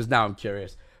time because now I'm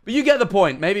curious. But you get the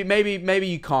point. Maybe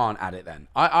you can't add it then.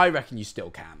 I reckon you still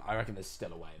can. I reckon there's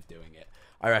still a way of doing it.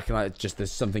 I reckon like just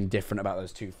there's something different about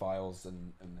those two files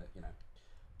and you know.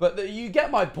 But you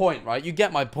get my point, right? You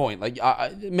get my point. Like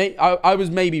I was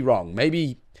maybe wrong.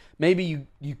 Maybe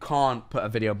you can't put a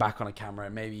video back on a camera.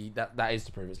 And maybe that is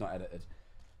to prove it's not edited.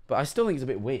 But I still think it's a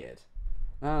bit weird.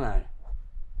 I don't know.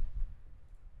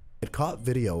 It caught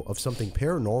video of something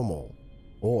paranormal,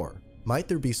 or might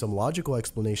there be some logical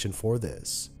explanation for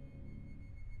this?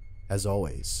 As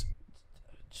always,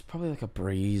 just probably like a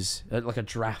breeze, like a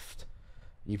draft.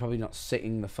 You're probably not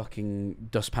sitting the fucking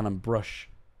dustpan and brush.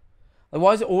 Like,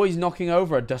 why is it always knocking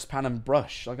over a dustpan and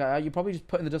brush? Like, you're probably just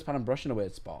putting the dustpan and brush in a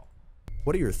weird spot.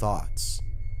 What are your thoughts?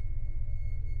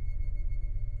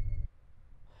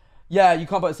 Yeah, you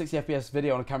can't put a 60 FPS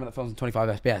video on a camera that films in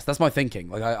 25 FPS. That's my thinking.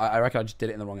 Like, I reckon I just did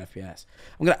it in the wrong FPS.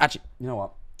 I'm gonna actually, you know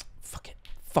what? Fuck it.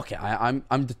 Fuck it.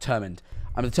 I'm determined.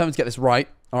 I'm determined to get this right.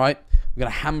 All right. We're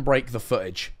gonna handbrake the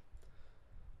footage.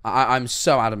 I'm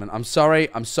so adamant. I'm sorry.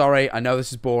 I'm sorry. I know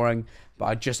this is boring,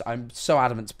 but I'm so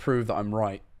adamant to prove that I'm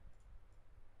right.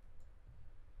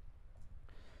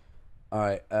 All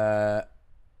right.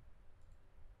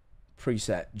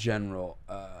 Preset general.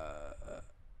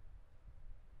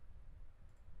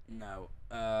 No.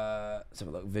 Let's have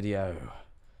a look. Video.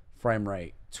 Frame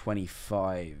rate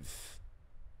 25.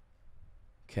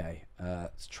 Okay.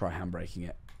 Let's try handbraking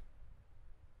it.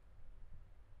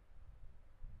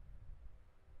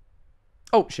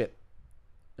 Oh shit.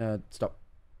 Stop.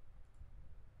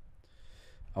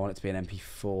 I want it to be an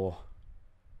MP4.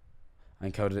 I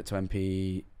encoded it to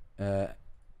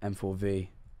M4V.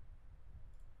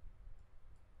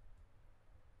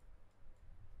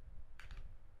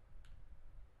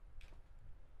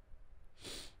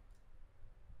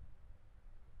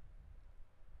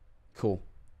 Cool.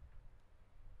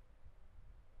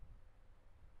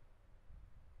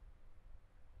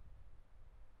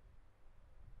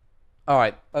 All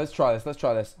right, let's try this. Let's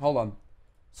try this. Hold on.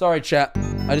 Sorry, chat.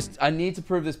 I need to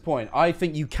prove this point. I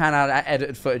think you can add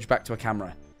edited footage back to a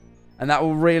camera. And that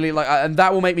will really, like, and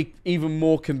that will make me even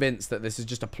more convinced that this is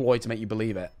just a ploy to make you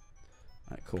believe it.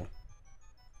 All right, cool. Let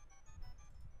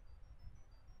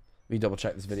me double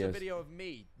check this video. It's a video of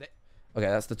me. Okay,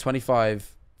 that's the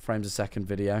 25 frames a second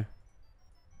video.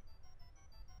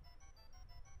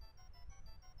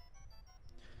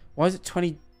 Why is it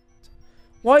 20?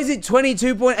 Why is it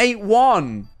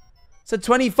 22.81? It's a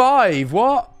 25.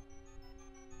 What?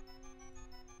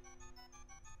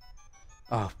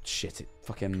 Oh, shit. It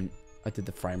fucking... I did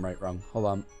the frame rate wrong. Hold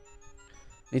on.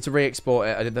 Need to re-export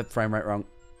it. I did the frame rate wrong.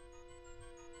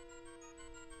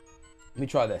 Let me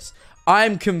try this.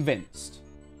 I'm convinced.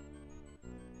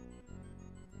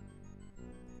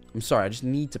 I'm sorry. I just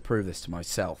need to prove this to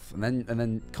myself. And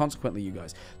then consequently you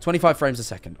guys. 25 frames a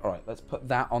second. All right. Let's put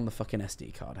that on the fucking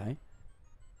SD card, hey?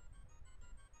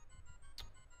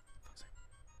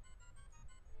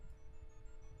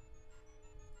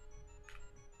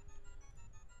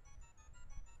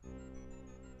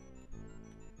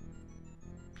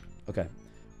 Okay,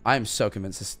 I am so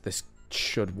convinced this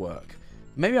should work.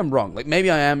 Maybe I'm wrong. Like,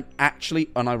 maybe I am actually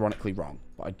unironically wrong.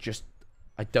 But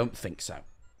I don't think so.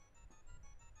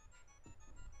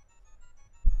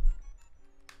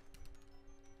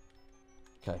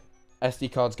 Okay, SD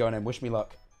card's going in. Wish me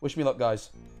luck. Wish me luck, guys.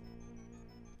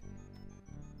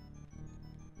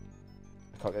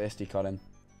 I can't get the SD card in.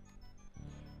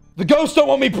 The ghosts don't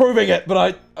want me proving it, but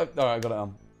alright, I got it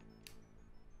on.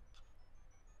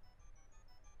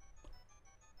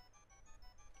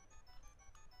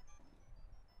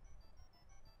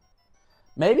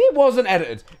 Maybe it wasn't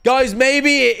edited. Guys,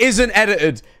 maybe it isn't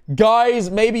edited.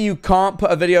 Guys, maybe you can't put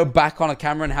a video back on a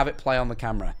camera and have it play on the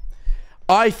camera.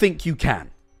 I think you can.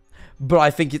 But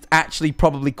I think it's actually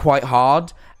probably quite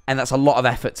hard, and that's a lot of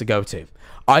effort to go to.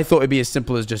 I thought it'd be as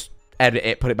simple as just edit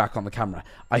it, put it back on the camera.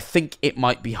 I think it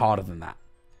might be harder than that.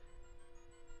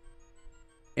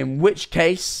 In which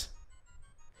case,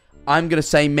 I'm going to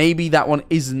say maybe that one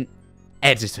isn't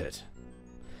edited.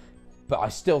 But I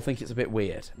still think it's a bit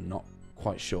weird. I'm not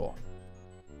quite sure.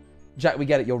 Jack, we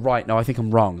get it. You're right. No, I think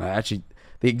I'm wrong. Actually,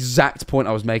 the exact point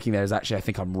I was making there is actually I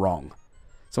think I'm wrong.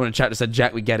 Someone in chat just said,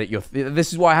 Jack, we get it.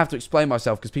 This is why I have to explain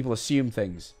myself, because people assume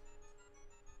things.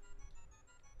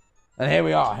 And here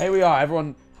we are. Here we are.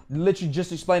 Everyone literally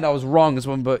just explained I was wrong as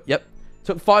one, but yep.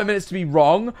 Took 5 minutes to be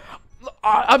wrong.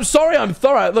 I'm sorry, I'm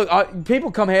thorough. Look, people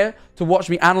come here to watch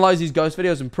me analyze these ghost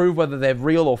videos and prove whether they're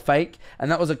real or fake. And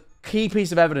that was a key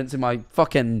piece of evidence in my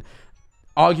fucking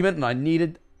argument,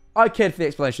 and I cared for the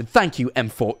explanation. Thank you,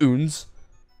 M4Oons.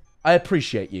 I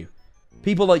appreciate you.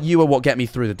 People like you are what get me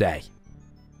through the day.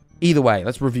 Either way,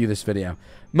 let's review this video.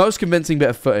 Most convincing bit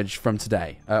of footage from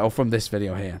today, or from this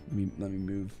video here. Let me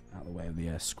move out of the way of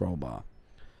the scroll bar.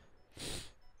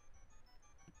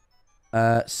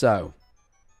 So,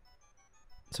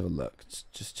 let's have a look,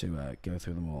 just to go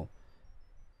through them all.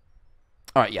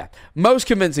 Alright, yeah. Most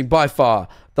convincing, by far,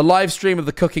 the live stream of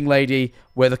the cooking lady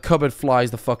where the cupboard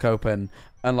flies the fuck open.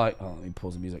 And like, oh, let me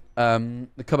pause the music.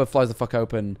 The cupboard flies the fuck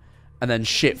open, and then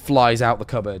shit flies out the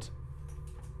cupboard.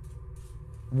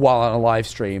 While on a live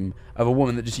stream of a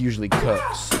woman that just usually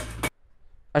cooks.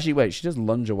 Actually, wait, she does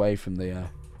lunge away from the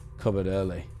cupboard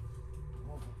early.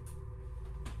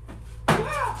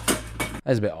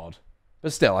 That's a bit odd.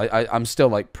 But still, I'm still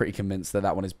like pretty convinced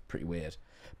that one is pretty weird.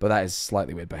 But that is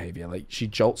slightly weird behavior. Like, she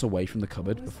jolts away from the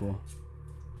cupboard before.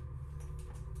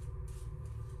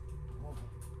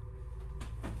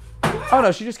 Oh,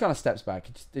 no, she just kind of steps back.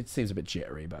 It seems a bit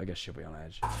jittery, but I guess she'll be on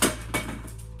edge.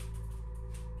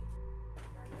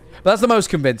 But that's the most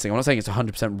convincing. I'm not saying it's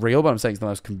 100% real, but I'm saying it's the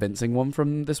most convincing one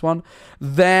from this one.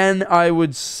 Then I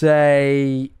would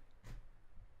say...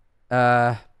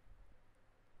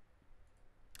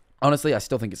 honestly, I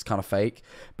still think it's kind of fake.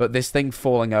 But this thing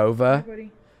falling over...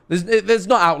 There's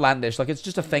not outlandish. Like, it's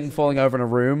just a thing falling over in a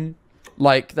room.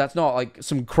 Like, that's not, like,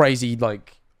 some crazy,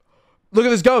 like... Look at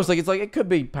this ghost. Like, it's like, it could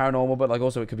be paranormal, but, like,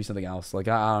 also it could be something else. Like,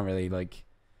 I don't really, like...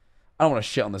 I don't want to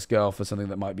shit on this girl for something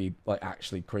that might be, like,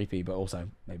 actually creepy, but also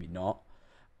maybe not.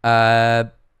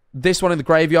 This one in the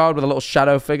graveyard with a little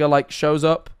shadow figure, like, shows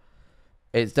up.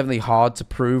 It's definitely hard to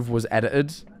prove was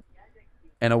edited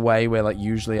in a way where, like,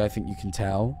 usually I think you can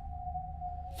tell.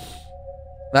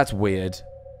 That's weird.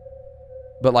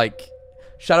 But, like,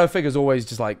 shadow figure's always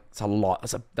just, like, it's a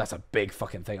lot. That's a big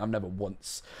fucking thing. I've never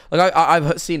once... Like,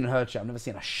 I've seen and heard shit. I've never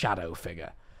seen a shadow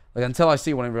figure. Like, until I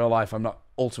see one in real life, I'm not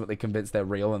ultimately convinced they're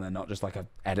real and they're not just, like, a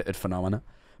edited phenomena.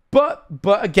 But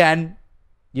again,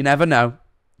 you never know.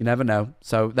 You never know.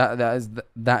 So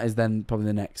that is then probably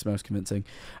the next most convincing.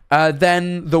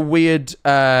 Then the weird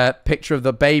picture of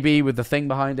the baby with the thing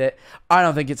behind it. I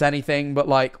don't think it's anything, but,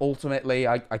 like, ultimately,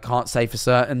 I can't say for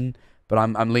certain, but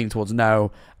I'm leaning towards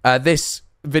no. This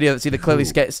video that's either clearly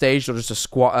staged or just a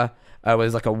squatter, where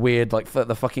there's, like, a weird, like,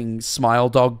 the fucking smile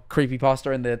dog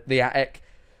creepypasta in the attic.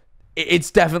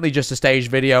 It's definitely just a staged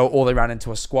video, or they ran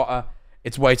into a squatter.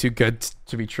 It's way too good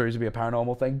to be true to be a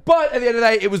paranormal thing. But at the end of the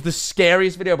day, it was the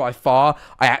scariest video by far.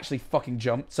 I actually fucking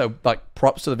jumped. So, like,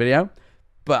 props to the video.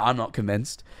 But I'm not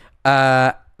convinced.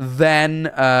 Then,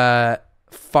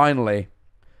 finally,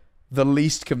 the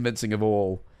least convincing of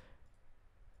all.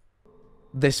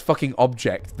 This fucking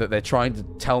object that they're trying to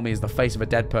tell me is the face of a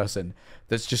dead person.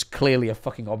 That's just clearly a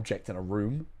fucking object in a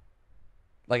room.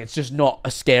 Like, it's just not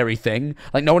a scary thing.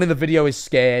 Like, no one in the video is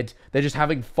scared. They're just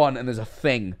having fun and there's a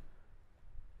thing.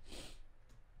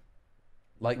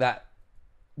 Like that.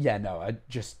 Yeah, no,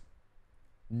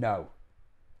 no.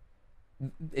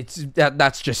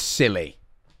 That's just silly.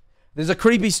 There's a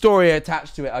creepy story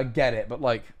attached to it, I get it, but,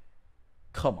 like,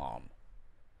 come on.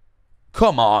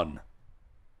 Come on.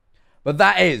 But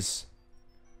that is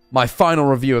my final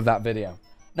review of that video.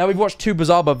 Now, we've watched 2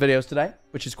 BizarreBub videos today,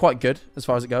 which is quite good as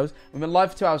far as it goes. We've been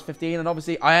live for 2 hours 15, and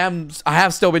obviously I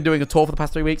have still been doing a tour for the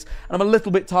past 3 weeks, and I'm a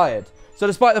little bit tired. So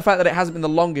despite the fact that it hasn't been the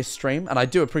longest stream, and I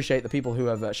do appreciate the people who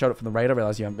have showed up from the raid, I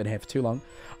realize you haven't been here for too long,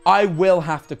 I will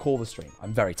have to call the stream.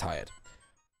 I'm very tired.